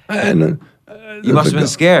 Yeah. And you must have been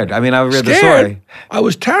scared. I mean, I read the scared. story. I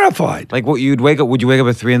was terrified. Like, would you wake up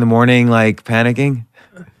at 3 a.m, like panicking?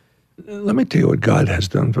 Let me tell you what God has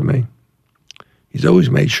done for me. He's always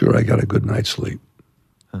made sure I got a good night's sleep.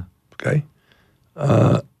 Huh. Okay?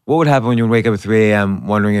 What would happen when you would wake up at 3 a.m.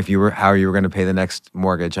 wondering how you were going to pay the next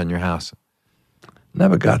mortgage on your house?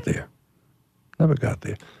 Never got there.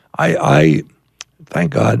 I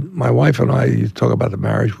thank God, my wife and I, you talk about the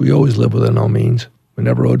marriage, we always lived within our means. We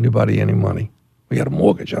never owed anybody any money. We had a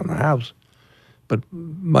mortgage on the house. But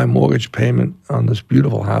my mortgage payment on this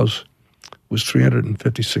beautiful house was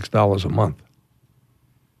 $356 a month.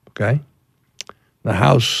 Okay? The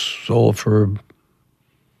house sold for,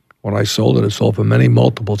 when I sold it sold for many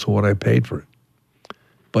multiples of what I paid for it.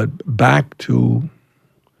 But back to,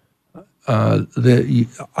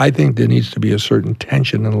 I think there needs to be a certain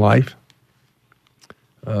tension in life.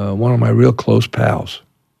 One of my real close pals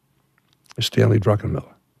is Stanley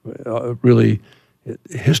Druckenmiller. Really,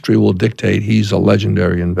 history will dictate he's a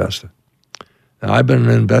legendary investor. Now, I've been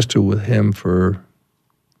an investor with him for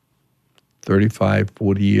 35,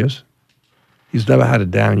 40 years. He's never had a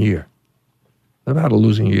down year, never had a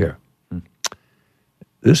losing year.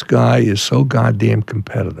 This guy is so goddamn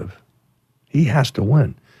competitive. He has to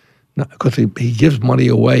win. Because he gives money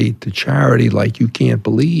away to charity like you can't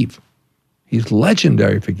believe. He's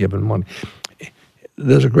legendary for giving money.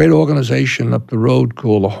 there's a great organization up the road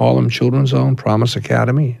called the Harlem Children's Zone, Promise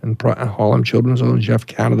Academy, and Harlem Children's Zone. Jeff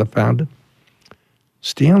Canada founded.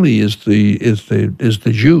 Stanley is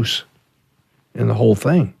the juice in the whole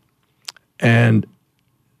thing, and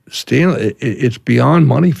Stanley, it's beyond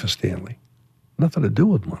money for Stanley. Nothing to do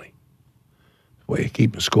with money. The way you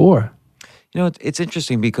keep a score. You know, it's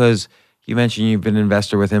interesting because you mentioned you've been an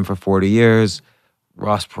investor with him for 40 years.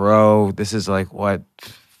 Ross Perot, this is like, what,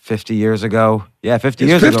 50 years ago? Yeah, 50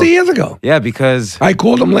 years ago. 50 years ago. Yeah, because... I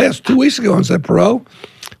called him 2 weeks ago and said, Perot,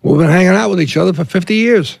 we've been hanging out with each other for 50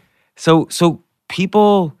 years. So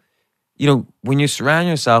people, you know, when you surround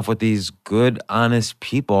yourself with these good, honest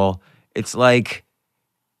people, it's like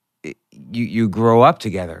you grow up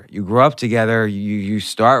together. You grow up together. You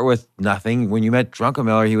start with nothing. When you met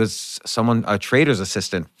Druckenmiller, he was a trader's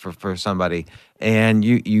assistant for somebody, and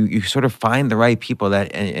you sort of find the right people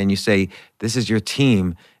that, and you say, this is your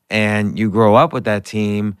team, and you grow up with that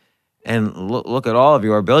team, and look at all of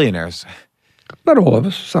you are billionaires. Not all of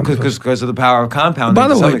us. Some of us. Because of the power of compounding. By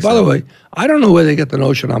the way, I don't know where they get the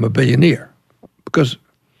notion I'm a billionaire, because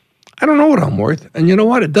I don't know what I'm worth, and you know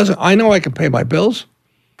what? It doesn't. I know I can pay my bills.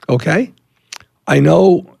 Okay, I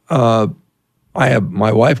know I have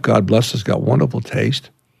my wife, God bless, has got wonderful taste,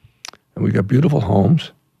 and we got beautiful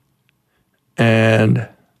homes, and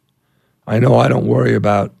I know I don't worry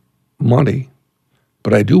about money,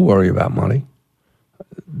 but I do worry about money.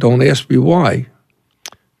 Don't ask me why,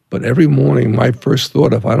 but every morning my first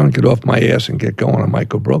thought, if I don't get off my ass and get going, I might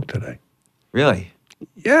go broke today. Really?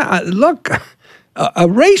 Yeah, look, a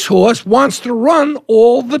racehorse wants to run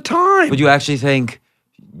all the time. Would you actually think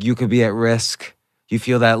you could be at risk? You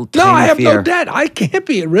feel that tiny No, I have fear. no debt. I can't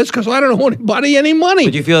be at risk because I don't owe anybody any money.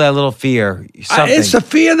 But you feel that little fear. Something. It's a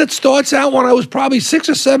fear that starts out when I was probably 6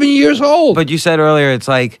 or 7 years old. But you said earlier it's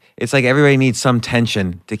like everybody needs some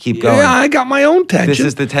tension to keep going. Yeah, I got my own tension. This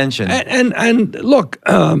is the tension. And look,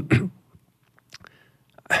 I'm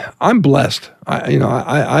blessed.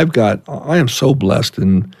 I am so blessed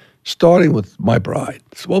in starting with my bride.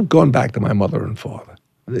 Well, going back to my mother and father.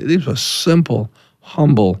 These were simple,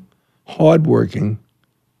 humble, hardworking,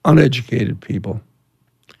 uneducated people.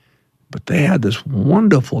 But they had this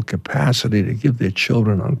wonderful capacity to give their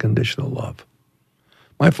children unconditional love.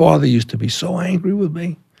 My father used to be so angry with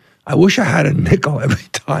me. I wish I had a nickel every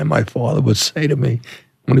time my father would say to me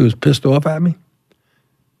when he was pissed off at me,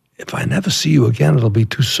 if I never see you again, it'll be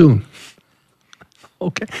too soon.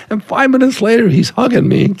 Okay? And 5 minutes later, he's hugging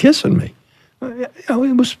me and kissing me. You know,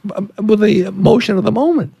 it was with the emotion of the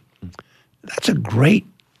moment. That's a great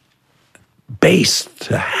base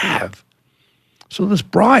to have. So this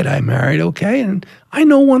bride I married, okay, and I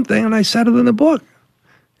know one thing, and I said it in the book.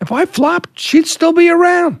 If I flopped, she'd still be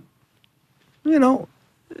around. You know,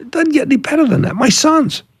 it doesn't get any better than that. My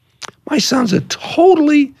sons are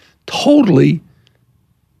totally,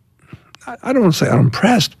 I don't want to say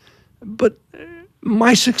unimpressed, but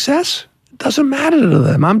my success doesn't matter to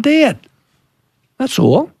them. I'm dead. That's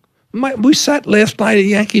all. We sat last night at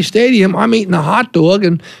Yankee Stadium. I'm eating a hot dog,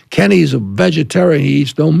 and Kenny's a vegetarian. He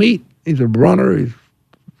eats no meat. He's a runner. He's a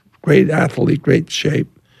great athlete, great shape.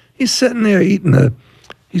 He's sitting there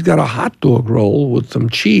he's got a hot dog roll with some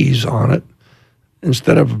cheese on it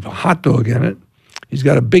instead of a hot dog in it. He's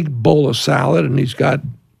got a big bowl of salad, and he's got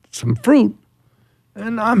some fruit.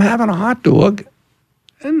 And I'm having a hot dog,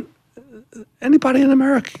 and anybody in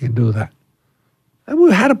America can do that. And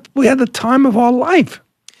we had the time of our life.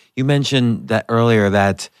 You mentioned that earlier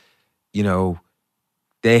that, you know,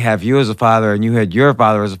 they have you as a father and you had your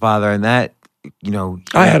father as a father, and that, you know.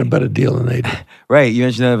 I had a better deal than they did. Right. You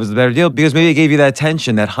mentioned that it was a better deal because maybe it gave you that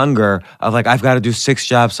tension, that hunger of like, I've got to do 6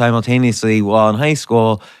 jobs simultaneously while in high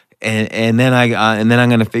school. And then I'm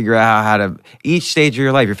going to figure out how to, each stage of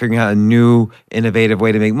your life, you're figuring out a new, innovative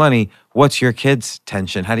way to make money. What's your kids'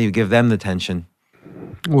 tension? How do you give them the tension?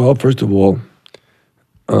 Well, first of all,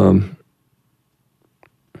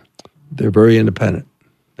 they're very independent.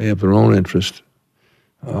 They have their own interest.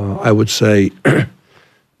 I would say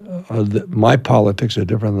my politics are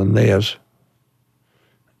different than theirs,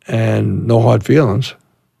 and no hard feelings.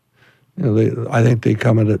 You know, I think they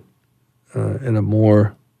come at it in a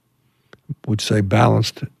more, would say,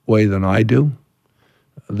 balanced way than I do.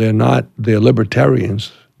 They're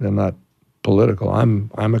libertarians. They're not political.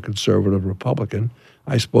 I'm a conservative Republican.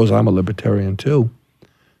 I suppose I'm a libertarian too,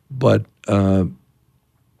 but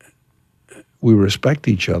we respect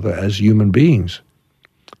each other as human beings.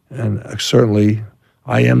 And certainly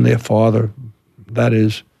I am their father. That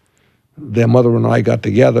is, their mother and I got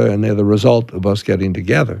together, and they're the result of us getting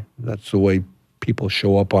together. That's the way people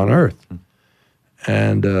show up on Earth.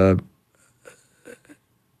 And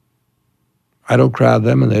I don't crowd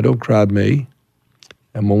them, and they don't crowd me.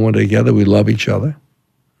 And when we're together, we love each other.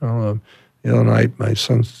 The other night, my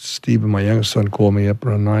son Steve and my youngest son called me up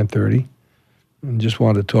around 9:30 and just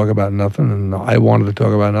wanted to talk about nothing, and I wanted to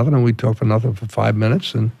talk about nothing, and we talked for nothing for 5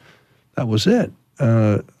 minutes, and that was it.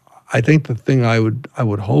 I think the thing I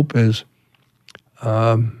would hope is,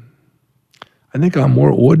 I think I'm more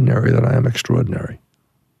ordinary than I am extraordinary.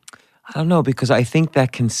 I don't know, because I think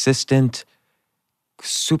that consistent,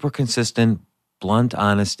 super consistent, blunt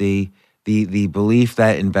honesty, the belief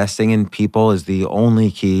that investing in people is the only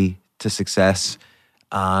key to success,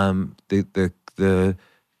 the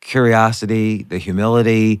curiosity, the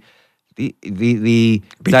humility, the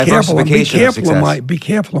diversification of success. Be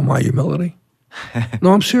careful of my humility.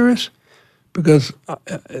 No, I'm serious. Because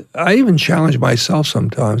I even challenge myself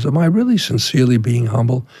sometimes. Am I really sincerely being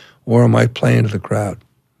humble, or am I playing to the crowd?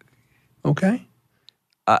 Okay?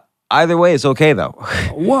 Either way, it's okay, though.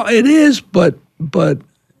 Well, it is, but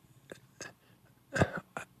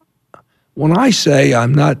when I say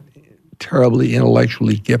I'm not terribly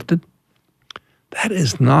intellectually gifted, that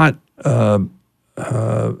is not an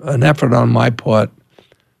effort on my part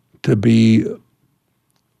to be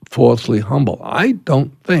falsely humble. I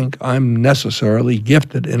don't think I'm necessarily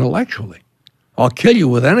gifted intellectually. I'll kill you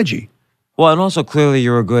with energy. Well, and also clearly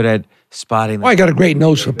you were good at spotting. I got a great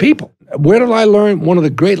nose for people. Where did I learn? One of the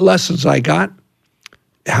great lessons I got,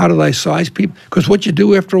 how did I size people? Because what you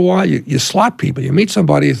do after a while, you slot people. You meet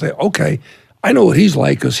somebody, you say, okay, I know what he's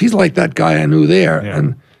like because he's like that guy I knew there. Yeah.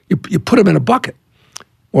 And you put him in a bucket.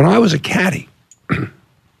 When I was a caddy, it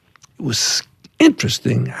was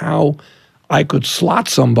interesting how I could slot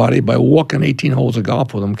somebody by walking 18 holes of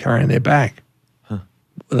golf with them carrying their bag. Huh.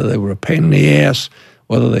 Whether they were a pain in the ass,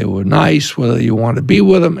 whether they were nice, whether you wanted to be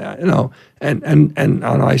with them, And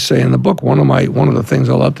I say in the book, one of the things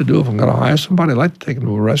I love to do if I'm going to hire somebody, I like to take them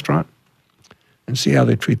to a restaurant and see how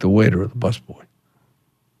they treat the waiter or the busboy.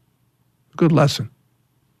 Good lesson.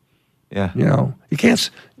 Yeah. You can't.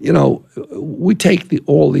 We take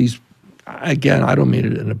all these. Again, I don't mean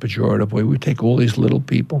it in a pejorative way. We take all these little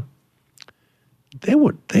people.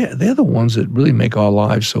 They're the ones that really make our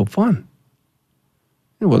lives so fun.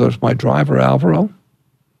 Whether it's my driver Alvaro.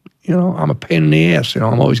 I'm a pain in the ass.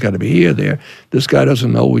 I'm always got to be here, there. This guy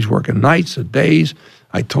doesn't know he's working nights or days.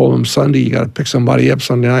 I told him Sunday, you got to pick somebody up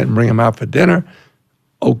Sunday night and bring him out for dinner.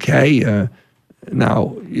 Okay.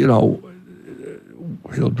 Now,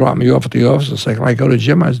 he'll drop me off at the office and say, can I go to the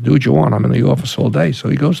gym? I said, do what you want. I'm in the office all day. So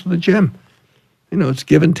he goes to the gym. It's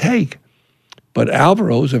give and take. But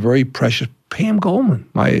Alvaro is a very precious. Pam Goldman,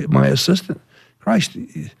 my assistant. Christ,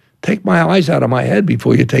 take my eyes out of my head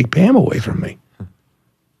before you take Pam away from me.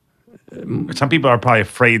 Some people are probably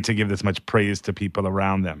afraid to give this much praise to people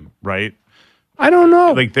around them, right? I don't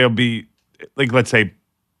know. Like they'll be, like let's say,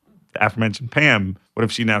 the aforementioned Pam. What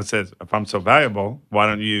if she now says, if I'm so valuable, why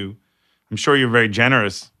don't you? I'm sure you're very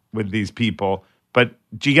generous with these people, but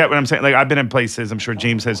do you get what I'm saying? Like I've been in places, I'm sure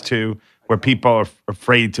James has too, where people are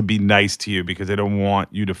afraid to be nice to you because they don't want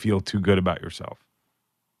you to feel too good about yourself.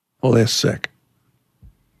 Well, they're sick.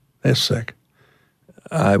 They're sick.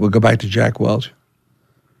 We'll go back to Jack Welch.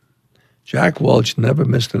 Jack Welch never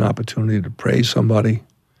missed an opportunity to praise somebody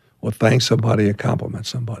or thank somebody or compliment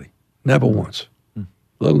somebody. Never once.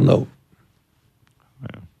 Little note.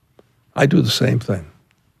 Yeah. I do the same thing.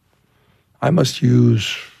 I must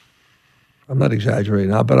use, I'm not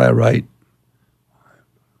exaggerating, I bet I write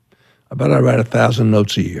 1,000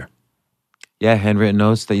 notes a year. Yeah, handwritten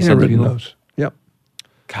notes that you send to people? Handwritten notes, yep.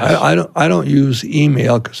 I don't use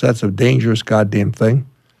email because that's a dangerous goddamn thing.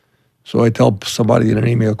 So I tell somebody in an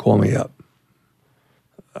email, call me up.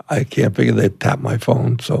 I can't figure they'd tap my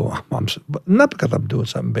phone, so but not because I'm doing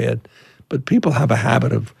something bad, but people have a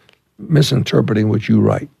habit of misinterpreting what you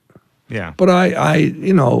write. Yeah. But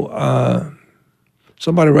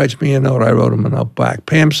somebody writes me a note, I wrote him a note back.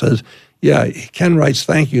 Pam says, yeah, Ken writes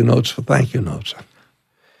thank you notes for thank you notes.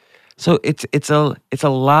 So it's a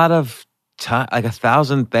lot of time, like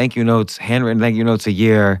 1,000 thank you notes, handwritten thank you notes a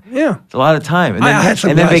year. Yeah. It's a lot of time. And then, guys,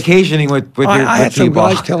 vacationing with your I had some people.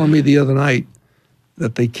 guys telling me the other night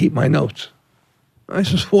that they keep my notes. I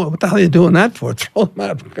says, what the hell are you doing that for? Throw them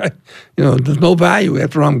out. There's no value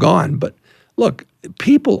after I'm gone. But look,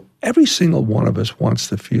 people, every single one of us wants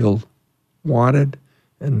to feel wanted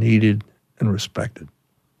and needed and respected.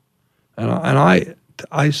 And I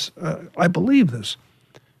believe this.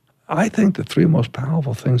 I think the three most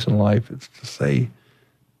powerful things in life is to say,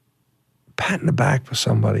 pat in the back for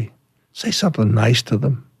somebody, say something nice to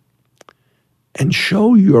them, and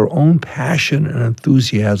show your own passion and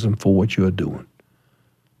enthusiasm for what you're doing.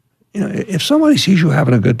 If somebody sees you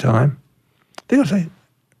having a good time, they're going to say,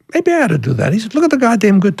 maybe I ought to do that. He said, look at the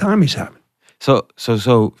goddamn good time he's having. So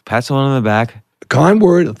pat someone on the back. A kind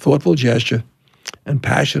word, a thoughtful gesture, and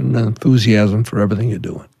passion and enthusiasm for everything you're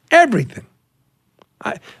doing. Everything.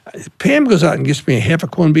 Pam goes out and gets me half a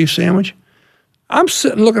corned beef sandwich. I'm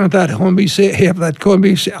sitting looking at that half of that corned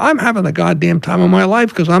beef sandwich. I'm having the goddamn time of my life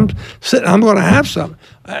because I'm going to have some.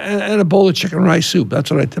 And a bowl of chicken rice soup.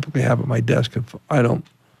 That's what I typically have at my desk if I don't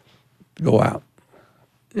go out.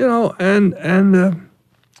 You know, and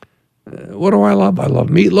what do I love? I love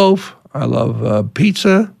meatloaf. I love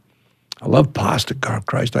pizza. I love pasta. God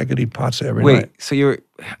Christ, I could eat pasta every night. Wait, so you're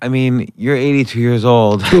 82 years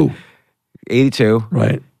old. 82.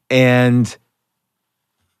 Right. And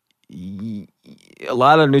a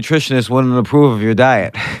lot of nutritionists wouldn't approve of your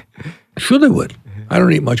diet. Sure they would. I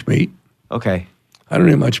don't eat much meat. Okay. I don't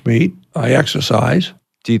eat much meat. I exercise.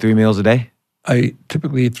 Do you eat 3 meals a day? I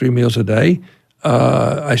typically eat 3 meals a day.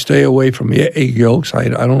 I stay away from egg yolks. I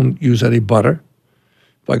don't use any butter.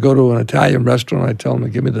 If I go to an Italian restaurant, I tell them to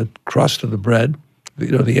give me the crust of the bread,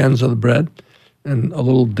 the ends of the bread, and a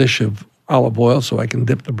little dish of olive oil so I can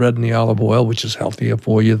dip the bread in the olive oil, which is healthier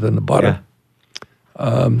for you than the butter.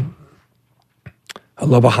 Yeah. I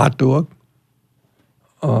love a hot dog.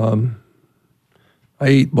 I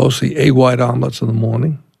eat mostly egg white omelets in the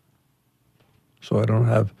morning so I don't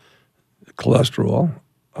have cholesterol.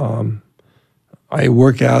 I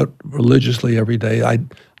work out religiously every day. I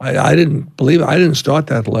didn't start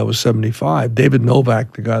that till I was 75. David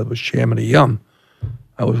Novak, the guy that was chairman of Yum,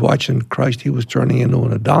 I was watching, Christ, he was turning into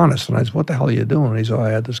an Adonis. And I said, what the hell are you doing? And he said, I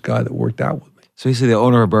had this guy that worked out with me. So he's the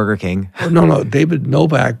owner of Burger King. No. David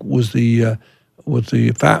Novak was he was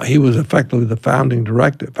effectively the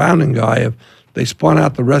founding guy of, they spun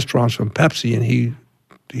out the restaurants from Pepsi, and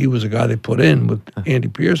he was the guy they put in with Andy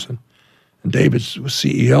Pearson. And David was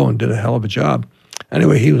CEO and did a hell of a job.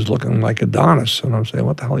 Anyway, he was looking like Adonis, and I'm saying,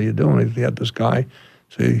 what the hell are you doing? He had this guy,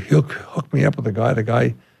 so he hooked me up with the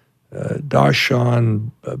guy, Darshan,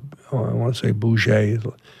 I want to say Bouger.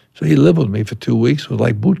 So he lived with me for 2 weeks. It was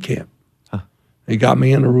like boot camp. Huh. He got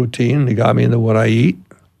me in a routine. He got me into what I eat.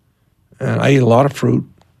 And I eat a lot of fruit.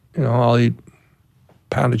 You know, I'll eat a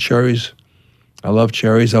pound of cherries. I love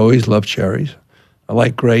cherries. I always love cherries. I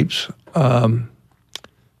like grapes. I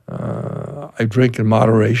drink in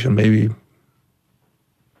moderation, maybe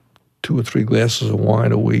 2 or 3 glasses of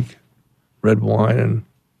wine a week, red wine, and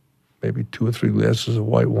maybe 2 or 3 glasses of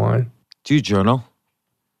white wine. Do you journal?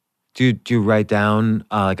 Do you write down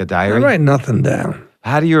like a diary? I write nothing down.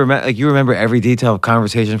 How do you remember? Like you remember every detail of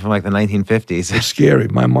conversation from like the 1950s. It's scary.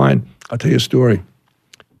 My mind. I'll tell you a story.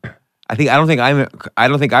 I don't think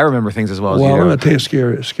I remember things as well as you do. Well, I'm going to tell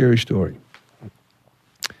you a scary story.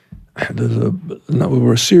 There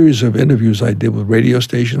were a series of interviews I did with radio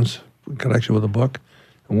stations in connection with a book,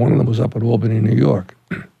 and one of them was up in Albany, New York.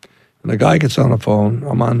 And the guy gets on the phone.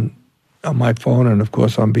 I'm on my phone, and of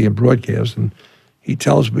course I'm being broadcast, and he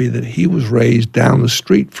tells me that he was raised down the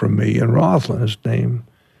street from me in Roslyn, his name.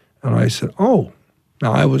 And I said, oh.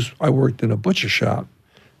 Now I worked in a butcher shop,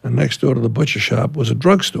 and next door to the butcher shop was a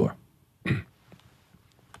drugstore.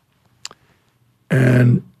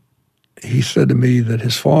 And he said to me that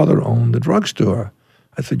his father owned the drugstore.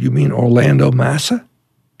 I said, you mean Orlando Massa?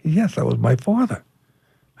 Yes, that was my father.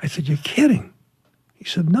 I said, you're kidding. He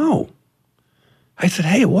said, no. I said,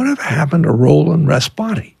 hey, whatever happened to Roland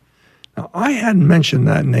Respati? Now, I hadn't mentioned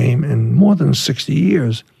that name in more than 60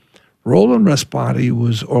 years. Roland Respati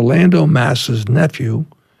was Orlando Massa's nephew,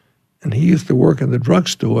 and he used to work in the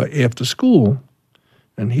drugstore after school,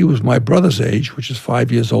 and he was my brother's age, which is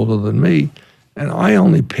 5 years older than me, and I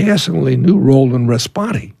only passingly knew Roland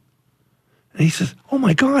Respati. And he says, oh,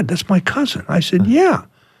 my God, that's my cousin. I said, yeah.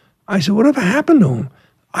 I said, whatever happened to him?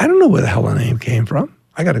 I don't know where the hell the name came from.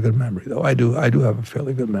 I got a good memory, though. I do have a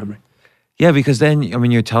fairly good memory. Yeah, because then,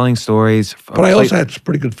 you're telling stories. But I also had some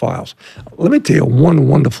pretty good files. Let me tell you one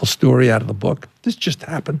wonderful story out of the book. This just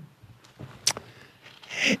happened.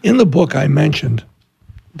 In the book, I mentioned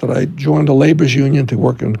that I joined a labor's union to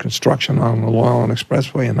work in construction on the Long Island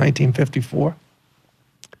Expressway in 1954.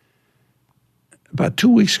 About 2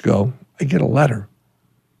 weeks ago, I get a letter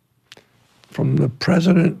from the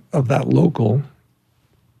president of that local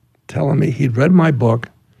telling me he'd read my book,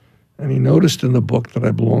 and he noticed in the book that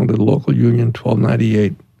I belonged to the local union,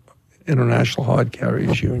 1298 International Hard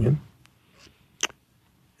Carriers Union.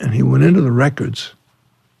 And he went into the records,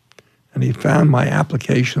 and he found my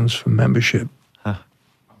applications for membership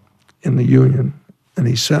in the union, and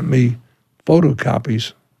he sent me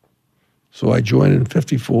photocopies. So I joined in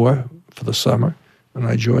 54 for the summer, and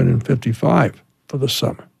I joined in 55 for the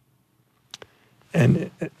summer. And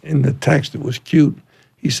in the text, it was cute.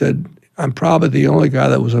 He said, I'm probably the only guy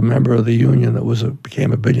that was a member of the union that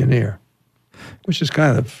became a billionaire, which is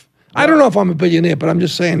kind of, I don't know if I'm a billionaire, but I'm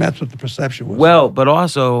just saying that's what the perception was. Well, but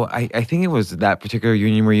also, I think it was that particular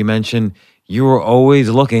union where you mentioned you were always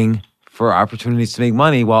looking for opportunities to make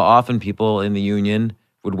money, while often people in the union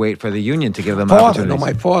would wait for the union to give them opportunities.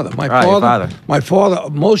 My father. Father. My father,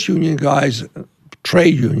 most union guys,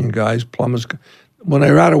 trade union guys, plumbers, when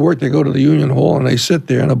they're out of work, they go to the union hall and they sit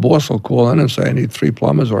there, and the boss will call in and say, I need 3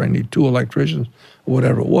 plumbers or I need 2 electricians or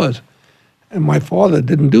whatever it was. And my father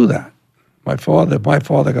didn't do that. My father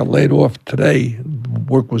got laid off today.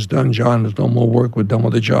 Work was done, John. There's no more work. We're done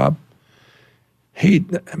with the job.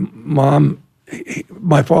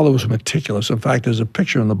 My father was meticulous. In fact, there's a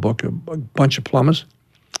picture in the book of a bunch of plumbers.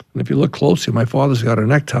 And if you look closely, my father's got a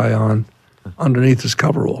necktie on underneath his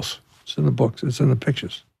coveralls. It's in the books. It's in the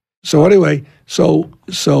pictures. So anyway, so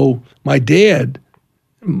my dad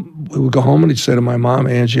would go home and he'd say to my mom,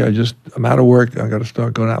 Angie, I'm out of work. I got to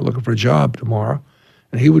start going out looking for a job tomorrow.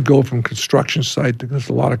 And he would go from construction site, there's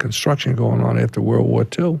a lot of construction going on after World War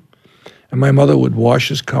II. And my mother would wash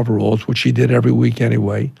his coveralls, which she did every week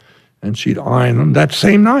anyway, and she'd iron them that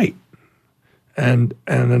same night. And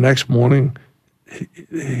the next morning,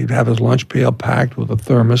 he'd have his lunch pail packed with a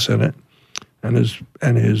thermos in it, and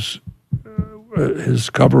his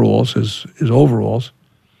coveralls, his overalls,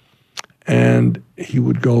 and he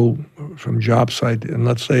would go from job site. And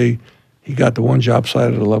let's say he got to one job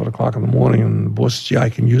site at 11 o'clock in the morning, and the boss said, "Yeah, I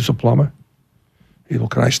can use a plumber." He'd go,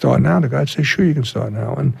 "Can I start now?" The guy'd say, "Sure, you can start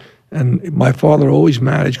now." And my father always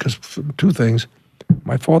managed, because 2 things.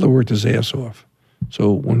 My father worked his ass off.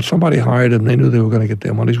 So when somebody hired him, they knew they were going to get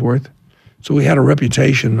their money's worth. So he had a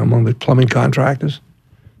reputation among the plumbing contractors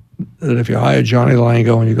that if you hire Johnny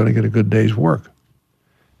Langone, you're going to get a good day's work.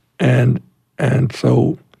 And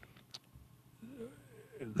so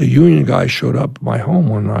the union guy showed up at my home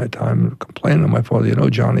one night time complaining to my father,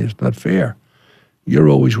 Johnny, it's not fair. You're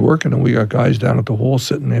always working, and we got guys down at the hall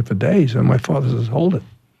sitting there for days. And my father says, hold it.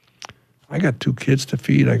 I got 2 kids to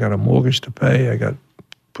feed. I got a mortgage to pay. I got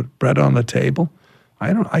put bread on the table.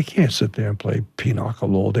 I can't sit there and play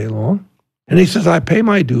pinochle all day long. And he says, I pay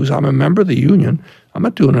my dues. I'm a member of the union. I'm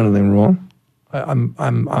not doing anything wrong.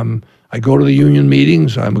 I go to the union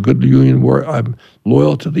meetings. I'm a good union worker. I'm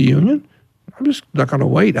loyal to the union. I'm just not going to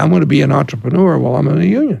wait. I'm going to be an entrepreneur while I'm in the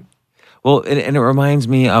union. Well, and it reminds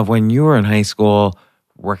me of when you were in high school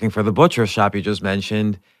working for the butcher shop you just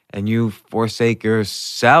mentioned, and you forsake your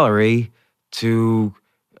salary to,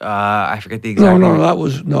 I forget the exact No,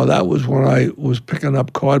 that was when I was picking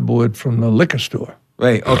up cardboard from the liquor store.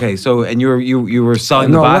 Right. Okay. So, and you were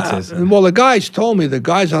selling the boxes. Well, the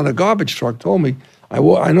guys on the garbage truck told me.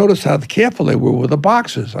 I noticed how careful they were with the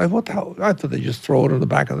boxes. I thought they just throw it in the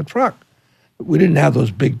back of the truck. We didn't have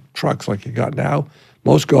those big trucks like you got now.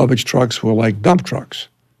 Most garbage trucks were like dump trucks.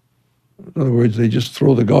 In other words, they just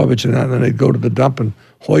throw the garbage in, and then they'd go to the dump and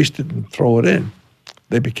hoist it and throw it in.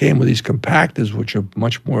 They became with these compactors, which are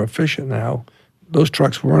much more efficient now. Those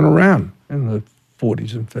trucks weren't around in the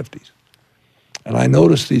 40s and 50s. And I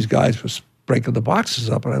noticed these guys were breaking the boxes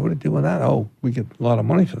up, and I, what are you doing that? Oh, we get a lot of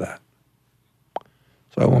money for that.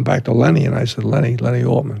 So I went back to Lenny, and I said, Lenny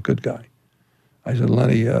Altman, good guy. I said,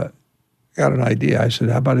 Lenny, got an idea. I said,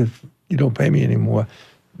 how about if you don't pay me anymore?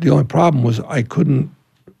 The only problem was I couldn't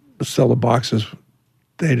sell the boxes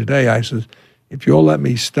day to day. I said, if you'll let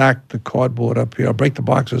me stack the cardboard up here, I'll break the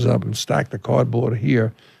boxes up and stack the cardboard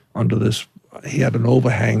here under this. He had an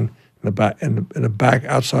overhang in the back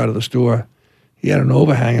outside of the store. He had an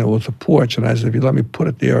overhang, and it was a porch. And I said, if you let me put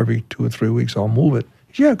it there every 2 or 3 weeks, I'll move it.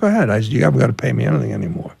 He said, yeah, go ahead. I said, you haven't got to pay me anything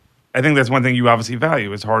anymore. I think that's one thing you obviously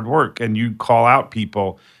value is hard work. And you call out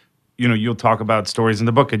people. You'll talk about stories in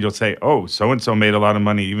the book, and you'll say, oh, so-and-so made a lot of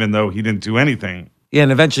money, even though he didn't do anything. Yeah,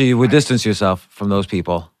 and eventually you would distance yourself from those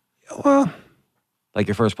people. Well, like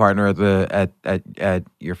your first partner at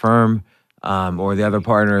your firm, or the other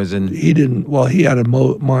partners. And he didn't. Well, he had a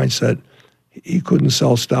mindset. He couldn't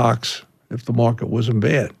sell stocks if the market wasn't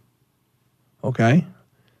bad. Okay,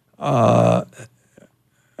 and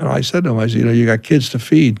I said to him, I said, you got kids to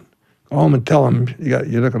feed. Go home and tell them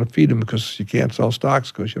you're not going to feed them because you can't sell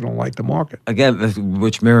stocks because you don't like the market. Again,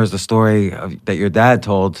 which mirrors the story that your dad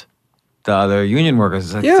told the other union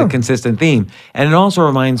workers. It's a consistent theme. And it also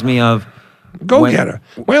reminds me of go-getter.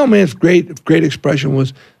 My old man's great expression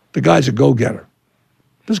was, the guy's a go-getter.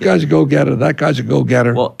 This guy's a go-getter, that guy's a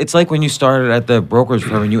go-getter. Well, it's like when you started at the brokerage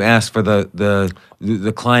firm and you asked for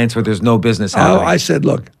the clients where there's no business happening. I said,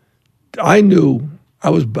 look,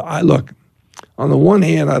 look, on the one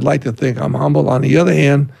hand, I'd like to think I'm humble. On the other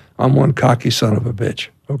hand, I'm one cocky son of a bitch,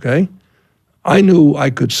 okay? I knew I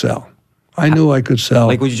could sell. I knew I could sell.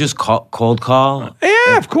 Like, would you just cold call?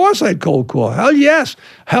 Yeah, of course I'd cold call. Hell yes.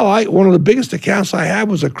 Hell, one of the biggest accounts I had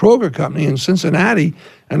was a Kroger company in Cincinnati,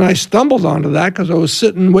 and I stumbled onto that because I was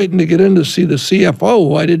sitting waiting to get in to see the CFO,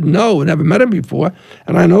 who I didn't know, never met him before,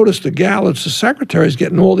 and I noticed the gal, it's the secretary, is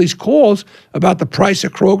getting all these calls about the price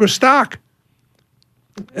of Kroger stock.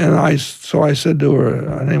 And I said to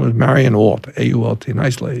her name was Marion Alt, A-U-L-T,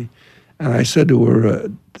 nice lady. And I said to her,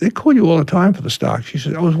 they call you all the time for the stock. She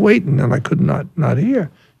said, I was waiting and I could not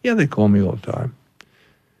hear. Yeah, they call me all the time.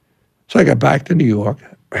 So I got back to New York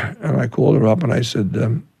and I called her up and I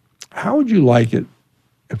said, how would you like it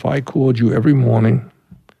if I called you every morning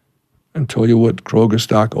and told you what Kroger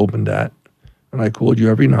stock opened at? And I called you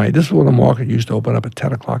every night. This is when the market used to open up at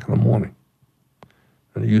 10 o'clock in the morning.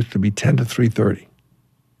 And it used to be 10 to 3:30.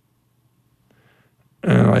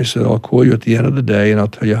 And I said, I'll call you at the end of the day and I'll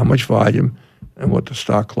tell you how much volume and what the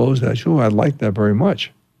stock closed at. She said, I'd like that very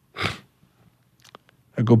much.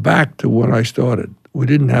 I go back to when I started. We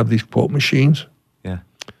didn't have these quote machines. Yeah.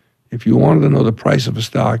 If you wanted to know the price of a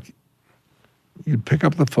stock, you'd pick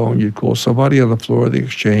up the phone, you'd call somebody on the floor of the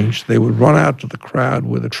exchange. They would run out to the crowd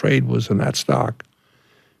where the trade was in that stock,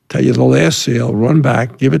 tell you the last sale, run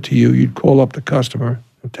back, give it to you. You'd call up the customer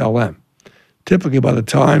and tell them. Typically, by the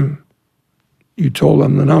time you told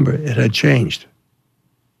them the number, it had changed.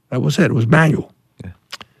 That was it. It was manual. Yeah.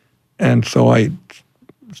 And so I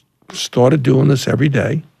started doing this every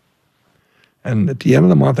day. And at the end of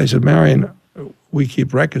the month, I said, Marion, we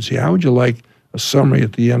keep records here. How would you like a summary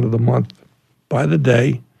at the end of the month by the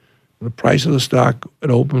day, the price of the stock, it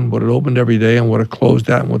opened, what it opened every day, and what it closed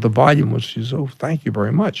at, and what the volume was? She said, oh, thank you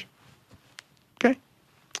very much. Okay.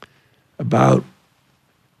 I'm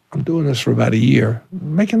doing this for about a year,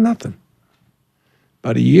 making nothing.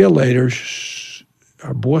 About a year later,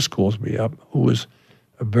 our boss calls me up, who was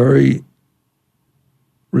a very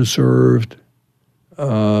reserved,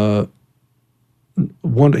 he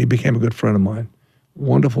became a good friend of mine,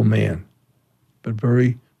 wonderful man, but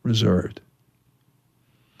very reserved.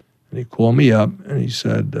 And he called me up and he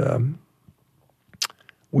said,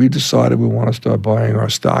 we decided we want to start buying our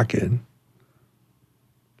stock in.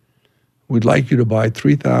 We'd like you to buy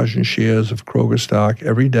 3,000 shares of Kroger stock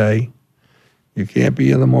every day. You can't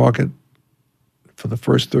be in the market for the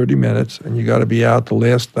first 30 minutes, and you got to be out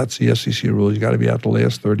that's the SEC rule, you got to be out the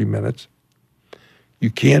last 30 minutes.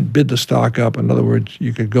 You can't bid the stock up. In other words,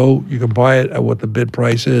 you can buy it at what the bid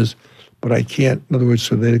price is, but I can't, in other words,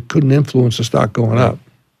 so they couldn't influence the stock going up.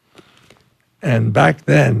 And back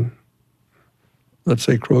then, let's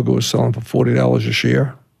say Kroger was selling for $40 a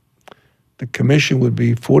share, the commission would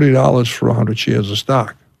be $40 for 100 shares of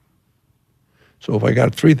stock. So if I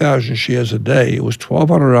got 3,000 shares a day, it was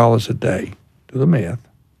 $1,200 a day. Do the math.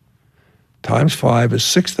 Times 5 is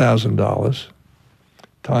 $6,000.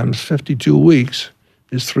 Times 52 weeks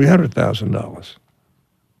is $300,000.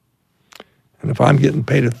 And if I'm getting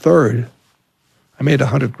paid a third, I made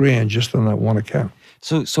 $100,000 just on that one account.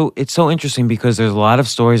 So it's so interesting because there's a lot of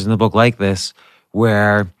stories in the book like this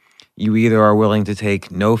where you either are willing to take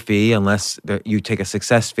no fee unless you take a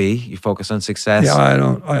success fee. You focus on success. Yeah,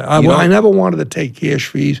 I never wanted to take cash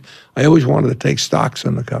fees. I always wanted to take stocks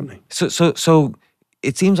in the company. So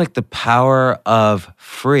it seems like the power of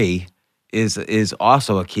free is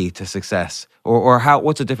also a key to success. Or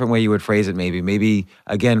what's a different way you would phrase it? Maybe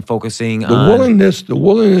again focusing on the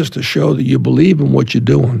willingness to show that you believe in what you're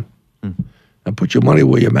doing, and put your money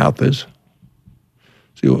where your mouth is.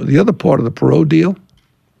 See, the other part of the Perot deal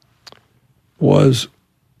was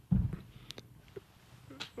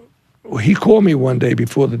he called me one day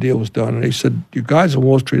before the deal was done, and he said, you guys on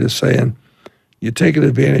Wall Street are saying you're taking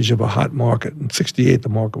advantage of a hot market. In 1968, the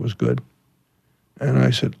market was good. And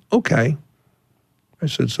I said, okay. I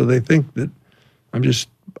said, so they think that I'm just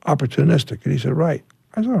opportunistic. And he said, right.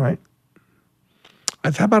 I said, all right. I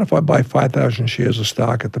said, how about if I buy 5,000 shares of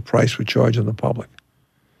stock at the price we're charging the public?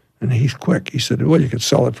 And he's quick. He said, well, you could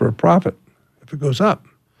sell it for a profit if it goes up.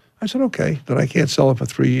 I said, okay, then I can't sell it for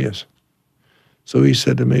 3 years. So he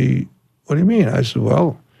said to me, what do you mean? I said,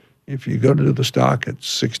 well, if you go to do the stock at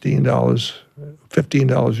 $16,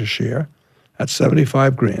 $15 a share, that's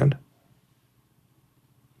 $75,000.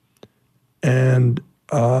 And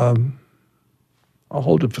I'll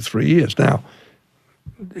hold it for 3 years. Now,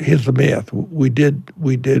 here's the math. We did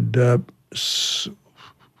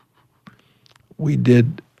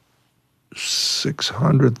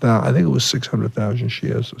 600,000. I think it was 600,000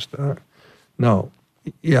 shares of stock. No,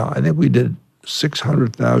 yeah, I think we did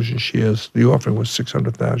 600,000 shares. The offering was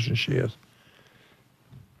 600,000 shares,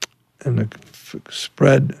 and the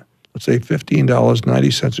spread, let's say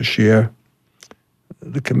 $15.90 a share.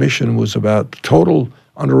 The commission was about total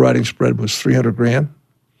underwriting spread was $300,000.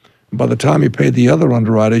 And by the time you paid the other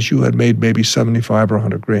underwriters, you had made maybe 75 or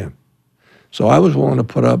 100 grand. So I was willing to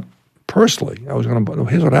put up personally. Here's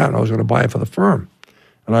what happened. I was going to buy it for the firm.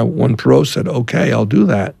 And when Perot said, okay, I'll do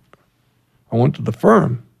that, I went to the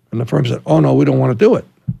firm, and the firm said, oh, no, we don't want to do it.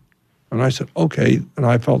 And I said, okay, and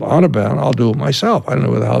I felt honor bound, I'll do it myself. I don't know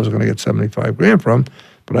where the hell I was going to get 75 grand from,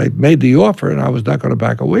 but I made the offer, and I was not going to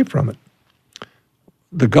back away from it.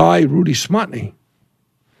 The guy, Rudy Smutney,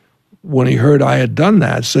 when he heard I had done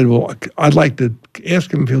that, said, well, I'd like to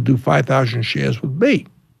ask him if he'll do 5,000 shares with me.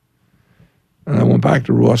 And I went back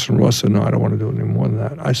to Ross, and Ross said, no, I don't want to do it any more than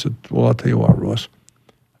that. I said, well, I'll tell you what, Ross,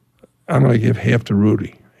 I'm going to give half to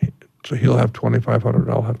Rudy. So he'll have 2,500,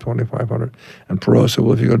 I'll have 2,500. And Perot said,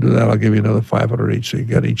 well, if you're going to do that, I'll give you another 500 each. So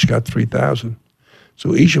each got 3,000.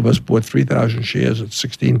 So each of us bought 3,000 shares at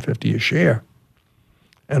 $16.50 a share.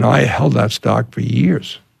 And I held that stock for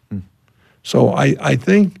years. So I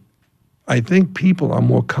think people are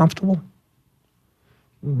more comfortable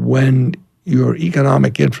when your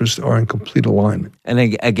economic interests are in complete alignment. And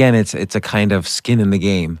again, it's a kind of skin in the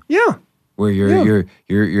game. Yeah. Where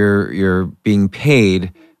you're being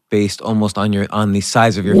paid based almost on the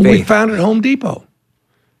size of your faith. We founded Home Depot.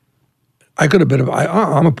 I could have been.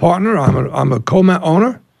 I'm a partner. I'm a co-owner,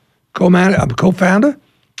 I'm a co-founder.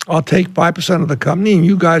 I'll take 5% of the company, and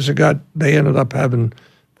you guys they ended up having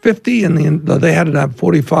 50, and they had to have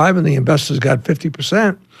 45, and the investors got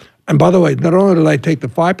 50%. And by the way, not only did I take the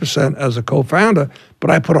 5% as a co-founder, but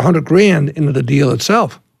I put 100 grand into the deal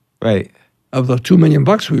itself. Right. Of the $2 million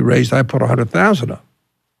we raised, I put 100,000 up.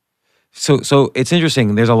 So it's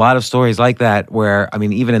interesting. There's a lot of stories like that where, I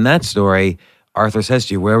mean, even in that story, Arthur says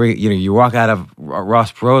to you, you walk out of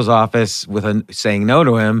Ross Perot's office saying no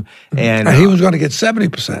to him, and he was going to get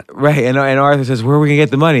 70%. Right, and Arthur says, where are we going to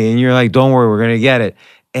get the money? And you're like, don't worry, we're going to get it.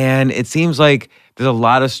 And it seems like there's a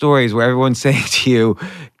lot of stories where everyone's saying to you,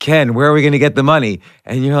 Ken, where are we going to get the money?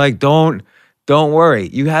 And you're like, don't worry.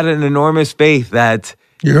 You had an enormous faith that...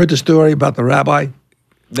 You heard the story about the rabbi?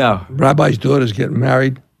 No. Rabbi's daughter's getting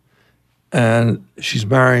married. And she's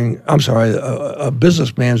marrying, a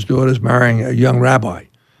businessman's daughter's marrying a young rabbi.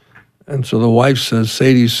 And so the wife says,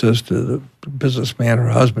 Sadie says to the businessman, her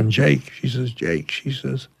husband, Jake, she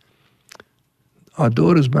says, our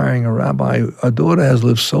daughter's marrying a rabbi. Our daughter has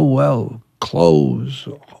lived so well, clothes,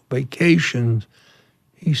 vacations.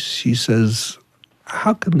 She says,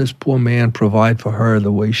 how can this poor man provide for her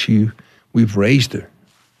the way we've raised her?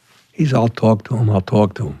 I'll talk to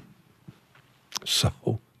him. So...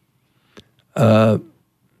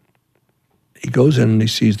 he goes in and he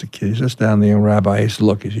sees the kid. He sits down there, and Rabbi, he says,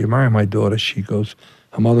 look, you marry my daughter. Her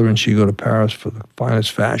mother and she go to Paris for the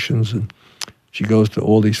finest fashions, and she goes to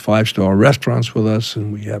all these 5-star restaurants with us,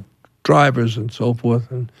 and we have drivers and so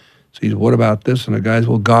forth. And so he says, what about this? And the guys,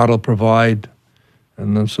 well, God will provide.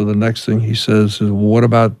 And then so the next thing he says is, well, what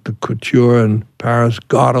about the couture in Paris?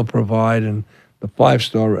 God will provide. And the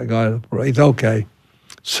 5-star guy will provide. He's okay.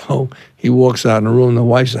 So he walks out in the room, and the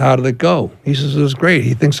wife says, how did it go? He says, it was great.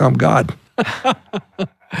 He thinks I'm God.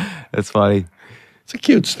 That's funny. It's a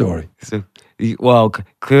cute story. So, well,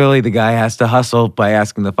 clearly the guy has to hustle by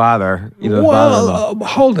asking the father.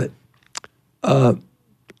 Hold it.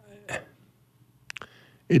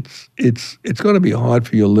 It's going to be hard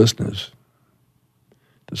for your listeners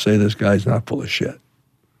to say this guy's not full of shit.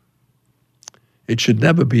 It should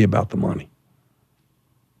never be about the money.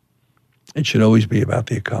 It should always be about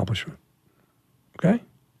the accomplishment. Okay?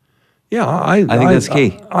 Yeah, I think that's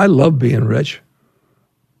key. I love being rich,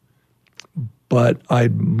 but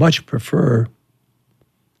I'd much prefer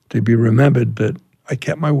to be remembered that I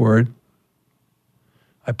kept my word.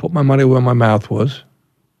 I put my money where my mouth was,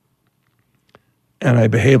 and I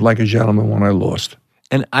behaved like a gentleman when I lost.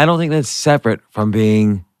 And I don't think that's separate from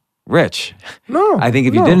being rich. No. I think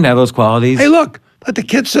if you didn't have those qualities... Hey, look, like the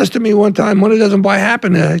kid says to me one time, money doesn't buy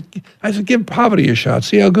happiness. I said, give poverty a shot.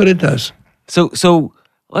 See how good it does. So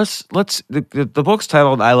let's the book's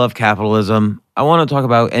titled I Love Capitalism. I want to talk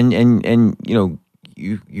about and you know,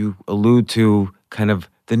 you allude to kind of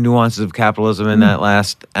the nuances of capitalism in that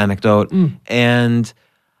last anecdote. And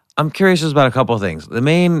I'm curious just about a couple of things. The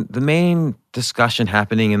main discussion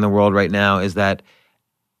happening in the world right now is that,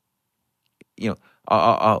 you know,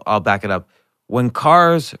 I'll back it up. When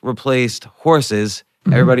cars replaced horses,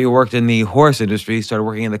 everybody who worked in the horse industry started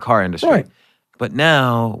working in the car industry. Right. But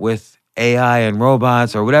now with AI and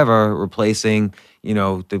robots or whatever replacing, you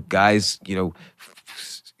know, the guys, you know,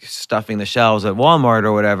 stuffing the shelves at Walmart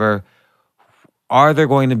or whatever, is there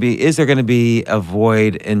going to be a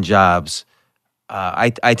void in jobs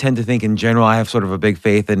I tend to think in general I have sort of a big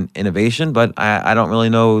faith in innovation, but I don't really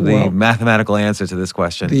know the mathematical answer to this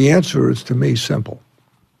question. The answer is, to me, simple.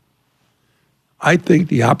 I think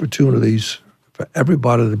the opportunities for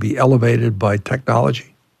everybody to be elevated by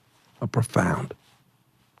technology are profound.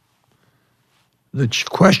 The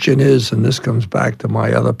question is, and this comes back to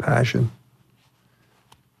my other passion,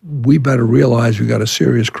 we better realize we got a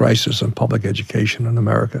serious crisis in public education in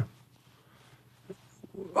America.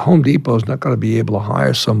 Home Depot is not going to be able to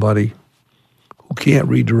hire somebody who can't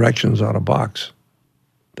read directions on a box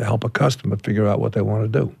to help a customer figure out what they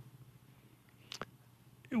want to do.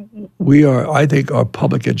 I think our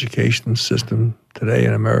public education system today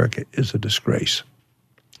in America is a disgrace.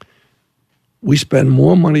 We spend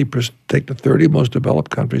more money take the 30 most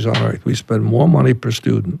developed countries on earth. We spend more money per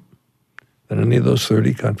student than any of those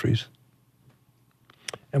 30 countries.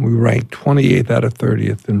 And we rank 28th out of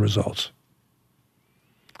 30th in results.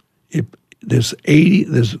 If there's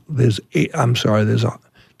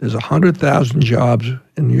 100,000 jobs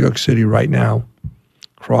in New York City right now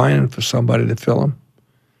crying for somebody to fill them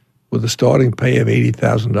with a starting pay of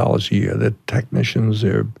 $80,000 a year. They're technicians,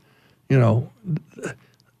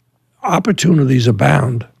 opportunities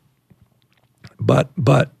abound, but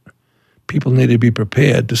people need to be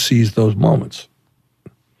prepared to seize those moments.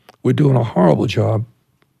 We're doing a horrible job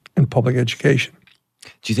in public education.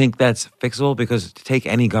 Do you think that's fixable? Because to take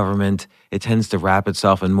any government, it tends to wrap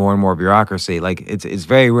itself in more and more bureaucracy. Like it's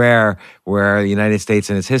very rare where the United States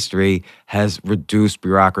in its history has reduced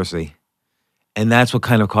bureaucracy. And that's what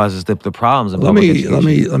kind of causes the problems in public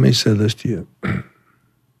education. Let me say this to you.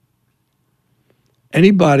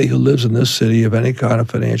 Anybody who lives in this city of any kind of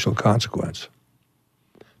financial consequence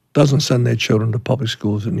doesn't send their children to public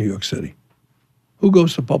schools in New York City. Who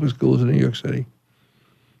goes to public schools in New York City?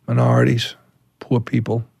 Minorities, poor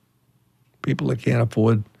people, people that can't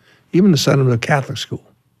afford even to send them to Catholic school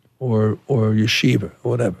or yeshiva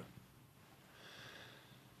or whatever.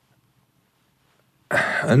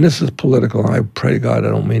 And this is political, and I pray to God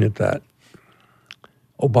I don't mean it that.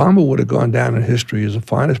 Obama would have gone down in history as the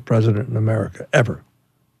finest president in America ever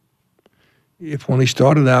if, when he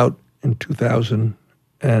started out in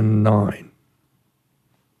 2009,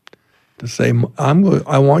 to say,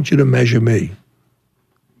 I want you to measure me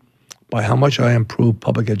by how much I improve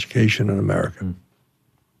public education in America.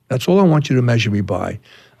 That's all I want you to measure me by.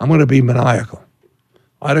 I'm going to be maniacal.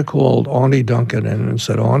 I'd have called Arnie Duncan in and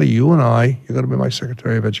said, Arnie, you and I, you're going to be my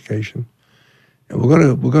Secretary of Education, and we're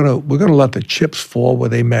going to let the chips fall where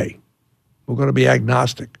they may. We're going to be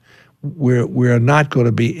agnostic. We're not going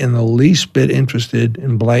to be in the least bit interested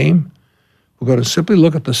in blame. We're going to simply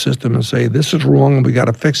look at the system and say, this is wrong and we got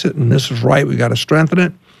to fix it, and this is right, we got to strengthen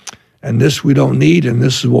it, and this we don't need, and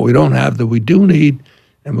this is what we don't have that we do need,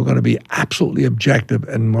 and we're going to be absolutely objective.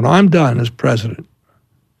 And when I'm done as president,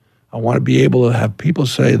 I want to be able to have people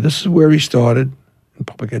say, this is where he started in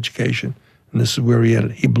public education, and this is where he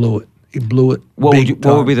ended. He blew it. He blew it. What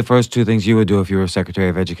would be the first two things you would do if you were Secretary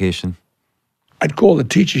of Education? I'd call the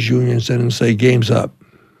teachers' unions in and say, game's up.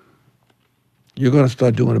 You're going to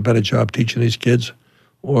start doing a better job teaching these kids,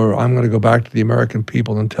 or I'm going to go back to the American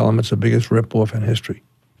people and tell them it's the biggest ripoff in history.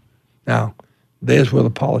 Now, there's where the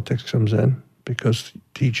politics comes in, because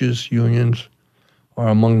teachers' unions are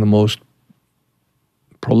among the most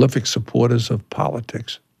prolific supporters of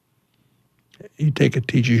politics. You take a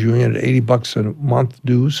teachers' union at $80 a month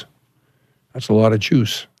dues, that's a lot of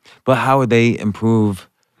juice. But how would they improve?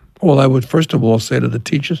 Well, I would first of all say to the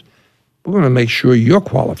teachers, we're going to make sure you're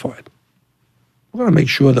qualified. We're going to make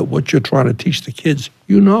sure that what you're trying to teach the kids,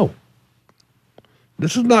 you know.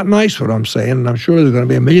 This is not nice what I'm saying, and I'm sure there's going to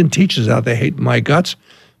be a million teachers out there hating my guts,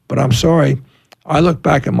 but I'm sorry. I look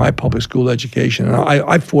back at my public school education, and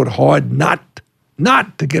I fought hard not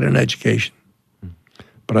to get an education.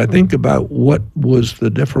 But I think about what was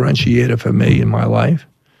the differentiator for me in my life,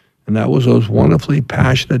 and that was those wonderfully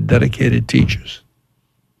passionate, dedicated teachers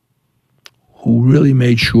who really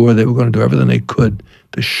made sure they were going to do everything they could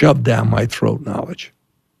to shove down my throat knowledge.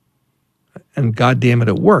 And goddamn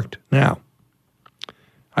it worked. Now,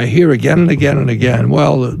 I hear again and again and again,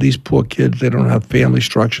 well, these poor kids, they don't have family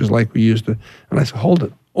structures like we used to. And I said, hold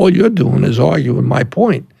it. All you're doing is arguing my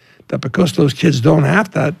point, that because those kids don't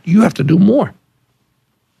have that, you have to do more.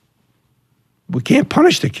 We can't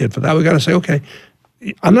punish the kid for that. We got to say, okay,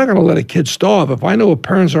 I'm not going to let a kid starve. If I know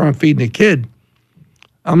parents aren't feeding a kid,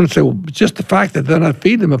 I'm going to say, well, just the fact that they're not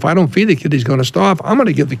feeding him, if I don't feed the kid, he's going to starve. I'm going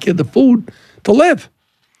to give the kid the food to live.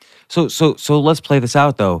 So let's play this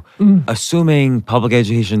out, though. Assuming public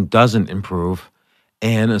education doesn't improve,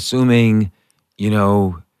 and assuming,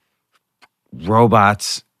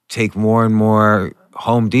 robots take more and more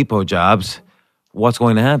Home Depot jobs, what's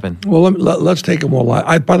going to happen? Well, let's take it more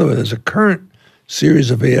live. By the way, there's a current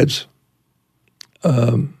series of ads.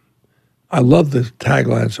 I love the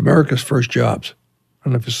tagline. It's America's First Jobs. I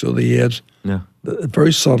don't know if you saw the ads. No.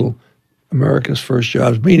 Very subtle. America's First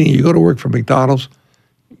Jobs, meaning you go to work for McDonald's,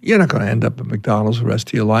 you're not going to end up at McDonald's the rest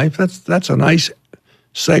of your life. That's a nice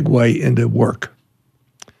segue into work.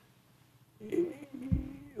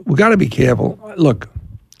 We got to be careful. Look,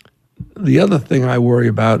 the other thing I worry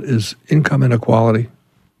about is income inequality.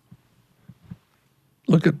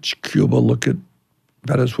 Look at Cuba, look at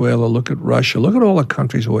Venezuela, look at Russia, look at all the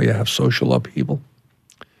countries where you have social upheaval.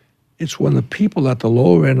 It's when the people at the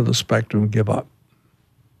lower end of the spectrum give up.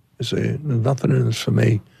 They say, there's nothing in this for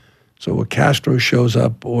me. So a Castro shows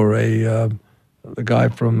up, or the guy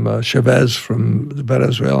from Chavez from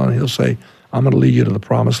Venezuela, and he'll say, I'm going to lead you to the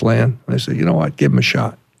promised land. And they say, you know what, give him a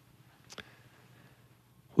shot.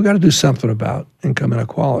 We got to do something about income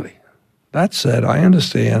inequality. That said, I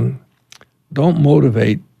understand, don't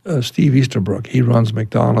motivate Steve Easterbrook. He runs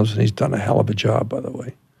McDonald's, and he's done a hell of a job, by the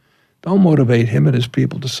way. Don't motivate him and his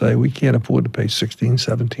people to say, we can't afford to pay $16,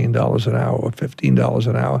 $17 an hour or $15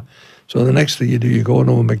 an hour. So the next thing you do, you go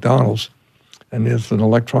into a McDonald's, and there's an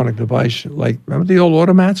electronic device, like, remember the old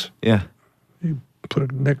automats? Yeah. You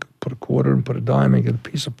put a nickel, put a quarter, and put a dime, and get a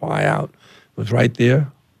piece of pie out. It was right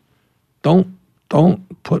there. Don't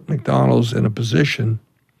put McDonald's in a position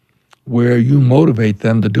where you motivate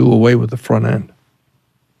them to do away with the front end.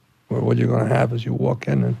 Where what you're going to have is you walk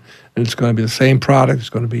in, and it's going to be the same product. It's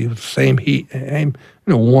going to be the same heat,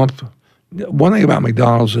 warmth. One thing about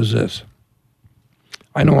McDonald's is this.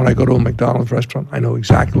 I know when I go to a McDonald's restaurant, I know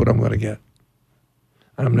exactly what I'm going to get.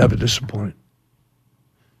 And I'm never disappointed.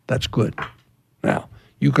 That's good. Now,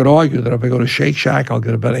 you could argue that if I go to Shake Shack, I'll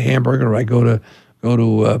get a better hamburger, or I go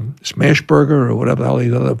to Smash Burger, or whatever the hell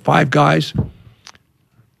these other Five Guys.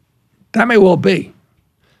 That may well be.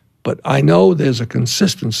 But I know there's a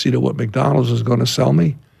consistency to what McDonald's is going to sell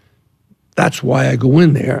me. That's why I go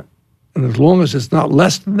in there. And as long as it's not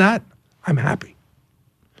less than that, I'm happy.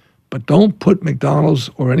 But don't put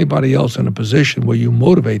McDonald's or anybody else in a position where you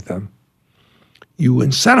motivate them. You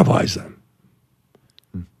incentivize them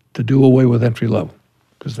to do away with entry level,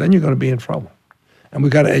 because then you're going to be in trouble. And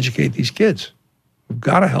we've got to educate these kids. We've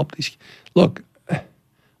got to help these. Look,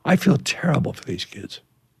 I feel terrible for these kids.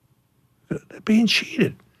 They're being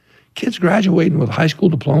cheated. Kids graduating with high school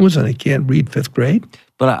diplomas and they can't read fifth grade.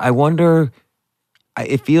 But I wonder,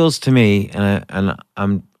 it feels to me, and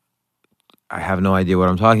I have no idea what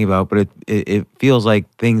I'm talking about, but it feels like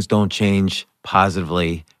things don't change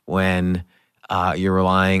positively when you're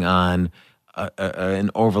relying on an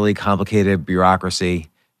overly complicated bureauccy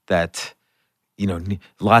that,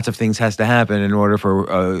 lots of things has to happen in order for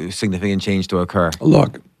a significant change to occur.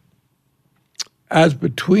 Look,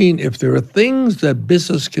 if there are things that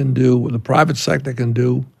business can do, the private sector can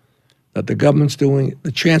do, that the government's doing,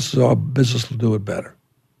 the chances are business will do it better.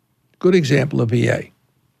 Good example of VA.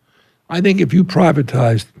 I think if you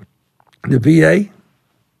privatized the VA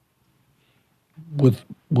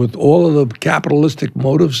with all of the capitalistic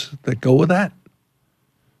motives that go with that,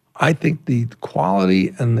 I think the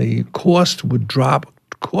quality and the cost would drop.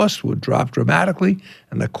 Cost would drop dramatically,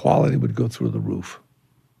 and the quality would go through the roof.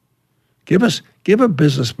 Give a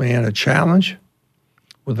businessman a challenge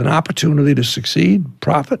with an opportunity to succeed,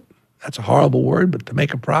 profit. That's a horrible word, but to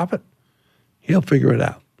make a profit, he'll figure it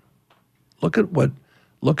out. Look at what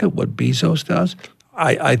Bezos does.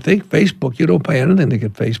 I think Facebook, you don't pay anything to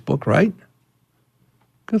get Facebook, right?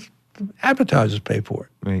 Because advertisers pay for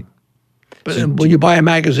it. Right. But when you buy a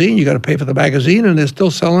magazine, you got to pay for the magazine, and they're still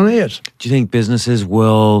selling ads. Do you think businesses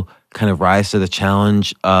will kind of rise to the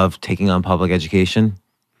challenge of taking on public education?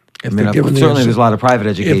 Certainly there's a lot of private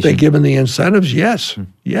education. If they're given the incentives, yes.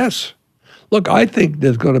 Yes. Look, I think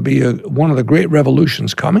there's going to be one of the great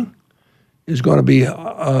revolutions coming is going to be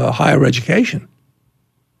higher education.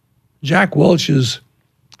 Jack Welch's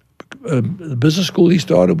the business school he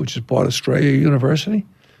started, which is part of Strayer University,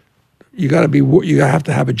 you have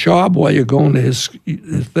to have a job while you're going to his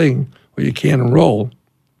thing where you can't enroll,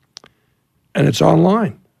 and it's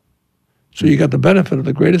online. So you got the benefit of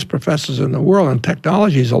the greatest professors in the world, and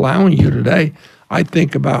technology is allowing you today. I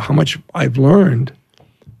think about how much I've learned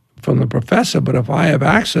from the professor, but if I have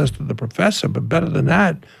access to the professor, but better than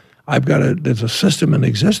that, there's a system in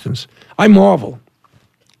existence. I marvel.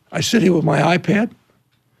 I sit here with my iPad.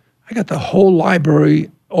 I got the whole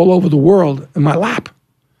library all over the world in my lap.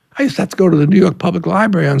 I used to have to go to the New York Public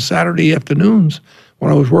Library on Saturday afternoons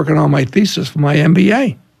when I was working on my thesis for my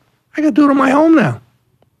MBA. I got to do it in my home now.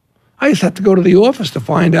 I used to have to go to the office to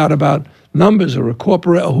find out about numbers or a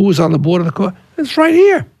corporate or who was on the board of the corp. It's right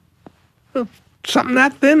here. something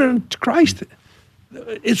that thin, and Christ,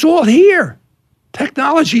 it's all here.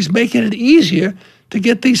 Technology's making it easier to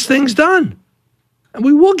get these things done. And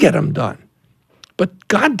we will get them done. But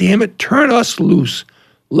God damn it, turn us loose.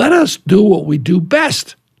 Let us do what we do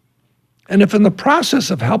best. And if in the process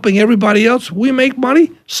of helping everybody else we make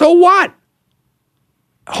money, so what?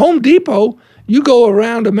 Home Depot, you go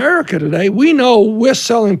around America today, we know we're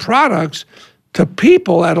selling products to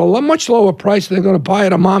people at a much lower price than they're going to buy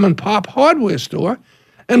at a mom and pop hardware store.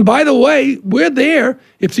 And by the way, we're there.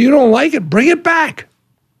 If you don't like it, bring it back.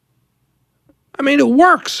 I mean, it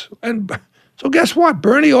works. And so guess what?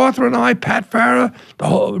 Bernie Arthur and I, Pat Farah, the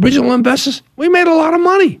whole original investors, we made a lot of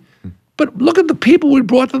money. But look at the people we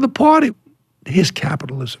brought to the party. Here's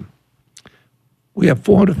capitalism. We have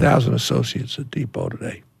 400,000 associates at Depot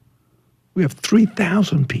today. We have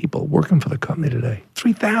 3,000 people working for the company today.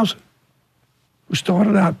 3,000. We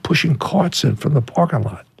started out pushing carts in from the parking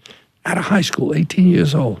lot. Out of high school, 18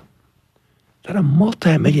 years old. That are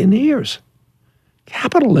multimillionaires.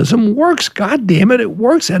 Capitalism works. God damn it, it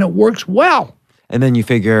works, and it works well. And then you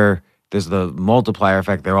figure there's the multiplier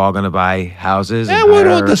effect. They're all going to buy houses. Yeah, And well,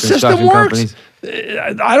 hire the system construction works.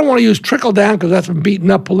 companies. I don't want to use trickle down because that's been beaten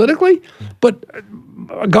up politically, but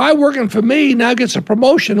a guy working for me now gets a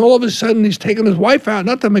promotion. All of a sudden, he's taking his wife out,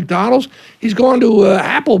 not to McDonald's. He's going to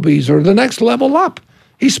Applebee's or the next level up.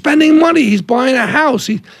 He's spending money. He's buying a house.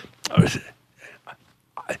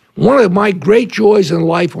 One of my great joys in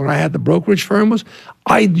life when I had the brokerage firm was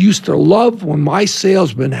I used to love when my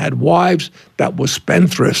salesmen had wives that were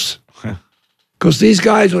spendthrifts. Because these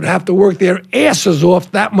guys would have to work their asses off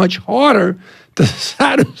that much harder to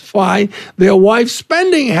satisfy their wife's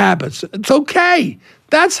spending habits. It's okay.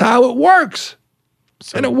 That's how it works.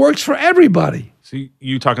 And it works for everybody. So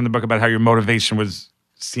you talk in the book about how your motivation was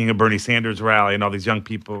seeing a Bernie Sanders rally and all these young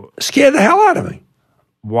people. Scared the hell out of me.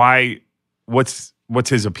 Why? What's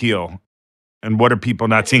his appeal? And what are people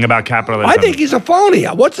not seeing about capitalism? I think he's a phony.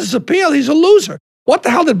 What's his appeal? He's a loser. What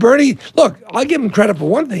the hell did Bernie... Look, I'll give him credit for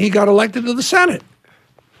one thing. He got elected to the Senate.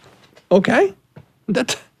 Okay?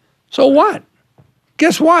 So what?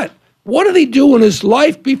 Guess what? What did he do in his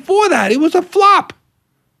life before that? He was a flop.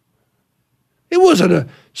 He wasn't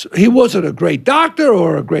a great doctor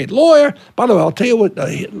or a great lawyer. By the way, I'll tell you what,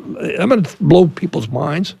 I'm going to blow people's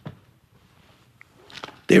minds.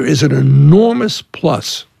 There is an enormous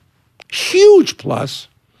plus, huge plus,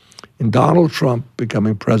 in Donald Trump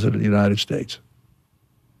becoming president of the United States.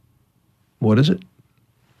 What is it?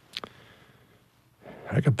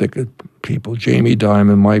 I can think of people, Jamie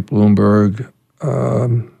Dimon, Mike Bloomberg,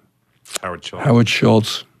 Howard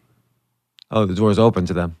Schultz. Oh, the door's open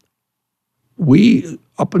to them. We,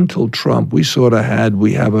 up until Trump, we sort of had,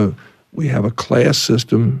 we have a class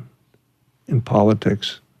system in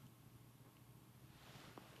politics.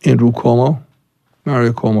 Andrew Cuomo,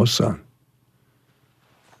 Mario Cuomo's son.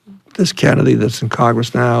 This Kennedy that's in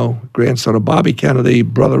Congress now, grandson of Bobby Kennedy,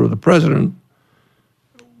 brother of the president,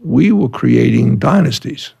 we were creating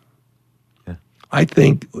dynasties. Yeah. I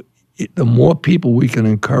think the more people we can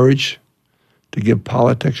encourage to give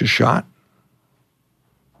politics a shot,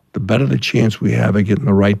 the better the chance we have of getting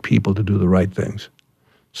the right people to do the right things.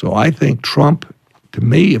 So I think Trump, to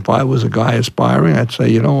me, if I was a guy aspiring, I'd say,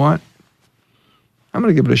 you know what? I'm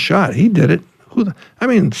going to give it a shot. He did it.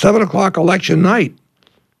 7 o'clock election night,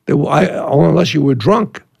 unless you were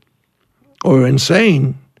drunk or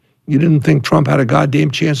insane, you didn't think Trump had a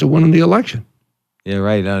goddamn chance of winning the election. Yeah,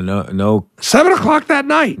 right. No. 7 o'clock that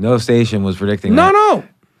night. No station was predicting that. No.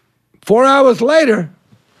 4 hours later,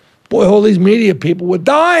 boy, all these media people were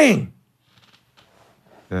dying.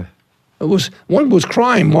 Yeah. One was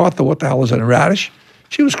crying. Martha, what the hell is it, a radish?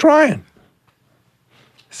 She was crying.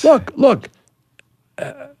 Look.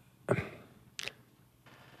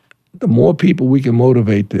 The more people we can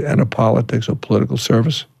motivate to enter politics or political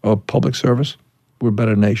service or public service, we're a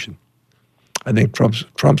better nation. I think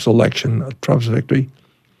Trump's election, Trump's victory,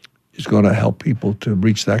 is going to help people to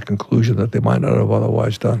reach that conclusion that they might not have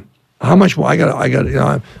otherwise done. How much more?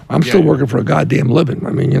 I'm still working for a goddamn living. I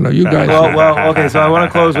mean, you guys. Well, okay. So I want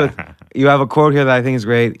to close with, you have a quote here that I think is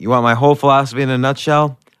great. You want my whole philosophy in a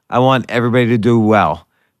nutshell? I want everybody to do well.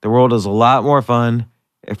 The world is a lot more fun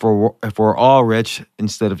if we're all rich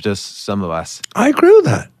instead of just some of us. I agree with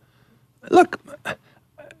that. Look,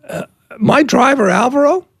 my driver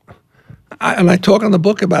Alvaro, and I talk in the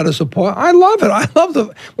book about his apartment. I love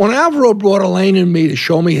it. When Alvaro brought Elaine and me to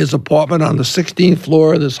show me his apartment on the 16th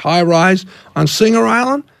floor of this high rise on Singer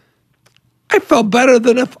Island, I felt better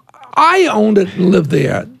than if I owned it and lived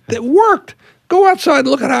there. It worked. Go outside and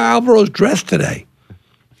look at how Alvaro's dressed today.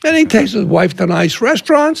 And he takes his wife to nice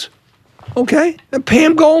restaurants, okay? And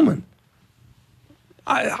Pam Goldman.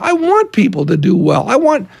 I want people to do well. I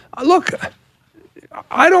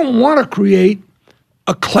don't want to create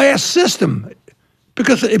a class system,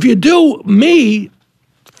 because if you do me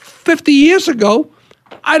 50 years ago,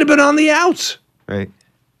 I'd have been on the outs. Right.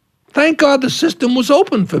 Thank God the system was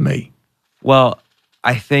open for me. Well,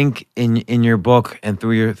 I think in your book and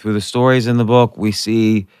through the stories in the book, we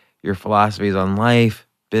see your philosophies on life,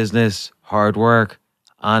 business, hard work,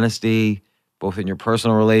 honesty, both in your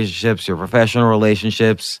personal relationships, your professional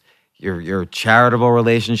relationships, your charitable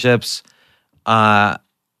relationships. I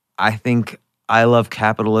think I Love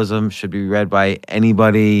Capitalism should be read by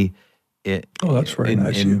anybody That's very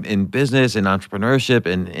nice of you. in business, in entrepreneurship,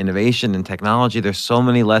 in innovation, in technology. There's so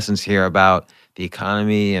many lessons here about the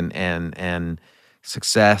economy and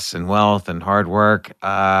success and wealth and hard work.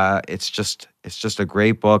 It's just a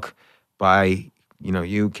great book by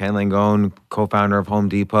you, Ken Langone, co-founder of Home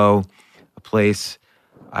Depot, a place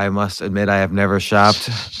I must admit I have never shopped.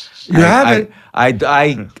 You haven't?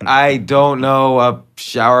 I don't know a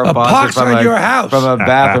shower A faucet pox from on your house. from a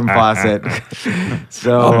bathroom faucet.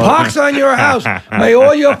 So A pox on your house. May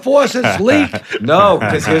all your faucets leak. no,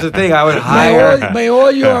 because here's the thing: I would hire. May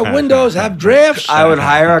all your windows have drafts. I would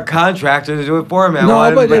hire a contractor to do it for me. I No,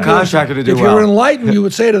 wanted but the if contractor to do if well. you're enlightened, you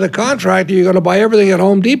would say to the contractor, "You're going to buy everything at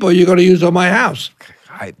Home Depot. You're going to use on my house."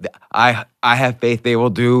 I have faith they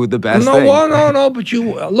will do the best No, thing. well, no. But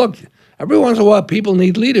you look. Every once in a while, people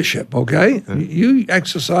need leadership. Okay, you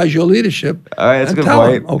exercise your leadership. All right, that's and a good tell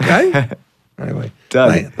point. them, okay. Anyway,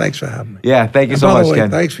 Done. thanks for having me. Yeah, thank you And so by much, the way,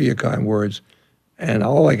 Ken. thanks for your kind words. And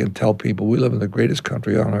all I can tell people, we live in the greatest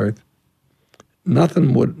country on earth.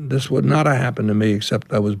 This would not have happened to me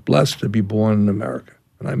except I was blessed to be born in America.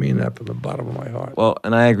 And I mean that from the bottom of my heart. Well,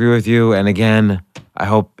 and I agree with you. And again, I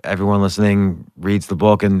hope everyone listening reads the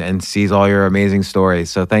book and sees all your amazing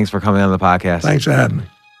stories. So thanks for coming on the podcast. Thanks for having me.